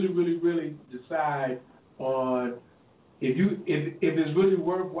really, really, really decide on if it's really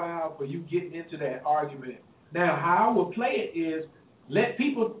worthwhile for you getting into that argument. Now, how I would play it is let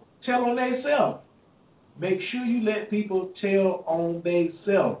people tell on themselves. Make sure you let people tell on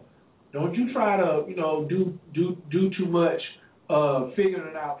themselves. Don't you try to do too much figuring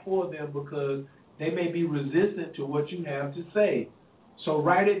it out for them, because they may be resistant to what you have to say. So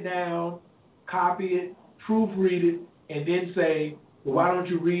write it down, copy it, proofread it, and then say, well, why don't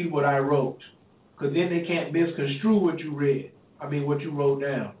you read what I wrote? Because then they can't misconstrue what you wrote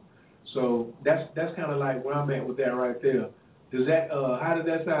down. So that's kind of like where I'm at with that right there. Does that how does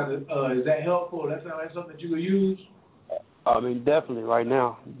that sound? Is that helpful? That sound like something that you could use? I mean, definitely right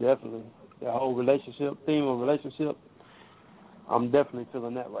now, definitely. The whole theme of relationship, I'm definitely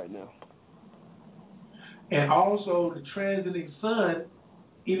feeling that right now. And also the transiting sun,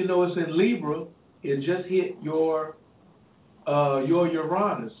 even though it's in Libra, it just hit your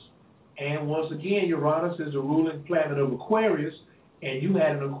Uranus. And once again, Uranus is the ruling planet of Aquarius, and you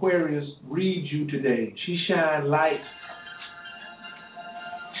had an Aquarius read you today. She shined light.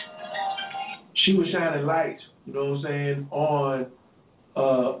 She was shining light, you know what I'm saying,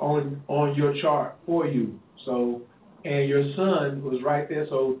 on your chart for you. So, and your sun was right there.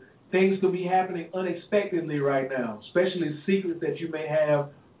 So things could be happening unexpectedly right now, especially secrets that you may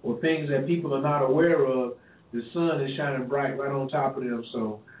have or things that people are not aware of. The sun is shining bright right on top of them.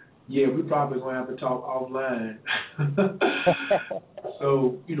 So, yeah, we probably going to have to talk offline.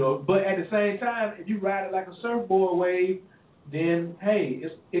 So, but at the same time, if you ride it like a surfboard wave, then hey,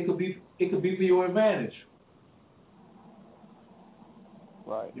 it could be for your advantage.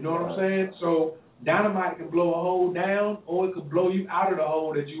 Right. You know what I'm saying? So dynamite can blow a hole down, or it could blow you out of the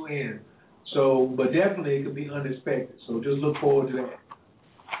hole that you're in. So, but definitely it could be unexpected. So just look forward to that.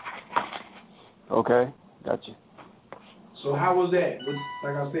 Okay, gotcha. So how was that?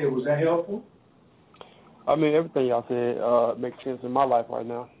 Like I said, was that helpful? I mean, everything y'all said makes sense in my life right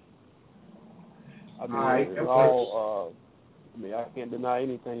now. I mean, I can't deny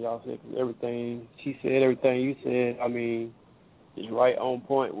anything y'all said, because everything she said, everything you said, I mean, is right on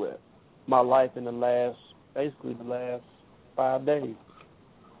point with my life in the last 5 days.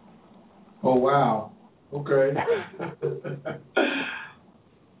 Oh, wow. Okay.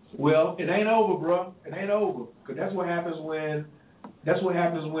 Well, it ain't over, bro. It ain't over. Because that's what happens when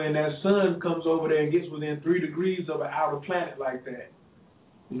that sun comes over there and gets within 3 degrees of an outer planet like that.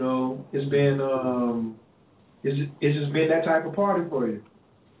 It's been it's just been that type of party for you.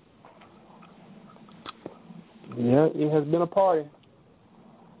 Yeah, it has been a party.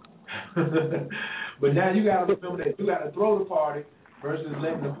 But now you got to remember that you got to throw the party versus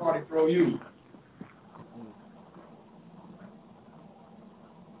letting the party throw you.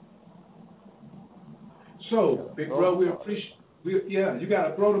 So, big bro, we appreciate. You got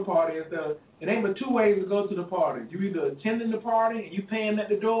to throw the party instead of. It ain't but two ways to go to the party. You either attending the party and you paying at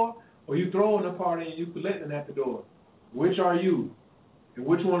the door, or you throwing the party and you collecting at the door. Which are you? And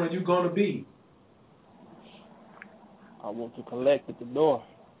which one are you going to be? I want to collect at the door.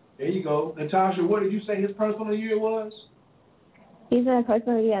 There you go. Natasha, what did you say his personal year was? He's in a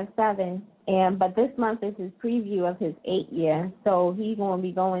personal year of 7. But this month is his preview of his 8th year. So he's going to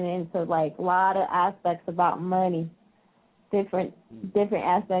be going into, like, a lot of aspects about money. Different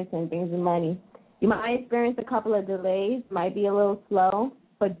aspects and things of money. You might experience a couple of delays, might be a little slow,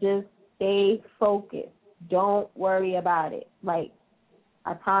 but just stay focused. Don't worry about it. Like,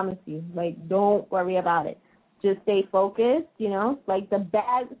 I promise you, like, don't worry about it. Just stay focused, you know, like the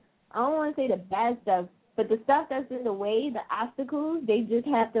bad, I don't want to say the bad stuff, but the stuff that's in the way, the obstacles, they just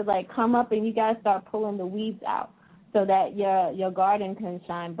have to, like, come up and you got to start pulling the weeds out so that your garden can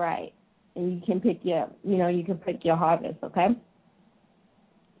shine bright. And you can pick your harvest, okay?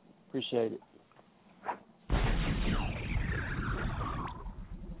 Appreciate it.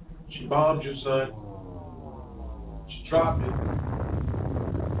 She bombed you, son. She dropped it.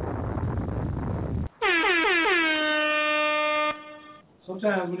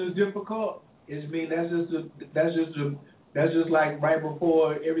 Sometimes when it's difficult, that's just like right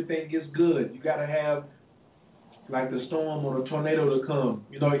before everything gets good. You gotta have like the storm or the tornado to come.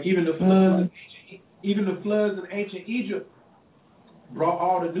 You know, even the floods in ancient Egypt brought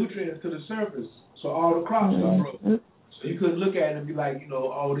all the nutrients to the surface, so all the crops would grow. So you couldn't look at it and be like, you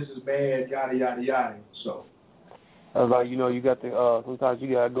know, oh, this is bad, yada yada yada. So that's like, you know, you got to sometimes you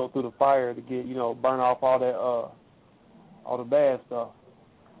gotta go through the fire to get, you know, burn off all that all the bad stuff.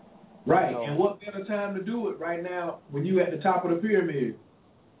 Right, you know. And what better time to do it right now when you at the top of the pyramid?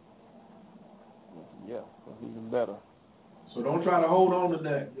 Yeah, that's even better. So don't try to hold on to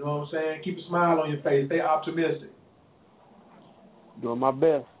that. You know what I'm saying? Keep a smile on your face. Stay optimistic. Doing my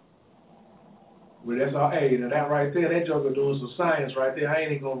best. Well, that's all. Hey, now that right there, that joker doing some science right there. I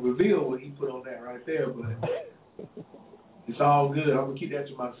ain't even gonna reveal what he put on that right there, but it's all good. I'm gonna keep that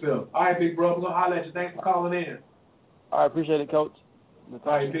to myself. All right, big bro. I'm gonna holler at you. Thanks for calling in. All right, appreciate it, Coach. All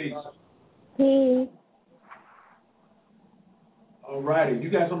right, peace. Peace. All righty. You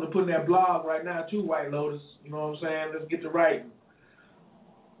got something to put in that blog right now, too, White Lotus. You know what I'm saying? Let's get to writing.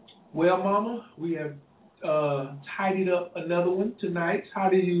 Well, Mama, we have tidied up another one tonight.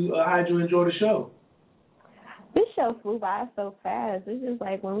 How'd you enjoy the show? This show flew by so fast. It's just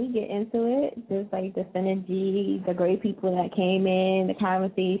like when we get into it, just like the synergy, the great people that came in, the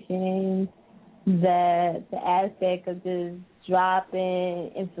conversations, the aspect of just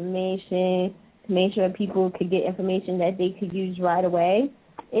dropping information to make sure people could get information that they could use right away.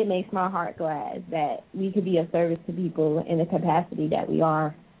 It makes my heart glad that we could be of service to people in the capacity that we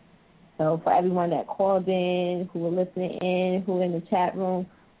are. So for everyone that called in, who were listening in, who were in the chat room,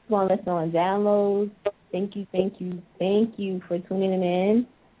 who want to listen on downloads, thank you for tuning in,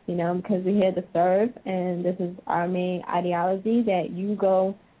 you know, because we're here to serve, and this is our main ideology, that you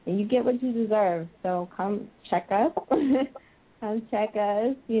go and you get what you deserve. So come check us. Come check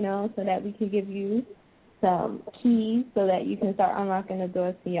us, you know, so that we can give you some keys so that you can start unlocking the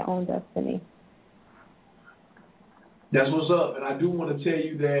doors to your own destiny. That's what's up. And I do want to tell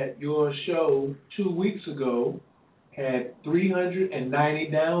you that your show 2 weeks ago had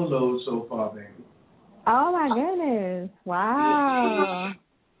 390 downloads so far, baby. Oh, my goodness. Wow.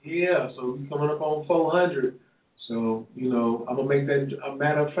 Yeah, so we're coming up on 400. So, you know, I'm going to make that, a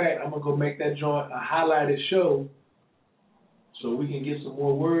matter of fact, I'm going to go make that joint a highlighted show so we can get some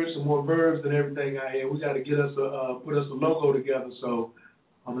more words, some more verbs and everything out here. We got to get us put us a logo together. So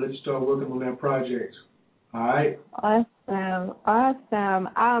I'm going to let you start working on that project. All right? Awesome. I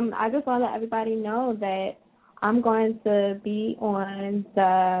just want to let everybody know that I'm going to be on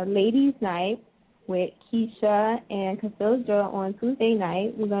the Ladies' Night with Keisha and Cassandra on Tuesday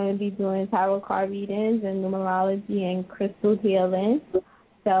night. We're going to be doing tarot card readings and numerology and crystal healing.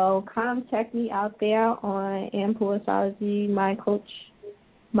 So come check me out there on Ampool Astrology, my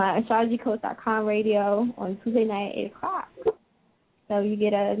astrologycoach.com radio on Tuesday night at 8 o'clock. So you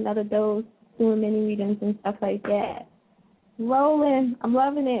get another dose, doing mini readings and stuff like that. Rolling. I'm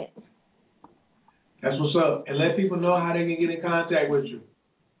loving it. That's what's up. And let people know how they can get in contact with you.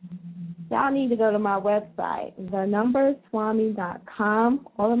 Y'all need to go to my website, thenumberswami.com.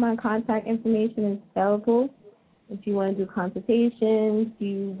 All of my contact information is available. If you want to do consultations,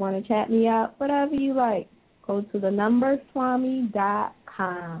 you want to chat me up, whatever you like, go to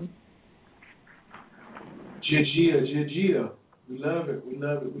thenumberswami.com. Gia. We love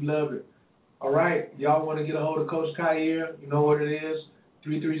it. All right. Y'all want to get a hold of Coach Khayr, you know what it is,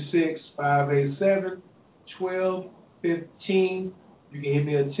 336-587-3776. 1215. You can hit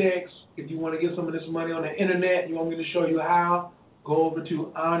me a text. If you want to get some of this money on the internet, you want me to show you how, go over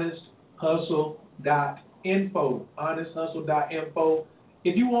to honesthustle.info. Honesthustle.info.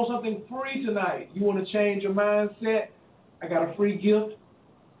 If you want something free tonight, you want to change your mindset, I got a free gift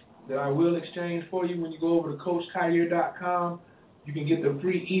that I will exchange for you when you go over to CoachKhayr.com. You can get the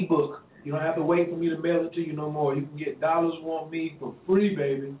free ebook. You don't have to wait for me to mail it to you no more. You can get Dollars Want Me for free,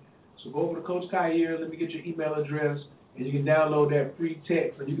 baby. So go over to Coach Khayr, let me get your email address, and you can download that free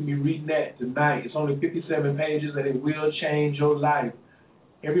text, and you can be reading that tonight. It's only 57 pages, and it will change your life.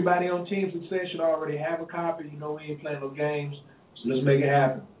 Everybody on Team Success should already have a copy. You know we ain't playing no games, so let's make it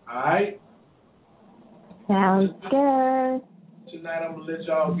happen. All right? Sounds good. Tonight I'm going to let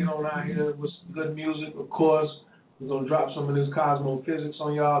y'all get on out here with some good music. Of course, we're going to drop some of this Cosmo Physics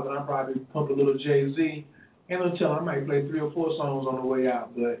on y'all, then I'll probably pump a little Jay-Z. And until I might play 3 or 4 songs on the way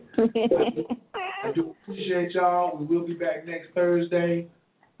out. But I do appreciate y'all. We will be back next Thursday.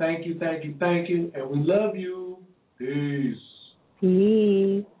 Thank you, thank you, thank you. And we love you. Peace.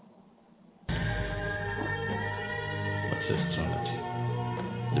 Peace. What's astrology?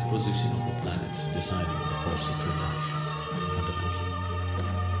 The position of the planets deciding the course of your life.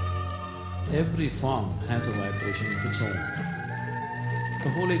 Fundamentally. Every form has a vibration of its own. The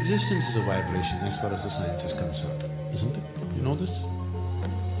whole existence is a vibration as far as the science is concerned, isn't it? You know this?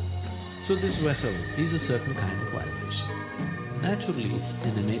 So this vessel is a certain kind of vibration. Naturally, it's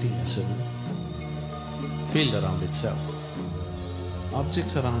emanating a certain field around itself.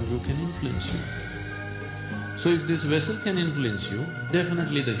 Objects around you can influence you. So if this vessel can influence you,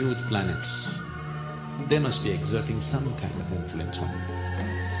 definitely the huge planets, they must be exerting some kind of influence on you.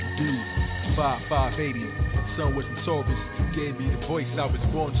 Dude, 580, sun was in Taurus, gave me the voice, I was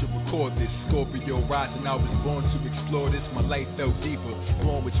born to record this. Scorpio rising, I was born to explore this. My life fell deeper,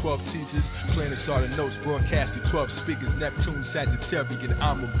 born with 12 teachers, planets are the notes, broadcast to 12 speakers. Neptune, Sagittarius,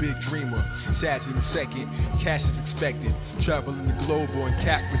 I'm a big dreamer. Sag in the second, cash is expected. Traveling the globe on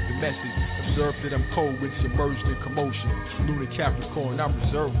cap with the message. Observe that I'm cold with submerged in commotion. Lunar Capricorn, I'm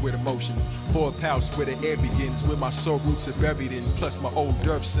reserved with emotion. 4th house where the air begins, where my soul roots are buried in. Plus my old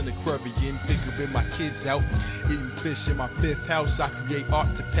derps in the Caribbean, figuring my kids out. Eating fish in my 5th house, I create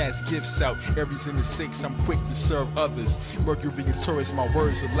art to pass gifts out. Aries in the 6th, I'm quick to serve others. Mercury and Taurus, my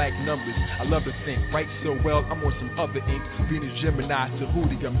words are like numbers. I love to think, write so well, I'm on some other ink. Venus, Gemini,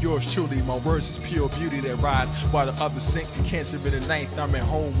 Tahuti, I'm yours truly. My words is pure beauty that rise while the others sink. Cancer in the 9th, I'm at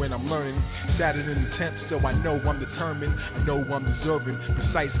home when I'm learning. Saturn in the 10th, so I know I'm determined. I know I'm deserving.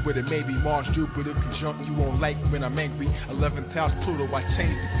 Precise with it, maybe Mars, Jupiter conjunct. You won't like when I'm angry. 11th house, Pluto, I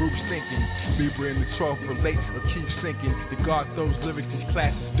change the group's thinking. Libra in the 12th, relate or keep sinking. The God throws lyrics, these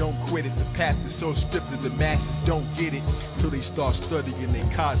classes don't quit it. The path is so stripped that the masses don't get it till they start studying their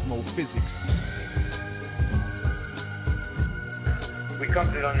cosmo physics. We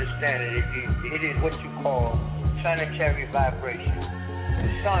come to understand that it is what you call planetary vibration. The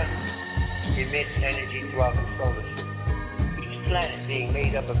sun emits energy throughout the solar system. Each planet being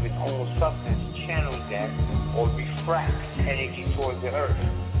made up of its own substance channels that or refracts energy toward the earth.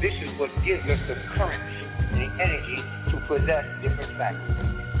 This is what gives us the currents and the energy to possess different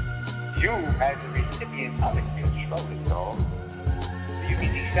faculties. You, as a recipient of it, control it all. You can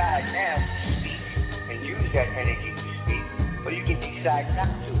decide now to speak and use that energy to speak, or you can decide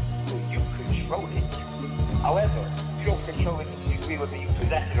not to, so you control it. However, you don't control it to the degree whether you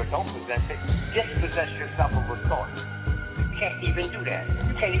possess it or don't possess it. Dispossess yourself of a thought. You can't even do that.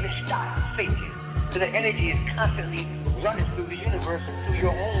 You can't even stop thinking. So the energy is constantly running through the universe and through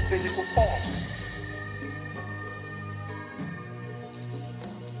your own physical form.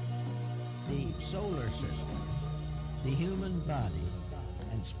 The solar system, the human body,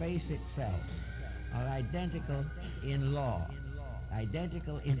 and space itself are identical in law,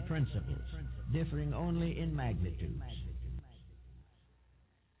 identical in principles, differing only in magnitudes.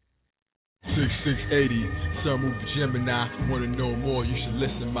 6680, sun move to Gemini. Wanna know more, you should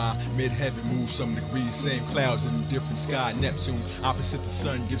listen. My mid-heaven moves some degrees, same clouds in a different sky. Neptune, opposite the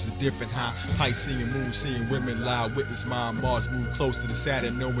sun, gives a different high. Piscean moon, seeing women lie, witness mine. Mars move close to the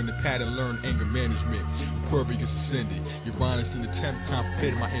Saturn, knowing the pattern, learn anger management. Aquarius ascended, Uranus in the 10th,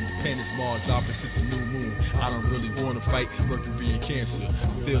 contemplating my independence. Mars opposite the new moon, I don't really wanna fight. Mercury in Cancer,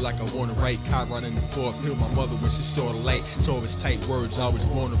 feel like I wanna write. Chiron in the 4th, heal my mother when she saw the light. Taurus tight words, I was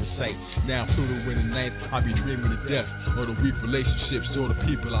born to recite. Now Pluto in the 9th, I be be dreaming to death, or the weak relationships, or the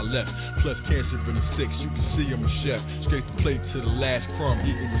people I left. Plus cancer in the 6, you can see I'm a chef. Scrape the plate to the last crumb,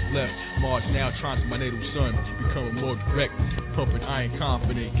 eating what's left. Mars now trying to my natal son, becoming more direct. Pumping iron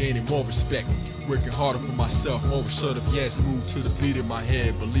confident, gaining more respect. Working harder for myself, more sort of yes, move to the beat in my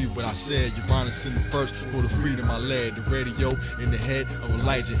head. Believe what I said, Uranus in the first, for the freedom I led. The radio in the head of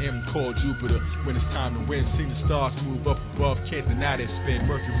Elijah M called Jupiter. When it's time to win, seen the stars move up above, can't deny that spin.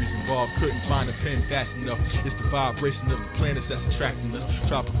 Mercury's involved, couldn't find a pen fast enough. It's the vibration of the planets that's attracting us.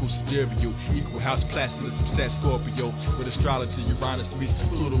 Tropical Sidereal, equal house Placidus, upset Scorpio. With astrology, Uranus meets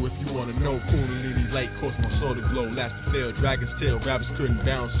Pluto. If you wanna know, Kundalini light cause my soul to glow. Last to fail, dragon's tail, rabbits couldn't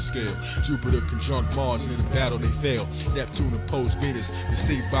balance the scale. Jupiter conjunct Mars, in the battle they fail. Neptune opposed Venus,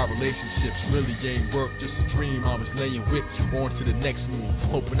 deceived by relationships. Really ain't work, just a dream I was laying with. On to the next moon,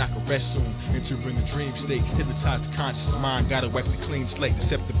 hoping I can rest soon. Entering the dream state, hypnotize the conscious mind. Gotta wipe the clean slate,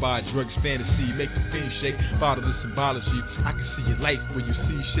 deceptive by drugs, fantasy. Make the fiend shake, follow the symbology. I can see your life when you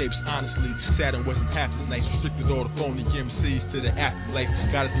see shapes, honestly. Saturn wasn't half as nice, restricted all the phony MCs to the afterlife.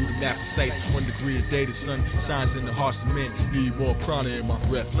 Gotta do the math precise, 1 degree a day, the sun shines in the hearts of men. Need more prana in my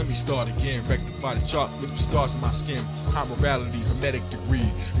breath, let me start again. Rectify the chart with the stars in my skin. High morality, hermetic degree.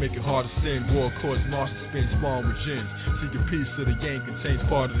 Make it hard to sin. War cause Mars to spin, spawn with gins. See your piece of the yang contains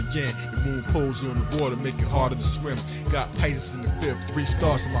part of the yin. The moon pulls on the water, make it harder to swim. Got Pisces in the 5th, 3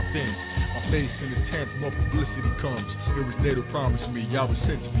 stars in my fins. My face in the 10th, more publicity comes. It was natal promised me, I was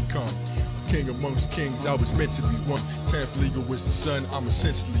sent to become king amongst kings, I was meant to be one. 10th legal was the sun, I'm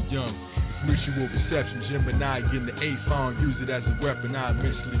essentially young. Mutual reception, Gemini in the 8th, found, use it as a weapon, I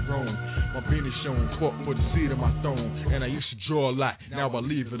immensely grown. My Venus shown, fought for the seat of my throne, and I used to draw a lot, now I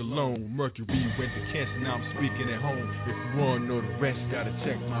leave it alone. Mercury went to Cancer, now I'm speaking at home. If you wanna know the rest, gotta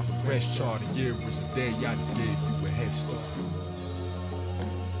check my progress chart. A year was a day, I just gave you a head start.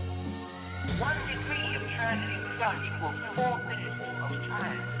 1 degree of transiting the sun equals 4 minutes of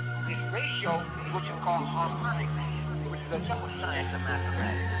time. This ratio is what you call harmonic, which is another science of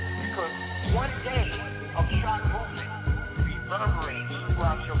mathematics. Because 1 day of sharp movement reverberates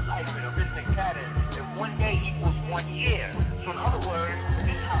throughout your life in a rhythmic pattern, and 1 day equals 1 year. So in other words,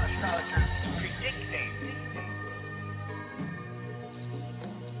 this is how astrologers predict things.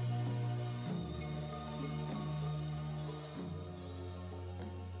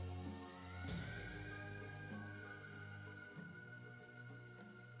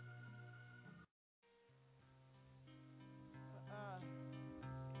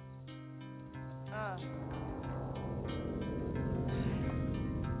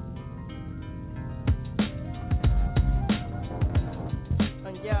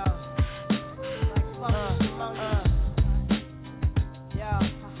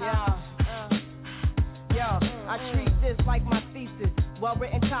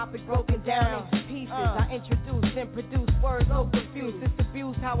 Well-written topic broken down into pieces. I introduce and produce words so confused. It's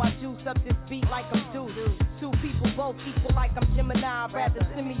abuse how I juice up this beat like I'm Deuce. 2 people both equal like I'm Gemini. Rather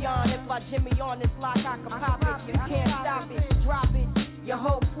Simeon. If I Jimmy on this lock, I can pop it. You can't stop it, drop it. Your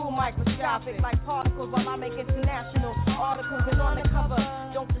whole crew microscopic like particles while I make international articles and on the cover.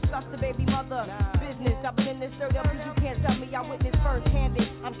 Don't discuss the baby mother business. I've been in this 30 up, you can't tell me I witnessed first-handed.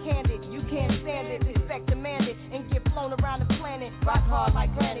 I'm candid, you can't stand it. Respect demanded and get flown around the planet. Rock hard like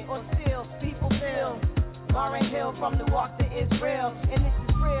granite or steel. People feel Lauren Hill from Newark to Israel, and this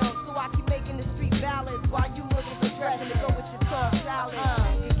is real. So I keep making the street ballads while you looking for dressing to go with your soft salad.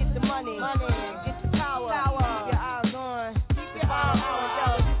 You get the money, you get the power. Keep your eyes on. The final hour, yo.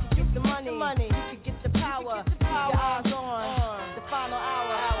 You can get the money, you can get the power. Keep your eyes on. The final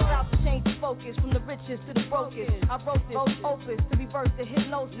hour. About to change the focus from the richest to the brokest. I wrote this opus to reverse the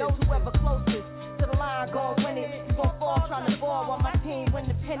hypnosis. Whoever closest to the line gon' win it. You gon' fall trying to ball while my team win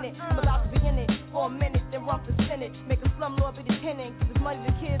the pennant. I'm about to be in it for a minute, then rump the Senate. Make a slumlord be the tenant, cause it's money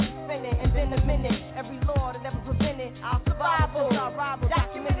the kids are spending. And then a minute, every law that ever prevented our survival. Our rival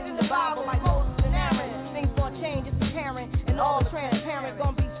documented in the Bible like Moses and Aaron. Things gon' change, it's apparent, and all transparent.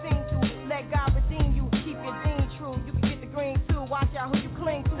 Gon' be seen to, let God redeem you. Keep your dean true, you can get the green too. Watch out who you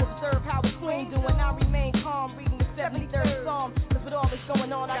cling to, observe how the queen do. And I remain calm, reading the 73rd Psalm. Cause with all that's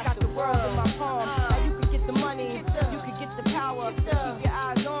going on, I got the world in my palm. Now you can get the money, you can get the power. Keep your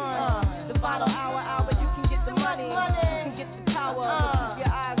eyes on the final hour. You can get the money, you can get the power. Keep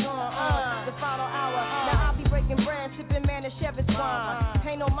your eyes on the final hour. Now I'll be breaking bread, sipping Manischewitz wine.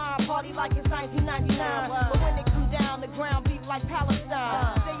 Ain't no mind party like it's 1999. But when it come down, the ground beat like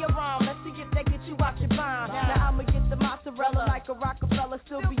Palestine. Stay around, let's see if they get you out your mind. Now I'ma get the mozzarella like a Rockefeller.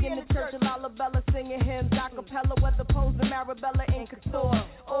 Still be in the church of Lalabella singing hymns acapella. Whether posing Marabella in couture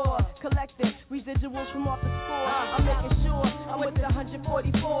or collecting residuals from off the score. I'm making sure I'm with the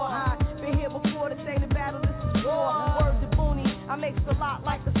 144. I've been here before to say the battle.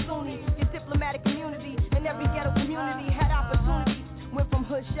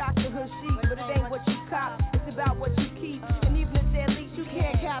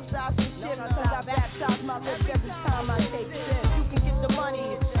 baptize some shit. Cause I baptize my lips every time I take shit. You can get the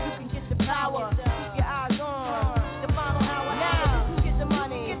money